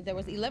 and there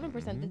was 11%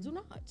 that do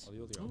not.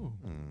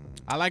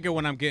 I like it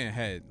when I'm getting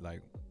head.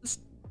 Like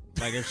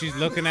if she's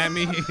looking at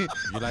me.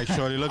 You like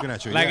Shorty looking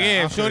at you. Like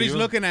I if feel Shorty's you.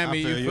 looking at I me,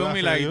 you feel I me?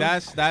 feel Like you.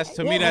 that's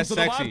to me Welcome that's to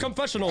the sexy. Vibe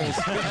Confessionals.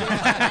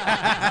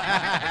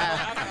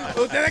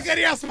 Ustedes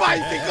querían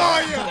spicy,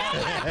 coño.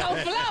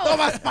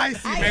 Toma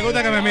spicy. Me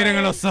gusta que me miren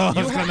en los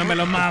ojos cuando me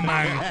lo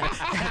maman.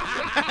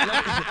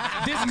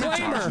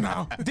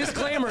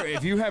 Disclaimer,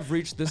 if you have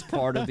reached this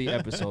part of the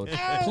episode,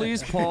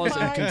 please pause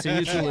and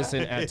continue to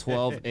listen at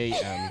 12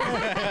 a.m.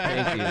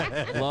 Thank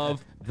you.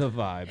 Love the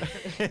vibe.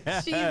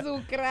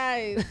 Jesus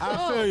Christ.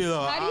 I feel you,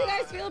 though. How do you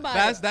guys feel about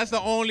it? That's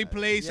the only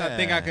place I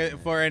think I Yeah. could,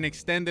 for an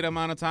extended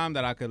amount of time,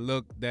 that I could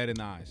look dead in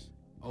the eyes.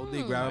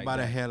 OD grab her by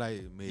the hair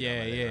like, mira,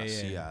 Yeah, me yeah,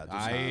 desgracia, yeah. tú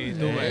Ahí sabes.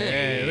 tú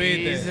ves,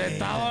 ¿viste?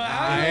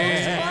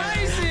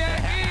 Spicy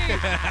aquí.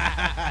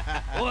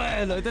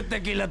 Bueno, este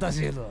tequila está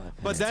haciendo.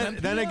 But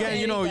then again,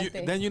 you know,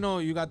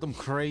 Espérate. you got them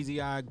crazy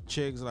eyed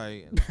chicks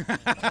like. First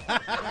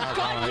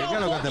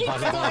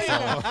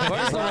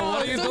First of all,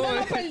 what are you Tú no lo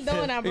doing?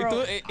 perdonas, Y bro.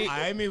 tú-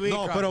 Ay, mi No,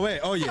 bica. pero ve,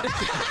 oye.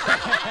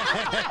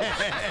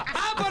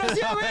 Ah, pero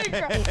sí,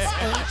 amiga.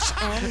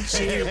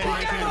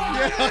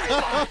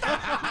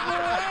 Bro,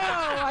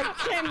 I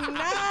cannot.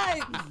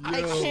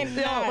 I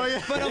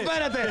cannot. Pero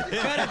espérate.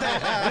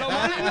 Lo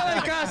más lindo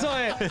del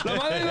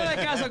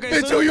caso es que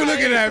Bitch, who you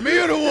looking at? Me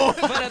or the wall?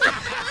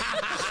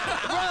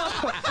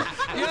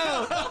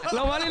 Yo,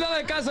 lo más lindo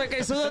del caso es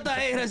que Sudo está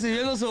ahí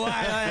recibiendo su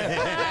vaina.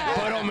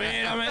 Pero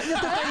mírame, yo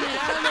te estoy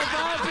mirando,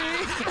 papi.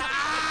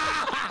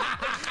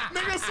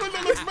 Nigga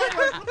Slender looks back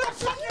like, what the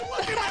fuck you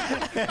looking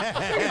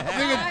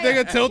at?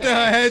 Nigga tilted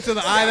her head to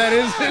the eye that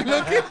isn't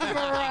looking.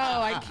 Bro,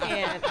 I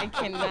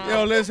cannot.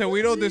 Yo, listen,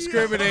 we don't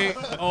discriminate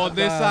on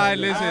this side.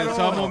 Listen,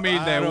 somos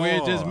humildes.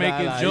 We're just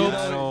making jokes.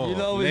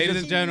 Ladies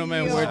and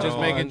gentlemen, we're just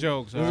making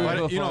jokes. all right?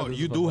 But, you know,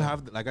 you do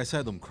have, like I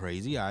said, them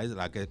crazy eyes.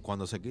 Like,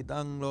 cuando se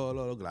quitan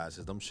los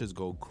glasses, them shits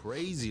go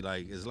crazy.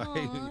 Like, it's like,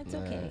 Aw, it's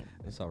okay.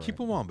 It's all right. keep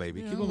them on,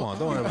 baby. Keep them on.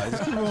 Don't worry about it.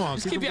 Just keep them on.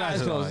 keep your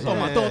eyes closed.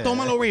 Toma,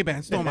 toma los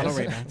Ray-Bans. Toma los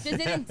Ray-Bans. Does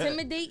it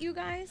intimidate you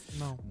guys?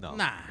 No.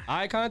 Nah.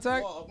 Eye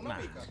contact?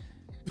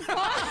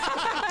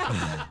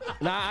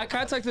 Nah, eye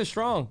contact is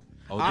strong.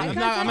 I'm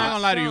not gonna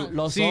lie to you.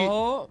 Los See,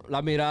 ojos,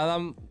 la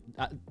mirada,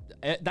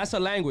 that's a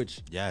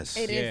language. Yes.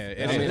 It is.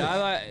 yeah, La it is.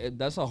 mirada,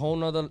 that's a whole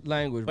nother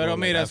language. Pero bro.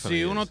 mira, definitely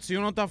si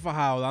uno está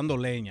fajado dando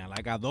leña,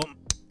 like a dos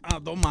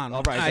manos.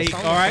 All right, Ahí, so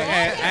all right,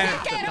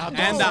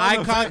 and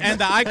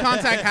the eye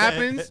contact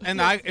happens, and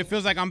it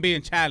feels like I'm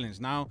being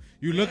challenged. Now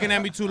you looking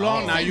at me too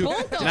long. Now you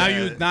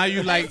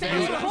like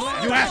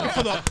you asking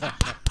for the.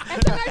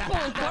 Ese no es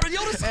punto.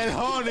 El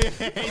honey.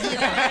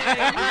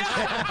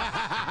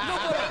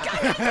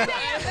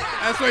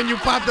 That's when you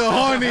pop the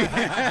horny.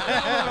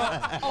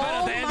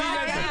 Oh my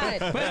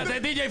God. Espérate,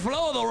 DJ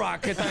Flow The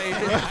Rock que está ahí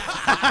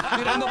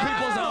tirando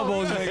people's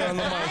elbows. nigga,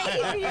 no más.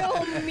 Ay,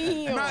 Dios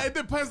mío. Nah, it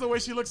depends the way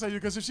she looks at you.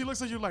 Because if she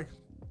looks at you like,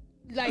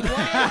 Like, what is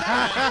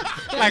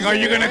that? Like, are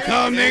you gonna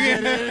come, nigga?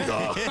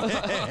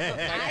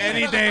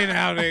 Any day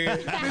now,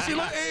 nigga.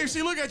 if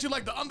she look at you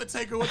like the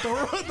Undertaker with the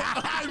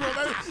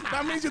eyebrow,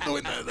 that means you're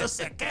doing the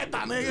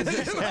sequeta, nigga.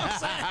 You know what I'm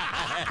saying?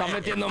 Está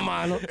metiendo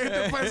mano. It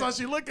depends how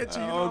she look at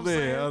you. You know All what I'm day,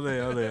 saying? all day,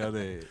 all day, all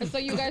day. So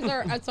you guys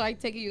are. So I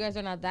take it you guys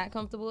are not that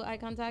comfortable with eye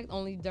contact.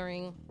 Only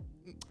during.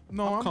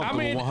 No, I'm Comfortable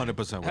mean, 100%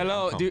 with it.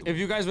 Hello, I'm if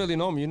you guys really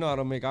know me, you know how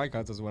to make eye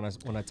contact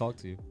when I talk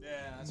to you. Yeah,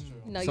 that's true.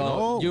 No, you So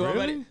don't. Oh, you really?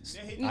 already.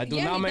 I do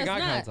Yeah, not he make does eye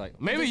not. contact.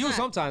 He Maybe does you not.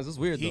 sometimes. It's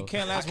weird He though.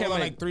 can't last I more than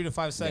make- like 3 to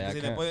 5 seconds. I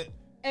y can't. después-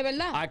 Es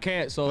verdad. I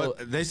can't. So,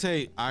 But they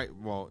say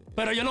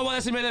pero yo no voy a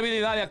decir mi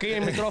debilidad de aquí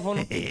en el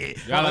micrófono.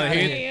 Ya la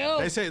dijiste. Ew.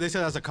 they say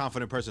that's a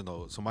confident person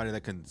though. Somebody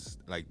that can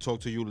like talk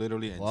to you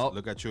literally and Well.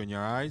 look at you in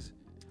your eyes.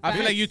 I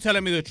feel like you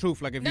telling me the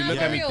truth. Like if you No, look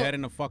for at me real. dead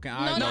in the fucking No,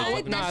 eyes. no, like, that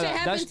fucking- nah, shit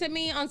happened that's- to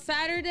me on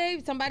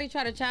Saturday. Somebody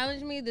tried to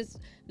challenge me. This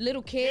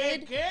little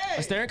kid.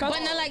 A staring But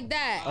contest? not like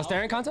that. A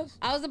staring contest?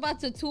 I was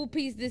about to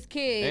two-piece this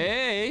kid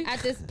Hey. at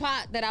this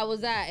pot that I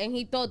was at, and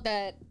he thought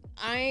that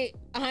I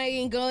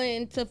ain't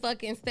going to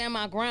fucking stand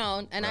my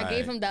ground, and I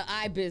gave Right. him the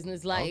eye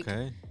business. Like,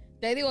 Okay.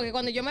 te digo que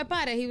cuando yo me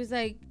pare, he was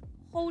like,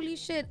 "Holy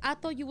shit, I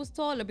thought you was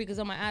taller because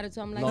of my attitude."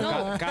 I'm like, No,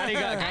 no. Kari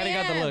got the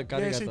am. look.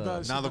 Kari Yeah, got she the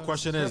does. Now the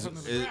question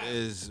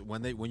is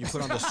when you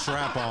put on the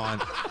strap on,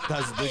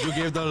 did you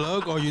give the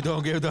look or you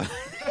don't give the?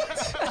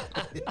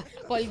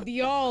 Por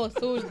Dios,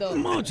 zurdo.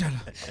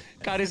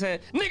 Kari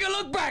said, "Nigga,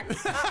 look back."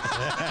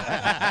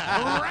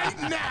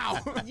 Right now.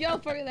 Yo,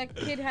 for real, that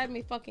kid had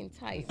me fucking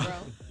tight, bro.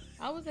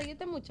 I was like,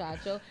 este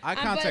muchacho. Eye And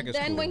contact but is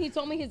then cool. when he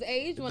told me his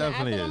age, when I asked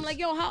him, Definitely I'm is. like,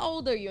 yo, how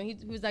old are you? And he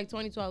was like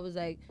 22. I was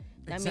like,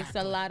 that makes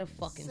a lot of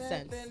fucking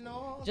sense.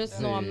 Just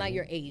know I'm not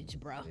your age,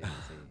 bro.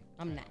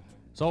 I'm not.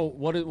 So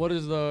what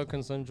is the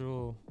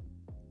consensual?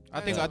 I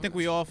think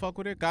we all fuck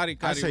with it. Gotti.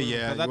 I say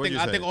yeah. 'Cause I What'd think you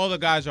I say? think all the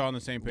guys are on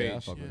the same Yeah, I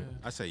page. fuck with it.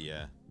 I say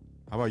yeah.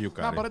 How about you, Nah,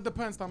 Kari? but it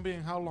depends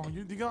también how long.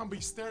 You're gonna be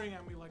staring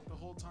at me like the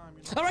whole time.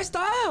 You know? Ahora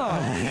está.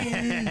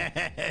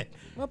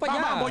 Va para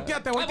allá. Vamos,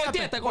 volteate, volteate.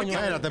 Volteate, coño.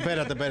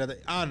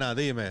 Espérate. Ana,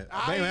 dime.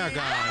 Ven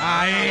acá.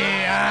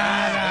 Ay,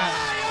 Ana.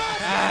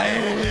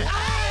 Ay.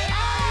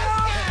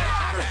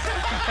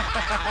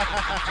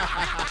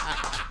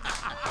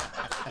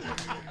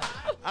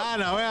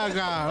 Ana, ven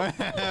acá.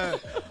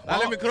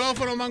 Dale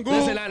micrófono, mangú.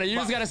 Listen, Lana, you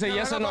just gotta say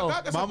yes or no.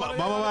 Vamos a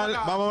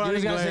hablar You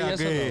just gotta say inglés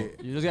yes or no.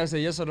 aquí. You just gotta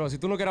say yes or no. Si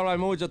tú no quieres hablar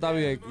mucho, está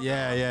bien.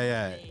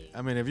 Yeah.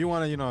 I mean, if you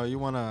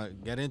wanna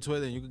get into it,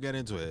 then you can get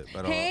into it.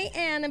 But Hey,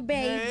 Anna,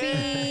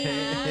 baby.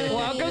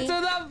 Welcome to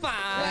the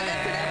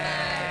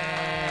vibe.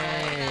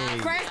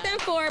 First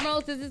and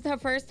foremost, this is her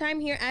first time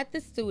here at the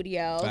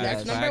studio.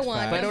 That's Facts, number facts, one.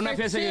 facts. Pero una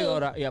Number fiel two,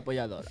 seguidora y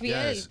apoyadora. Fiel,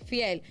 Yes.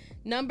 fiel.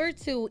 Number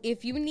two,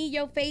 if you need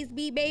your face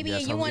beat, baby, Yes,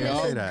 and you I'm want to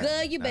gonna say look that.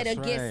 good, you better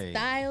That's get right.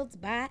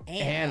 styled by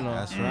Anna. Anna.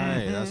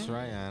 That's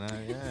right, Anna.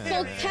 Yeah.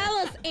 So tell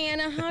us,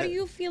 Anna, how do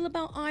you feel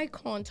about eye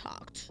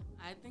contact?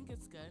 I think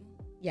it's good.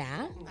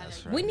 Yeah?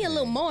 That's We need a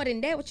little more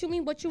than that. What you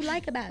mean? What you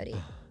like about it?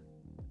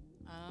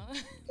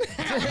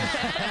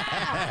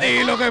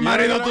 Dilo que el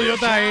marido tuyo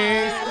está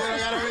ahí.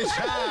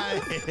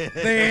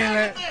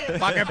 Dile.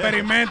 Para que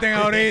experimenten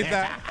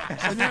ahorita.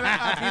 Señores,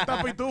 aquí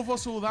está Pitufo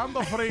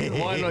sudando frío.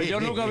 Bueno, yo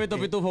nunca he visto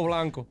pitufo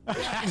blanco. I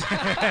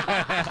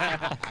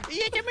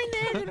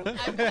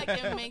feel like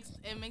it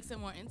makes it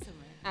more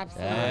intimate.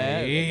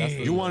 Absolutely. That's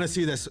the- You want to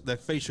see the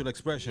facial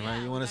expression,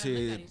 right? You want to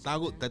see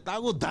te está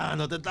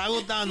gustando,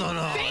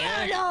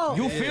 no?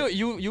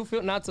 You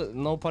feel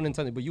no pun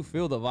intended, but you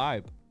feel the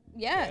vibe.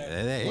 Yeah.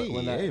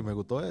 Hey, me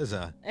gustó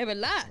esa. Es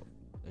verdad.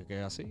 Es que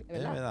es así.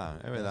 Es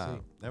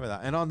verdad.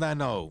 And on that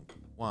note,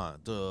 1,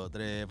 2,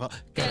 3, 4.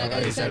 ¿Qué es lo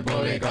que dice el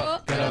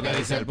público? ¿Qué es lo que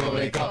dice el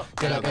público?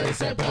 ¿Qué es lo que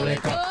dice el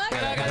público? ¿Qué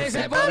es lo que dice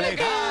el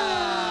público?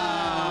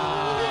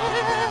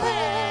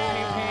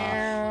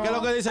 ¿Qué es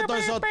lo que dice todo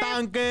eso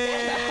tanque?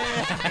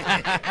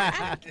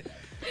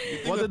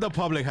 What did the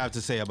public have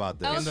to say about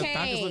this? And the Okay.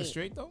 tanques look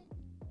straight though.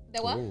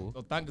 The what?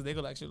 The tanques, they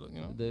could actually look,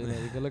 you know.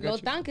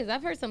 Los tanques.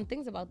 I've heard some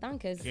things about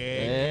tanques.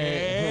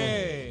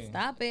 Hey.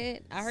 Stop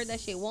it. I heard that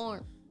shit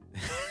warm.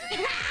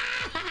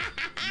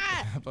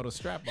 Put a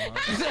strap on.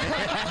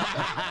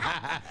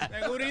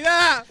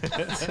 Seguridad.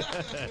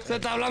 Se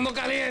está hablando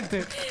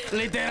caliente.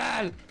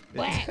 Literal.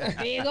 Bueno,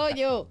 digo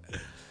yo.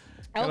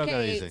 es lo que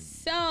Okay, dicen?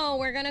 so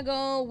we're gonna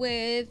go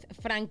with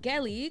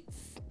Frankelix.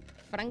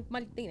 Frank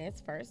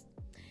Martinez first.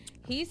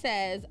 He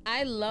says,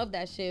 I love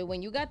that shit.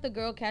 When you got the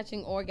girl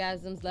catching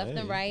orgasms left and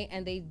Hey. right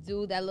and they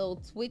do that little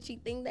twitchy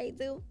thing they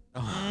do.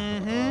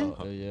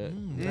 Yeah.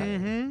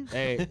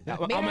 Hey,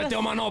 ha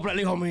metido manopla el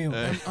hijo mío.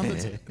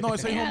 No,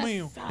 ese hijo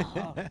mío.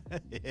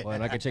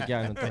 Bueno, hay que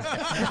chequear entonces.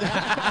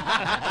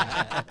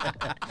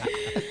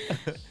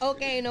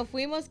 Ok, nos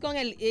fuimos con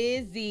el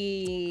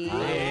Izzy.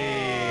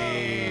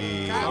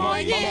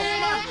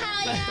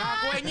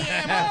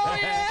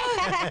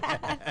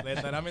 Le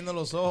estarán viendo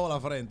los ojos o la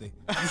frente.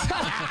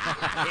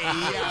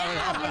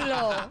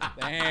 Diablo.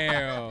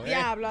 Damn.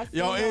 Diablo. así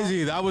Yo, no.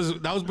 Izzy, that was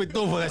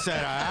Pitufo that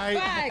said, all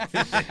right?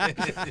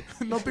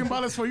 Facts. No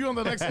timbales for you on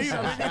the next heat.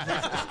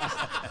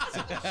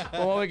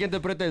 Vamos a ver quién te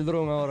presta el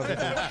dron ahora.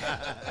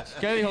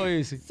 ¿Qué dijo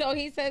Izzy? So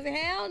he says,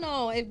 hell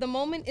no. If the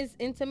moment is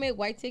intimate,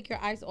 why take your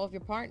eyes off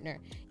your partner?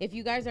 If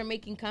you guys are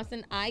making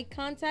constant eye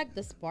contact,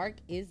 the spark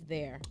is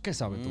there. ¿Qué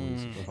sabes tú,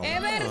 Izzy? Por favor.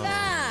 Es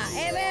verdad,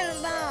 es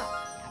verdad.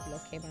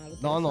 los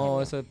quemados. No, no,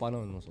 ese es pana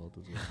de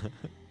nosotros.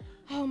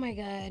 Oh my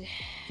God.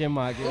 ¿Quién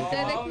más?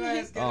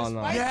 Ustedes- Oh,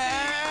 no.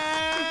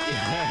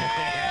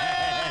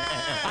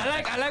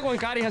 I like when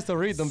Kari has to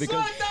read them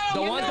because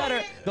the ones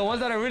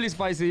that are really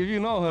spicy, if you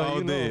know her,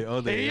 you know.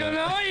 All day, If you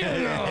know,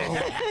 you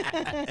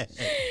know.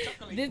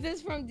 This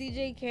is from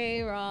DJ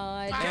K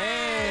Rod.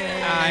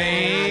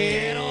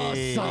 Ahí,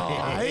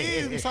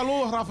 un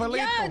saludo, Rafaelito.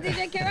 Yeah,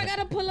 DJ K Rod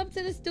gotta pull up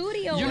to the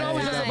studio. You know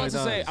one what I was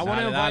time. about to say?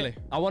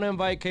 I want to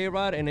invite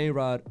K-Rod and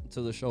A-Rod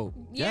to the show.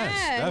 Yeah, Yes, he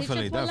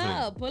definitely, should pull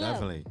definitely, up, pull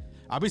definitely.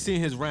 I'll be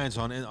seeing his rants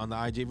on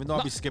the IG, even though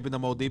I'll be skipping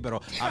them OD,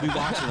 but I'll be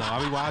watching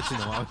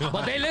them.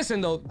 But they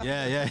listen though.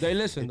 Yeah. They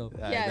listen though.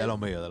 Yes. De lo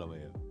mío.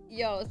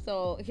 Yo,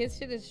 so his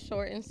shit is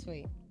short and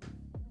sweet.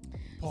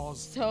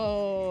 Pause.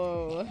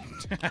 So,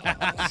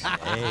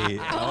 Hey.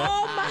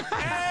 oh my.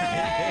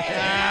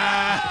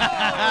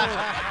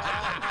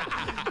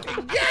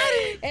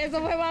 Eso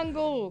fue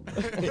Bangú.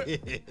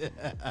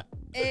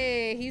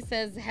 He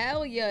says,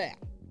 hell yeah.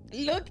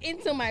 Look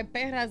into my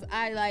perra's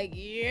eye like,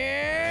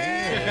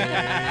 yeah.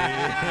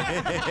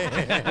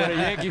 Put a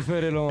Yankee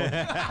fitted on.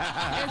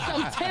 And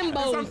some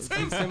Timbos.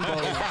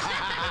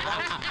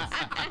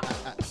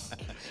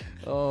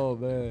 Oh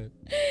man.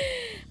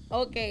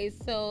 Okay,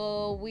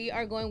 so we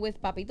are going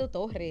with Papito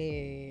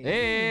Torres.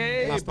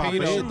 Hey,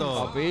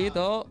 Papito.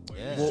 Papito.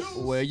 Yeah.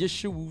 Wear your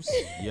shoes.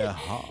 Yeah.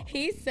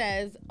 He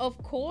says,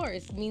 of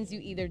course, means you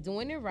either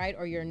doing it right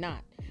or you're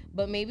not.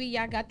 But maybe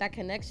y'all got that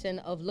connection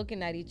of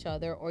looking at each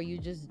other, or you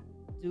just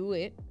do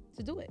it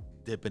to do it.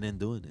 Dipping and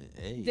doing it.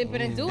 Hey. Dipping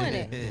and doing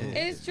it.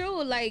 It's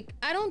true. Like,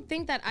 I don't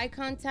think that eye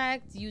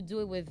contact, you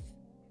do it with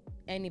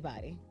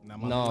anybody. No,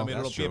 Mira that's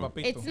los pies, true.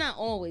 papito. It's not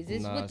always.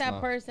 It's Nah, with it's that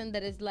not. person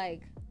that is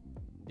like,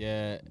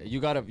 Yeah, you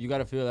gotta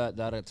feel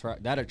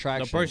that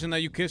attraction. The person that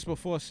you kissed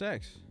before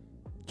sex.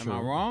 Am I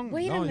wrong?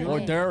 wait a minute. or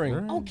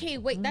during. Okay,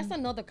 wait, that's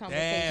another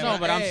conversation. No,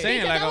 but I'm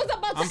saying Because like I was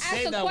about to I'm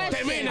ask a that one.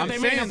 question.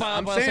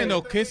 I'm saying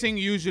though, kissing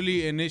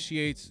usually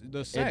initiates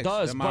the sex. It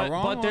does, Am I but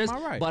wrong or there's- am I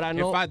right? but I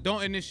know- if I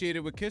don't initiate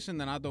it with kissing,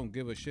 then I don't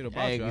give a shit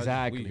about you.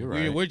 Exactly, you're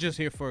right. We're just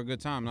here for a good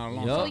time, not a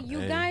long Yup. So time.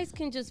 you guys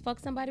can just fuck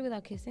somebody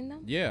without kissing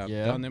them? Yeah,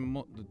 Yeah. I've done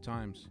them the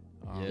times.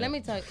 Yeah. Let me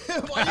tell you.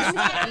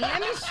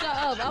 Let me shut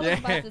up. I was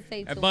about to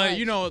say too but much.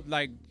 you know,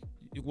 like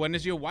when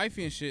it's your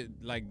wifey and shit,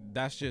 like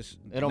that's just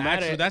It don't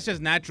natural. matter. That's just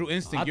natural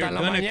instinct. Hasta You're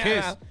la gonna mañana.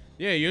 kiss.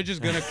 Yeah, you're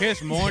just gonna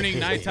kiss morning,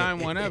 nighttime,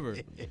 whenever.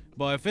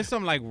 But if it's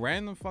some like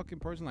random fucking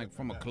person, like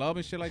from a club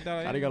and shit like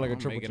that, I got like a I'm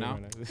triple making chin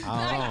out. right now.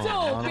 I I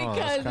don't know,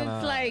 because kinda,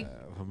 it's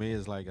like- for me,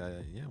 it's like yeah,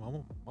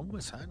 vamos a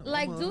besarnos,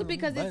 like, vamos dude,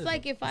 because a it's beso.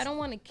 like if I don't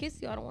want to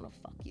kiss you, I don't want to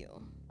fuck you.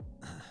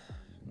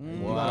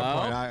 You got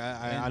a point.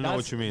 I know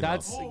what you mean.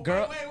 That's though.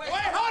 girl. Wait,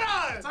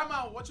 hold on. Time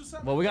out. What you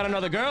said? Well, we got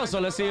another girl, so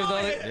let's see if the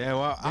other. Yeah,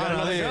 well, got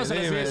another girl, so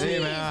let's see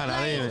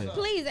if she-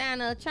 Please,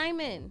 Anna, chime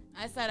in.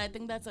 I said I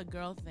think that's a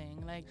girl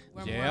thing. Like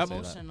we're Yeah, more I'll say that.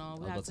 emotional.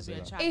 We I'm have about to to be say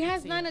that. attracted. It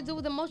has to nothing you. to do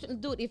with emotion.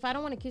 Dude, if I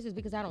don't want to kiss you, it's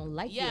because I don't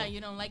like Yeah, you.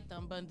 you don't like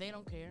them, but they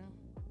don't care.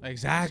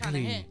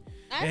 Exactly. hit.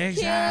 That's cute.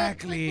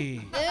 Exactly.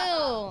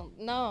 Ew,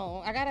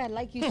 no, I gotta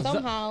like you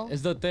somehow.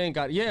 It's the thing,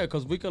 God. Yeah,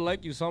 because we could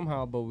like you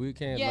somehow, but we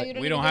can't. Yeah, like, you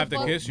We need don't go have to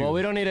fuck- kiss you. But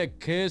we don't need to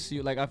kiss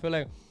you. Like I feel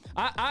like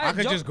I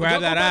could just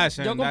grab that ass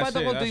and yo that's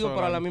comparto it. That's contigo, all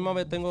pero a la I'm- misma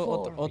vez tengo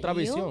For otra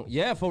real? visión.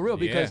 Yeah, for real.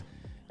 Because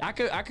I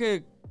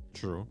could.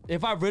 True.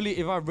 If I'm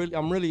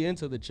really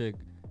into the chick.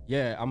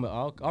 Yeah,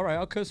 all right.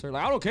 I'll kiss her.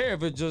 Like I don't care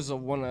if it's just a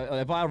one.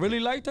 If I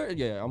really liked her,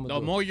 yeah, I'm. The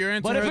more you're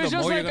into But her, if it's the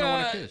just more you're like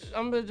gonna want to kiss.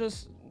 I'm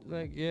just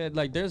like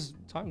like there's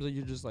times that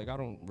you're just like I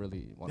don't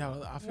really want. Yeah,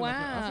 I feel like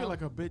I Wow. feel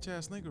like a bitch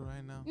ass nigga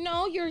right now.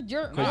 No, you're a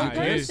good Nah, it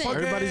is. person.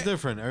 Everybody's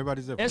different.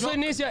 Everybody's different. Eso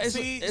inicia.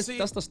 See,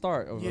 That's the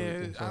start of Yeah,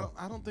 everything. So.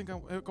 I don't think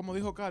como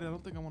dijo Cari, I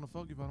don't think I want to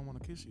fuck you if I don't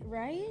want to kiss you.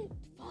 Right?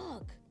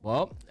 Fuck.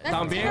 Well, That's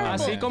también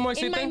terrible. así como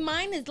In my existen.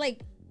 mind, it's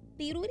like.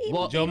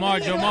 Well, Jomar,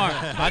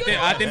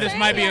 I think this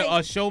might be saying?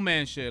 a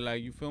showman shit.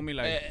 Like you feel me?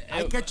 Like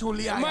Hay que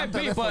chulear It might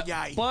antes be, de but,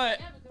 follar.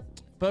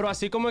 pero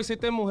así como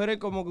existen mujeres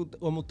como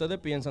ustedes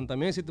piensan,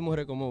 también existen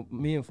mujeres como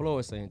me and Flo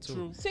is saying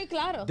too. Sí,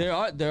 claro. There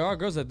are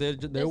girls that they're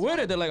with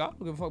it. They're like, oh,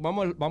 okay, fuck,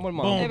 vamos al boom,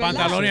 mambo. De verdad.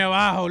 pantalones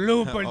abajo,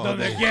 looper,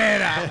 donde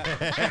quiera.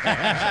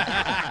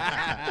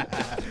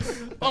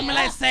 Ponme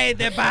la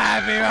aceite,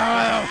 papi,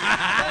 vamos.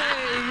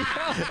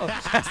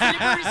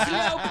 Slippery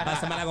slope.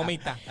 Pásame la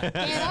gomita.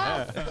 Get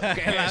off.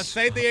 Que el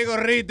aceite y el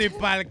gorrito y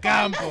para el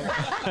campo.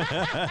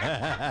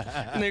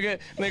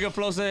 Nigga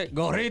Flo said,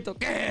 gorrito,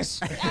 ¿qué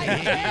es? I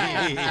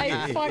can't.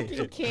 I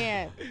fucking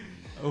can't.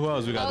 Who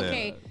else we got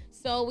Okay,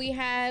 so we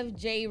have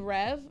J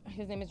Rev.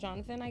 His name is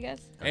Jonathan, I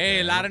guess.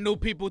 Hey, a lot of new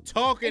people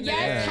talking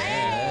Yes.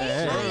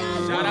 there.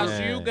 Hey. Shout out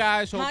to you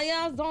guys. How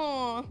y'all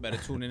doing? Better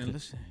tune in and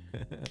listen.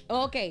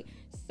 Okay,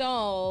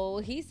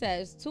 so he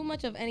says too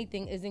much of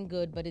anything isn't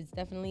good, but it's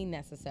definitely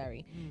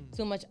necessary.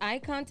 Too much eye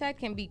contact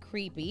can be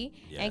creepy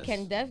and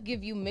can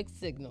give you mixed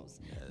signals,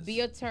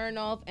 be a turn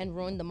off and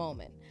ruin the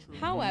moment.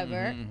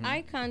 However,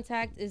 eye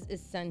contact is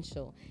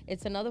essential.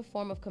 It's another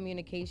form of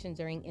communication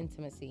during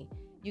intimacy.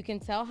 You can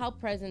tell how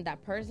present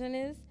that person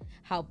is,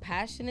 how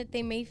passionate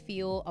they may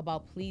feel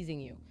about pleasing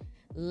you.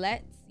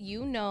 lets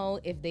you know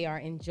if they are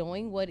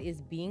enjoying what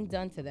is being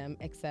done to them,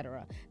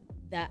 etc.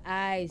 The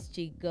eyes,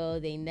 Chico,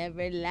 they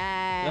never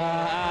lie.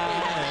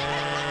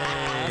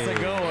 That's a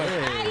good one.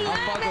 I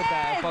fuck with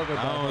that. I fuck with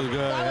That was that.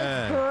 good.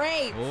 That was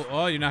great.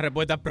 Oh, y una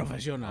respuesta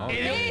profesional.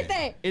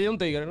 ¿Viste? Y de un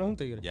tigre, no es un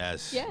tigre.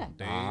 Yes. Yeah.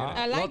 Ah,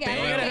 I like los it. I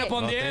tigres like it.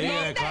 respondiendo.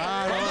 Tigre,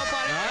 claro.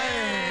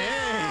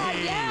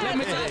 Yeah, Let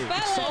me my tell you,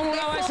 fellas, son una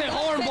they base pulled up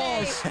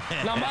hornballs.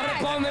 today. Nada más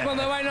responden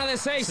cuando hay vaina de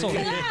seiso.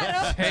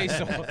 Claro. Hey,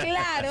 so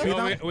Claro.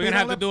 we're gonna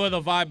have to do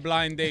the vibe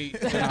blind date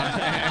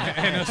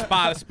in a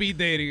spot, speed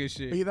dating and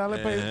shit.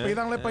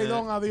 Pídanle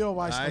perdón a Dios,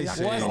 vaya. Ay, Ya sí.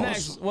 que What's no.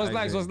 next? What's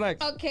next? What's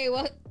next? Okay,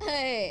 well,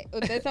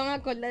 ustedes son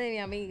acordes de mi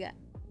amiga.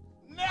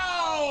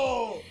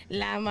 No!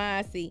 La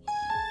Masi.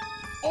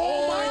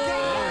 Oh my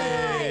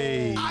God!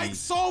 Hey. I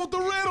solved the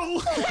riddle.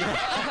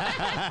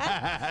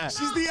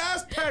 She's the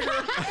ass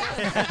pegger.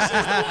 She's the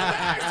one that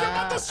asked you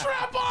about the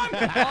strap on.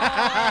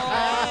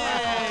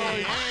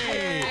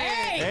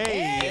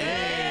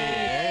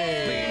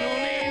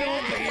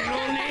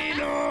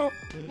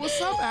 What's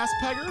up, ass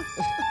pegger?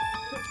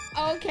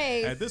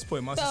 Okay. At this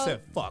point, Monster So-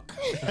 said, fuck.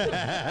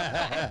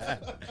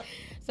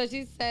 So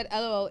she said,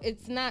 LOL,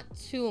 it's not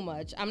too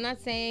much. I'm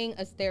not saying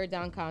a stare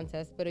down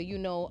contest, but a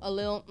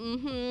little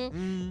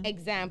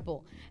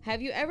example.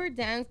 Have you ever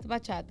danced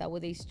bachata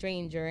with a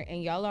stranger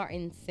and y'all are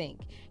in sync?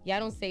 Y'all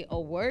don't say a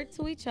word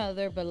to each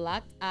other, but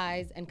locked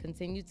eyes and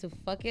continue to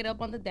fuck it up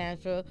on the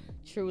dance floor.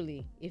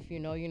 Truly, if you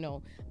know, you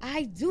know.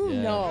 I do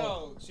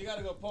know. She got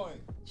a good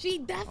point. She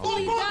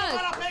definitely does.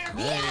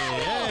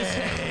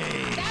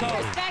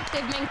 That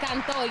perspective me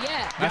encantó,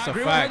 yeah. That's I a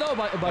agree fact. with her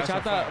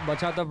though.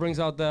 Bachata brings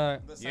out the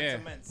Yeah.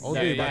 Oh,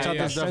 Yeah, dude, yeah, bachata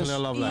yeah. is definitely a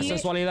love la language.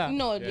 sensualidad.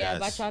 No, yeah,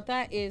 Yes.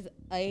 bachata is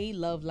a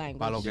love language.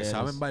 Para lo que Yes.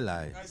 saben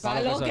bailar.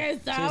 Para lo que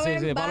saben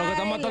sí. Para los que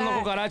están matando bailar.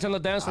 cucarachas en the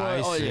dance floor,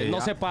 Ay, oye, sí. no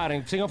se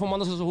paren. Sigan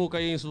fumándose su juca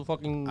ahí en su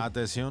fucking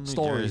Atención, New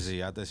stories.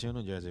 Jersey. Atención,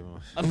 New Jersey.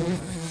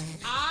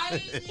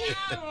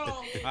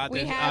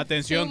 We have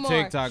Atención, two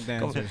more. TikTok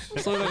dancers.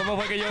 Zurdo, ¿cómo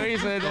fue que yo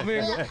hice el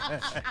domingo?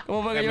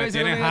 ¿Cómo fue que yo Me hice?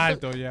 tienes domingo?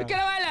 harto ya.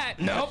 ¿Quieres bailar?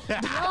 No.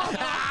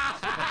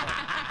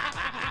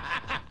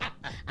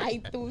 Ay,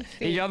 tú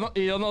sí. Y yo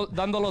no,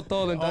 dándolo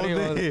todo en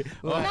tarima. Oh, sí.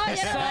 No,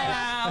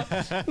 ya no.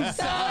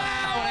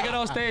 When I get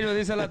on stage, me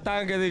dice la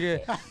tanque,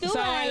 dije, Tú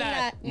 ¿sabes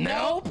bailas. bailar?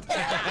 Nope.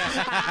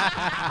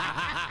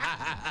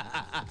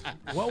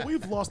 Well,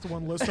 we've lost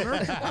one listener.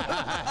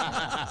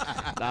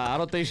 Nah, I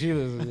don't think she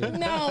does.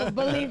 No,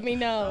 believe me,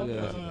 no.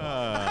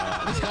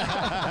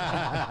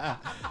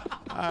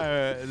 All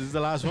right, this is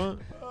the last one?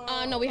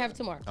 No, we have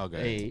two more. Okay.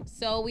 Hey.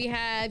 So we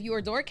have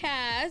your door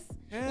Cass,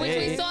 which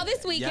we saw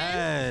this weekend.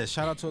 Yes,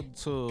 shout out to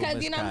Because,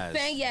 Miss you know what I'm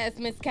Cass. saying? Yes,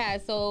 Miss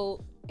Cass.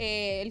 So,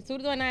 El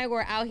Zurdo and I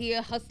were out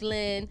here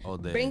hustling, All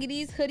day. bringing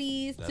these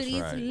hoodies That's to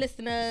these right.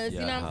 listeners. You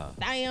know what I'm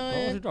Oh,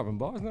 saying? she's dropping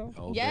bars now.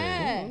 All day.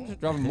 Yeah. She's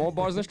dropping more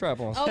bars than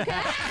strap-ons. Okay.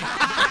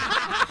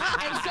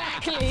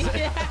 Exactly.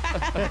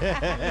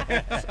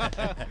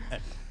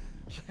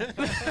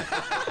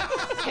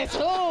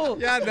 Jesús.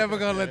 Y'all never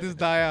gonna let this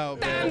die out,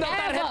 man.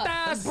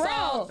 Never.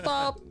 Bro,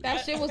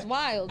 that shit was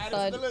wild,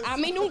 son. A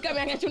mí nunca me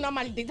han hecho una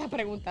maldita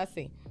pregunta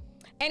así.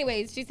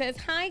 Anyways, she says,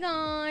 hi,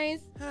 guys.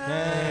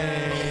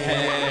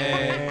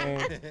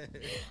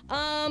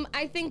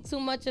 I think too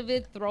much of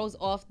it throws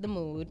off the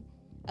mood.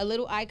 A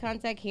little eye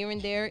contact here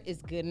and there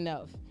is good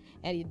enough.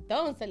 And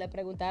entonces le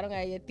preguntaron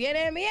a ella,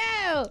 ¿tiene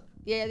miedo?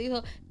 Y ella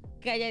dijo,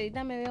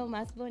 calladita me veo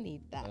más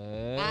bonita.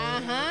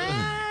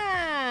 Ajá.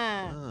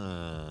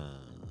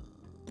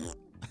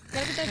 ¿Qué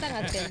es lo que ustedes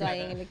están haciendo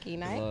ahí en la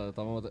esquina, eh?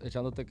 Estamos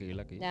echando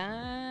tequila aquí.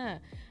 Ah,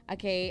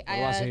 okay.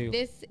 Vacío.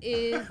 This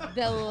is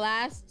the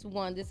last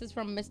one. This is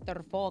from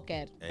Mr.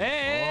 Falker.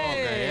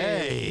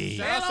 Hey.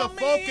 That's a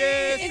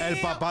focus. El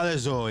papá de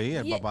Zoe.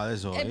 El Yeah, papá de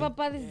Zoe. El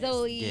papá de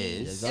Zoe.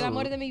 Yes. El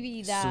amor de mi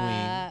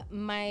vida.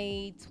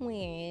 My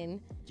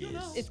twin.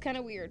 Yes. It's kind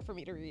of weird for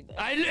me to read this.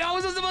 I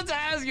was just about to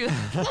ask you. I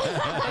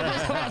was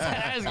just about to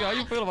ask you. How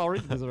you feel about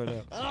reading this right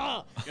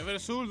now? Give it a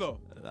zurdo.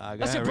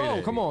 That's your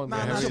bro. Come on,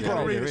 man. That's she your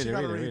gotta bro. read it. She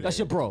gotta read it. That's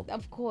your bro.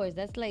 Of course,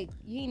 that's like,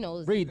 he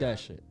knows. Read that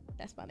shit.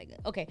 That's probably good.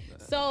 Okay,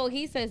 so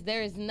he says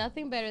there is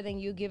nothing better than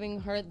you giving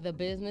her the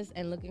business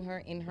and looking her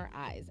in her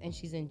eyes, and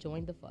she's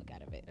enjoying the fuck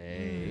out of it.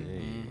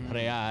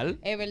 Real.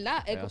 Es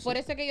verdad. Por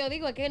eso que yo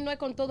digo es que no es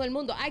con todo el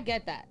mundo. I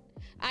get that.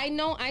 I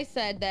know I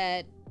said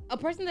that a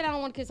person that I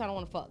don't want to kiss, I don't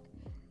want to fuck.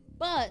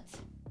 But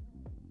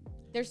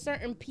there's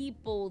certain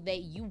people that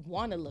you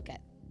want to look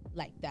at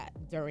like that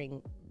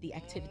during the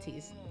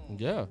activities.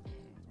 Yeah.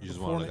 You just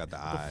want to look at the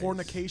The eyes.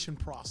 fornication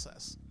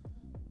process.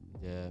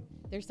 Yeah.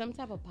 There's some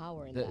type of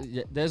power in that.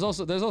 Yeah, there's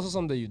also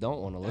some that you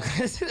don't want to look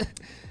at.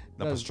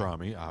 The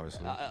pastrami,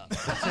 obviously.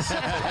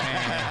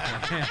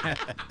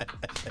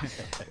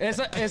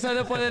 Esa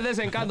después del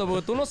desencanto,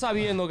 porque tú no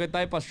sabiendo que está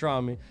ahí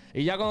pastrami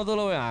y ya cuando tú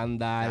lo ves,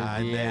 anda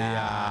Ay, el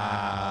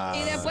diablo.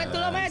 Y después tú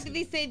lo ves y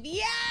dices,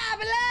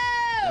 ¡Diablo!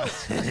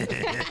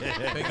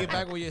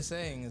 Piggyback what you're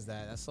saying is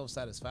that's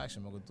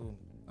self-satisfaction. Porque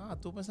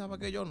tú pensabas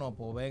que yo no,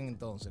 pues ven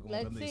entonces, como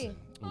Let's quien see. dice.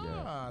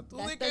 Tú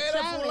That's di the que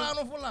eres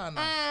challenge. fulano.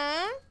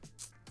 Ah,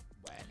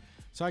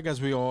 So I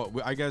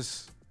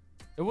guess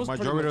It was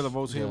pretty majority of the much-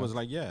 votes here yeah. was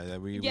like, yeah,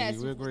 we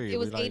agree. It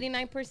was We like-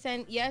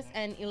 89% yes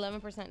and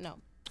 11% no.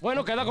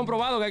 Bueno, queda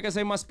comprobado que hay que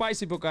ser más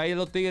spicy porque ahí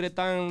los tigres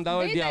están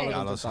dados el ¿Viste? diablo. Ya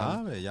lo entonces.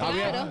 sabe, ya Está lo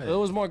bien. Claro. sabe. There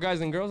was more guys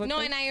than girls. I No,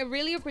 think. and I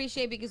really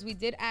appreciate because we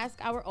did ask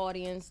our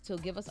audience to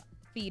give us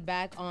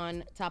feedback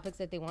on topics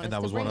that they want And us that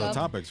to was bring one of up. the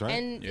topics, right?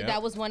 And Yeah.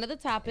 that was one of the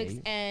topics,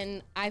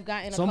 and I've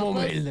gotten a Somos couple.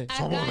 humildes.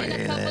 I've gotten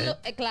a couple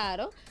of,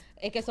 claro,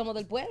 es que somos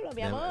del pueblo,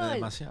 mi amor.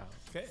 Demasiado.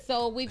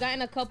 So we've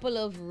gotten a couple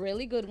of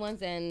really good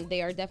ones, and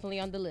they are definitely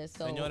on the list.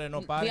 So Señores,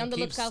 no be paren. on the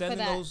Keep lookout for sending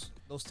that.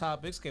 those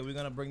topics. Okay, we're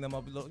gonna bring them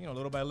up,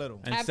 little by little.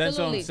 And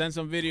Absolutely. send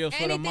some videos for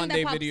the Anything that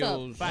Monday pops up.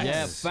 videos. Facts.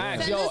 Yeah,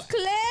 facts. Send Yo, us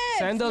clips.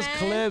 send us man.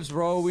 clips,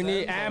 bro. We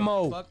need Send them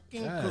ammo.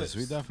 Fucking Yes, clips.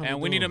 we definitely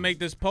And we need do. to make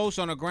this post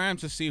on the gram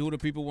to see who the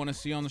people want to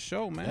see on the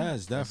show, man.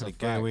 Yes, definitely. fact,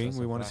 Kevin, that's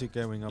we a want to see fact.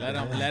 Kevin up Let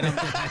there.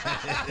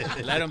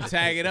 them, let them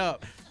tag it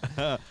up.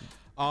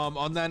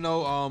 On that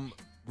note,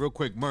 real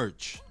quick,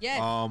 merch.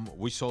 Yes.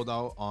 We sold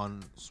out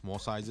on small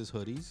sizes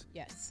hoodies.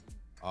 Yes.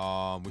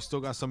 We still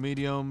got some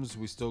mediums.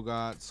 We still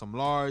got some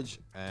large,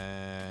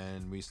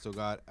 and we still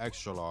got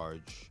extra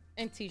large.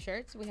 And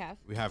t-shirts we have.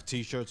 We have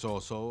T-shirts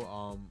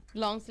also.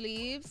 Long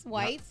sleeves,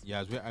 white.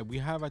 Yes, we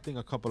have I think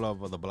a couple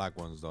of the black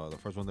ones though. The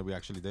first one that we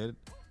actually did.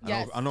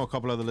 Yes. I know a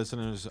couple of the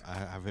listeners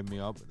have hit me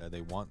up that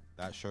they want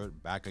that shirt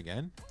back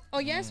again. Oh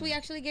yes, we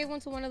actually gave one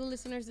to one of the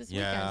listeners this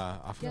weekend. Yeah,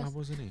 I forgot Yes. what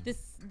was the name.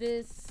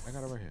 This. I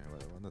got it right here.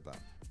 What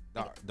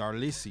that?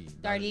 Darlisi.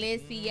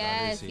 Darlisi,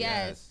 yes, Darlisi,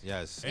 yes.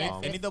 yes.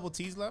 Any double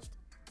T's left?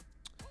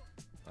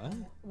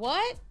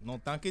 What? No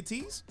tanque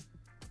T's?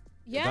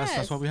 Yes.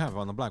 That's what we have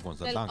on the black ones.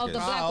 The Of the tanques.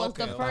 black ones,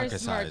 okay. the Tanque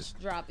first size.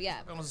 merch drop,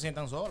 yeah. No se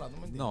sientan solas, ¿no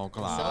me entiendes? No,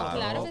 claro,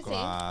 claro que sí.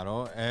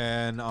 claro.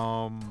 And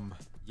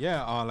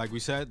like we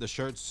said, the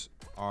shirts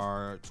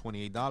are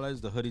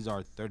 $28. The hoodies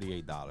are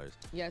 $38.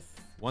 Yes.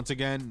 Once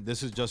again,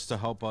 this is just to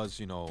help us,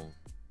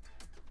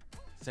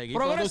 seguir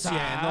Progresar.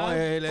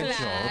 produciendo el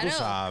show, tú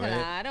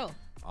sabes.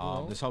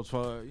 Claro. This helps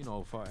for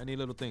for any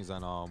little things,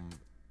 and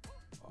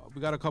we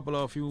got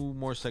a few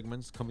more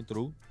segments coming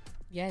through.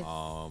 Yes.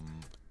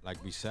 Like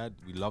we said,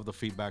 we love the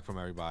feedback from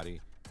everybody.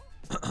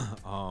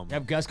 We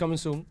have guests coming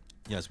soon.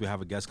 Yes, we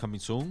have a guest coming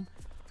soon.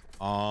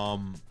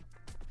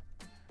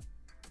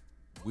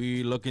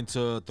 We looking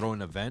to throw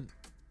an event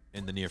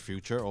in the near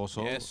future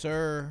also. Yes,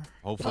 sir.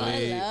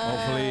 Hopefully, Pull up.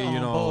 hopefully, I'm you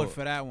on know, board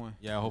for that one.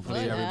 yeah,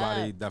 hopefully Pull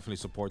everybody up. definitely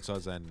supports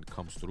us and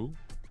comes through.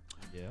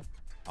 Yeah.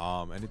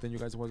 Anything you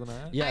guys was gonna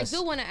add? Yes. I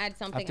do want to add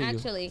something After you.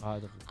 actually.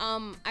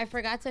 Definitely. I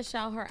forgot to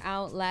shout her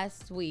out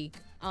last week.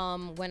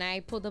 When I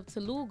pulled up to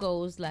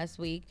Lugo's last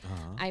week,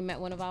 I met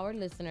one of our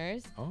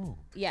listeners. Oh.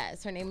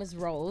 Yes, her name is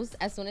Rose.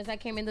 As soon as I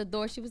came in the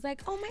door, she was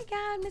like, "Oh my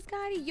God, Miss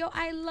Gotti, yo,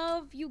 I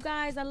love you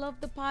guys. I love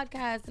the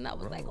podcast." And I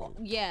was like, "Oh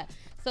yeah."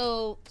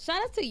 So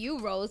shout out to you,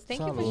 Rose.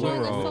 Thank you for Salud,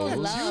 showing us so Rose.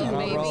 love, Shout out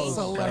baby. Rose.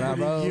 Celebrity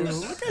Shout out you.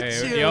 Rose. Look at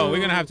Hey, you. yo,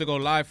 we're gonna have to go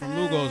live from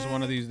Lugo's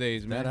one of these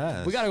days, man. That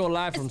ass. We gotta go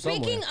live from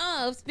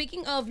somewhere.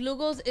 Speaking of,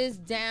 Lugos is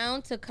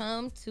down to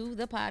come to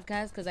the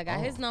podcast because I got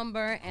his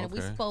number and we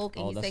Okay. spoke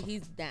and Oh, he that's said a-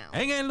 he's down.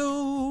 Hanging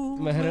loose.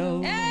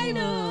 Mero. Hey,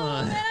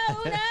 no.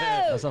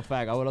 That's a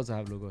fact. I would love to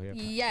have Lugo here.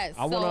 Yes,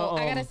 I so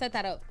wanna, I gotta set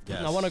that up.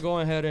 Yes. I want to go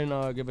ahead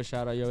and give a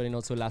shout out. You already know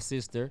to La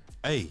Sister,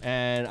 Hey.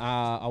 and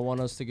I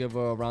want us to give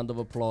her a round of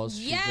applause.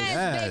 She Yes,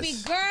 Yes. baby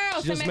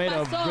girl. She just se me made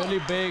a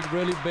pasó.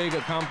 really big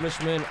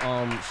accomplishment.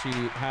 She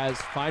has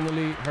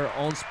finally her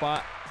own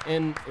spot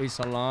in a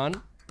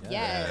salon.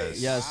 Yes.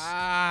 Yes,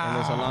 in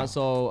a salon.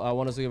 So I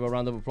want us to give a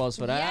round of applause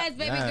for that. Yes,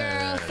 baby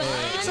girl.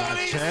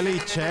 Salon.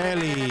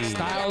 Chelly.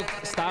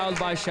 Styled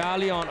by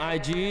Shali on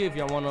IG. If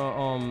y'all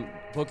wanna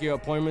book your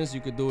appointments,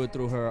 you could do it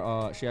through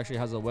her. She actually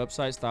has a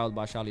website,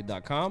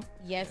 styledbyshali.com.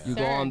 Yes, You sir.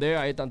 go on there.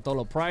 Ahí están todos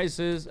los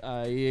prices.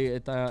 Ahí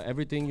está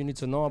everything you need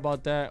to know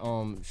about that.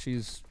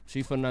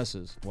 She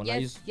finesses. When I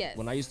Yes, used, yes.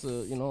 When I used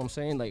to, you know what I'm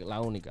saying, like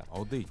La Única.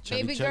 OD.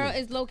 Chelly. Baby girl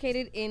is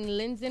located in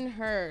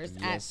Lindenhurst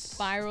at Yes.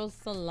 Spiral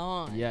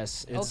Salon.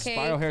 Yes, it's Okay.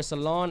 Spiral Hair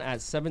Salon at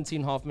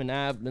 17 Hoffman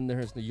Ave,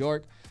 Lindenhurst, New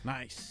York.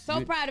 Nice.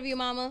 So proud of you,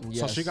 mama. So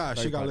Yes, she got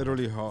very proud.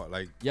 literally her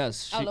like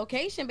Yes. A she-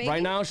 location, baby.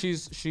 Right now,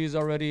 she's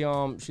already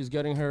she's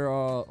getting her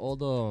all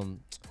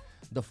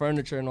the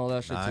furniture and all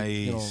that shit. To,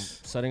 you know,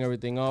 Nice. setting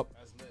everything up.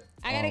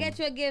 I gotta get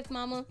you a gift,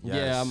 mama. yes,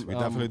 Yeah, we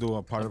definitely do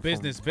a part of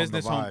business from the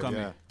vibe,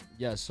 homecoming. yeah.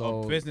 Yeah,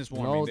 so business you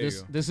warming, know, there you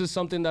this go. this is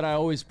something that I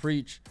always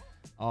preach.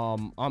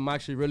 I'm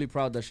actually really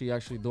proud that she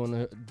actually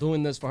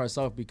doing this for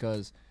herself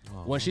because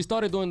when she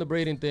started doing the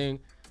braiding thing,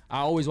 I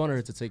always wanted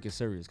her to take it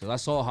serious because I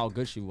saw how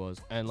good she was,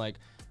 and like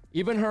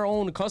even her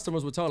own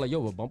customers would tell her, like, yo,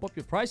 well, bump up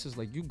your prices,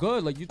 like you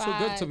good, like you too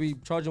good to be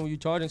charging what you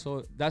charging.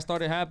 So that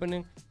started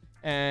happening,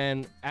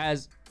 and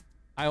as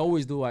I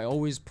always do, I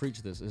always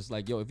preach this. It's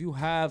like, yo, if you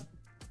have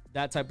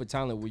that type of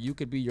talent where you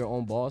could be your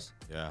own boss,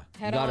 Yeah.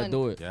 Head you gotta on.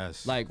 do it.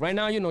 Yes. Like right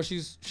now, you know,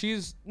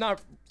 she's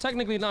not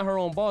technically not her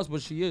own boss,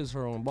 but she is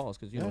her own boss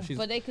because you know she's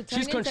But they could turn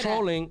she's into that.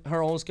 controlling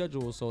her own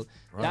schedule. So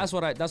that's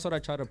what I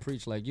try to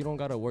preach. Like you don't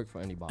gotta work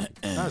for anybody.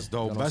 That's dope. You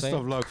know what I'm Best saying?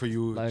 of luck for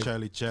you, Like-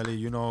 Chelly.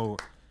 You know,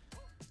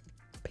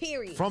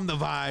 Period. from the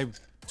vibe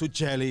to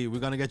Shelly. We're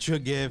gonna get you a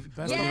gift.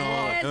 Best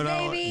Yes,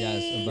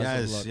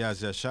 baby.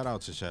 Yes. Shout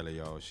out to Shelly,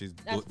 yo. She's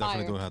That's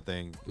definitely fire. doing her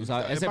thing. O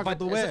sea, Es ese pa'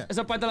 que tú veas. es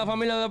parte de la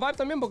familia de Vibe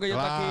también, porque ella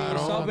está aquí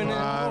subbing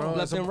it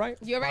left and right.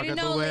 You already Pa'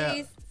 que know, tú veas.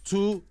 ladies.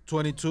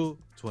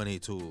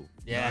 2/22/22.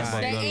 Yes.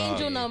 The Good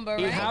angel luck. number,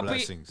 Y right?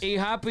 Blessings.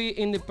 happy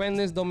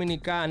Independence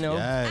Dominicano.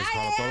 Yes,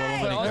 para todos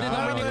For los all the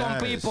dominicanos. Dominican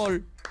Yes. people,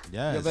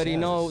 Yes, you already yes.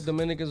 know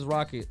Dominicans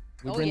rock it.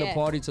 We Oh, bring the yeah.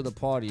 party to the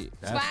party.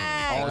 Definitely,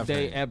 Swag. All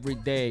day, definitely. every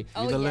day.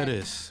 Oh, We the yeah.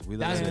 littest. We the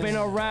That's littest. been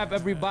a wrap,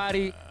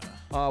 everybody.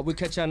 We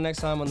catch y'all next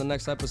time on the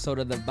next episode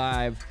of The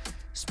Vibe.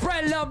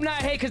 Spread love,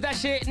 not hate, because that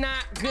shit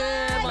not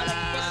good.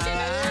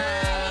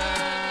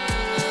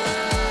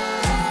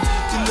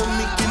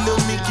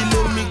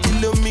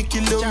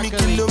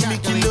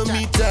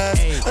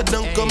 Kilometers. I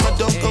don't come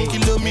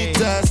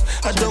kilometers.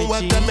 I don't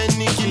walk that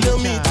many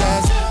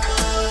kilometers.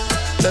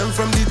 Learn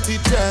from the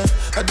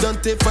teacher. I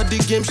don't take for the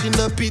game, she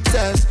no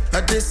pitas.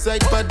 I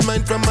decide bad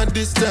mind from a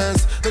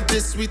distance. Not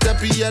this sweet,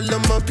 happy, I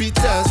love my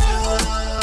pitas.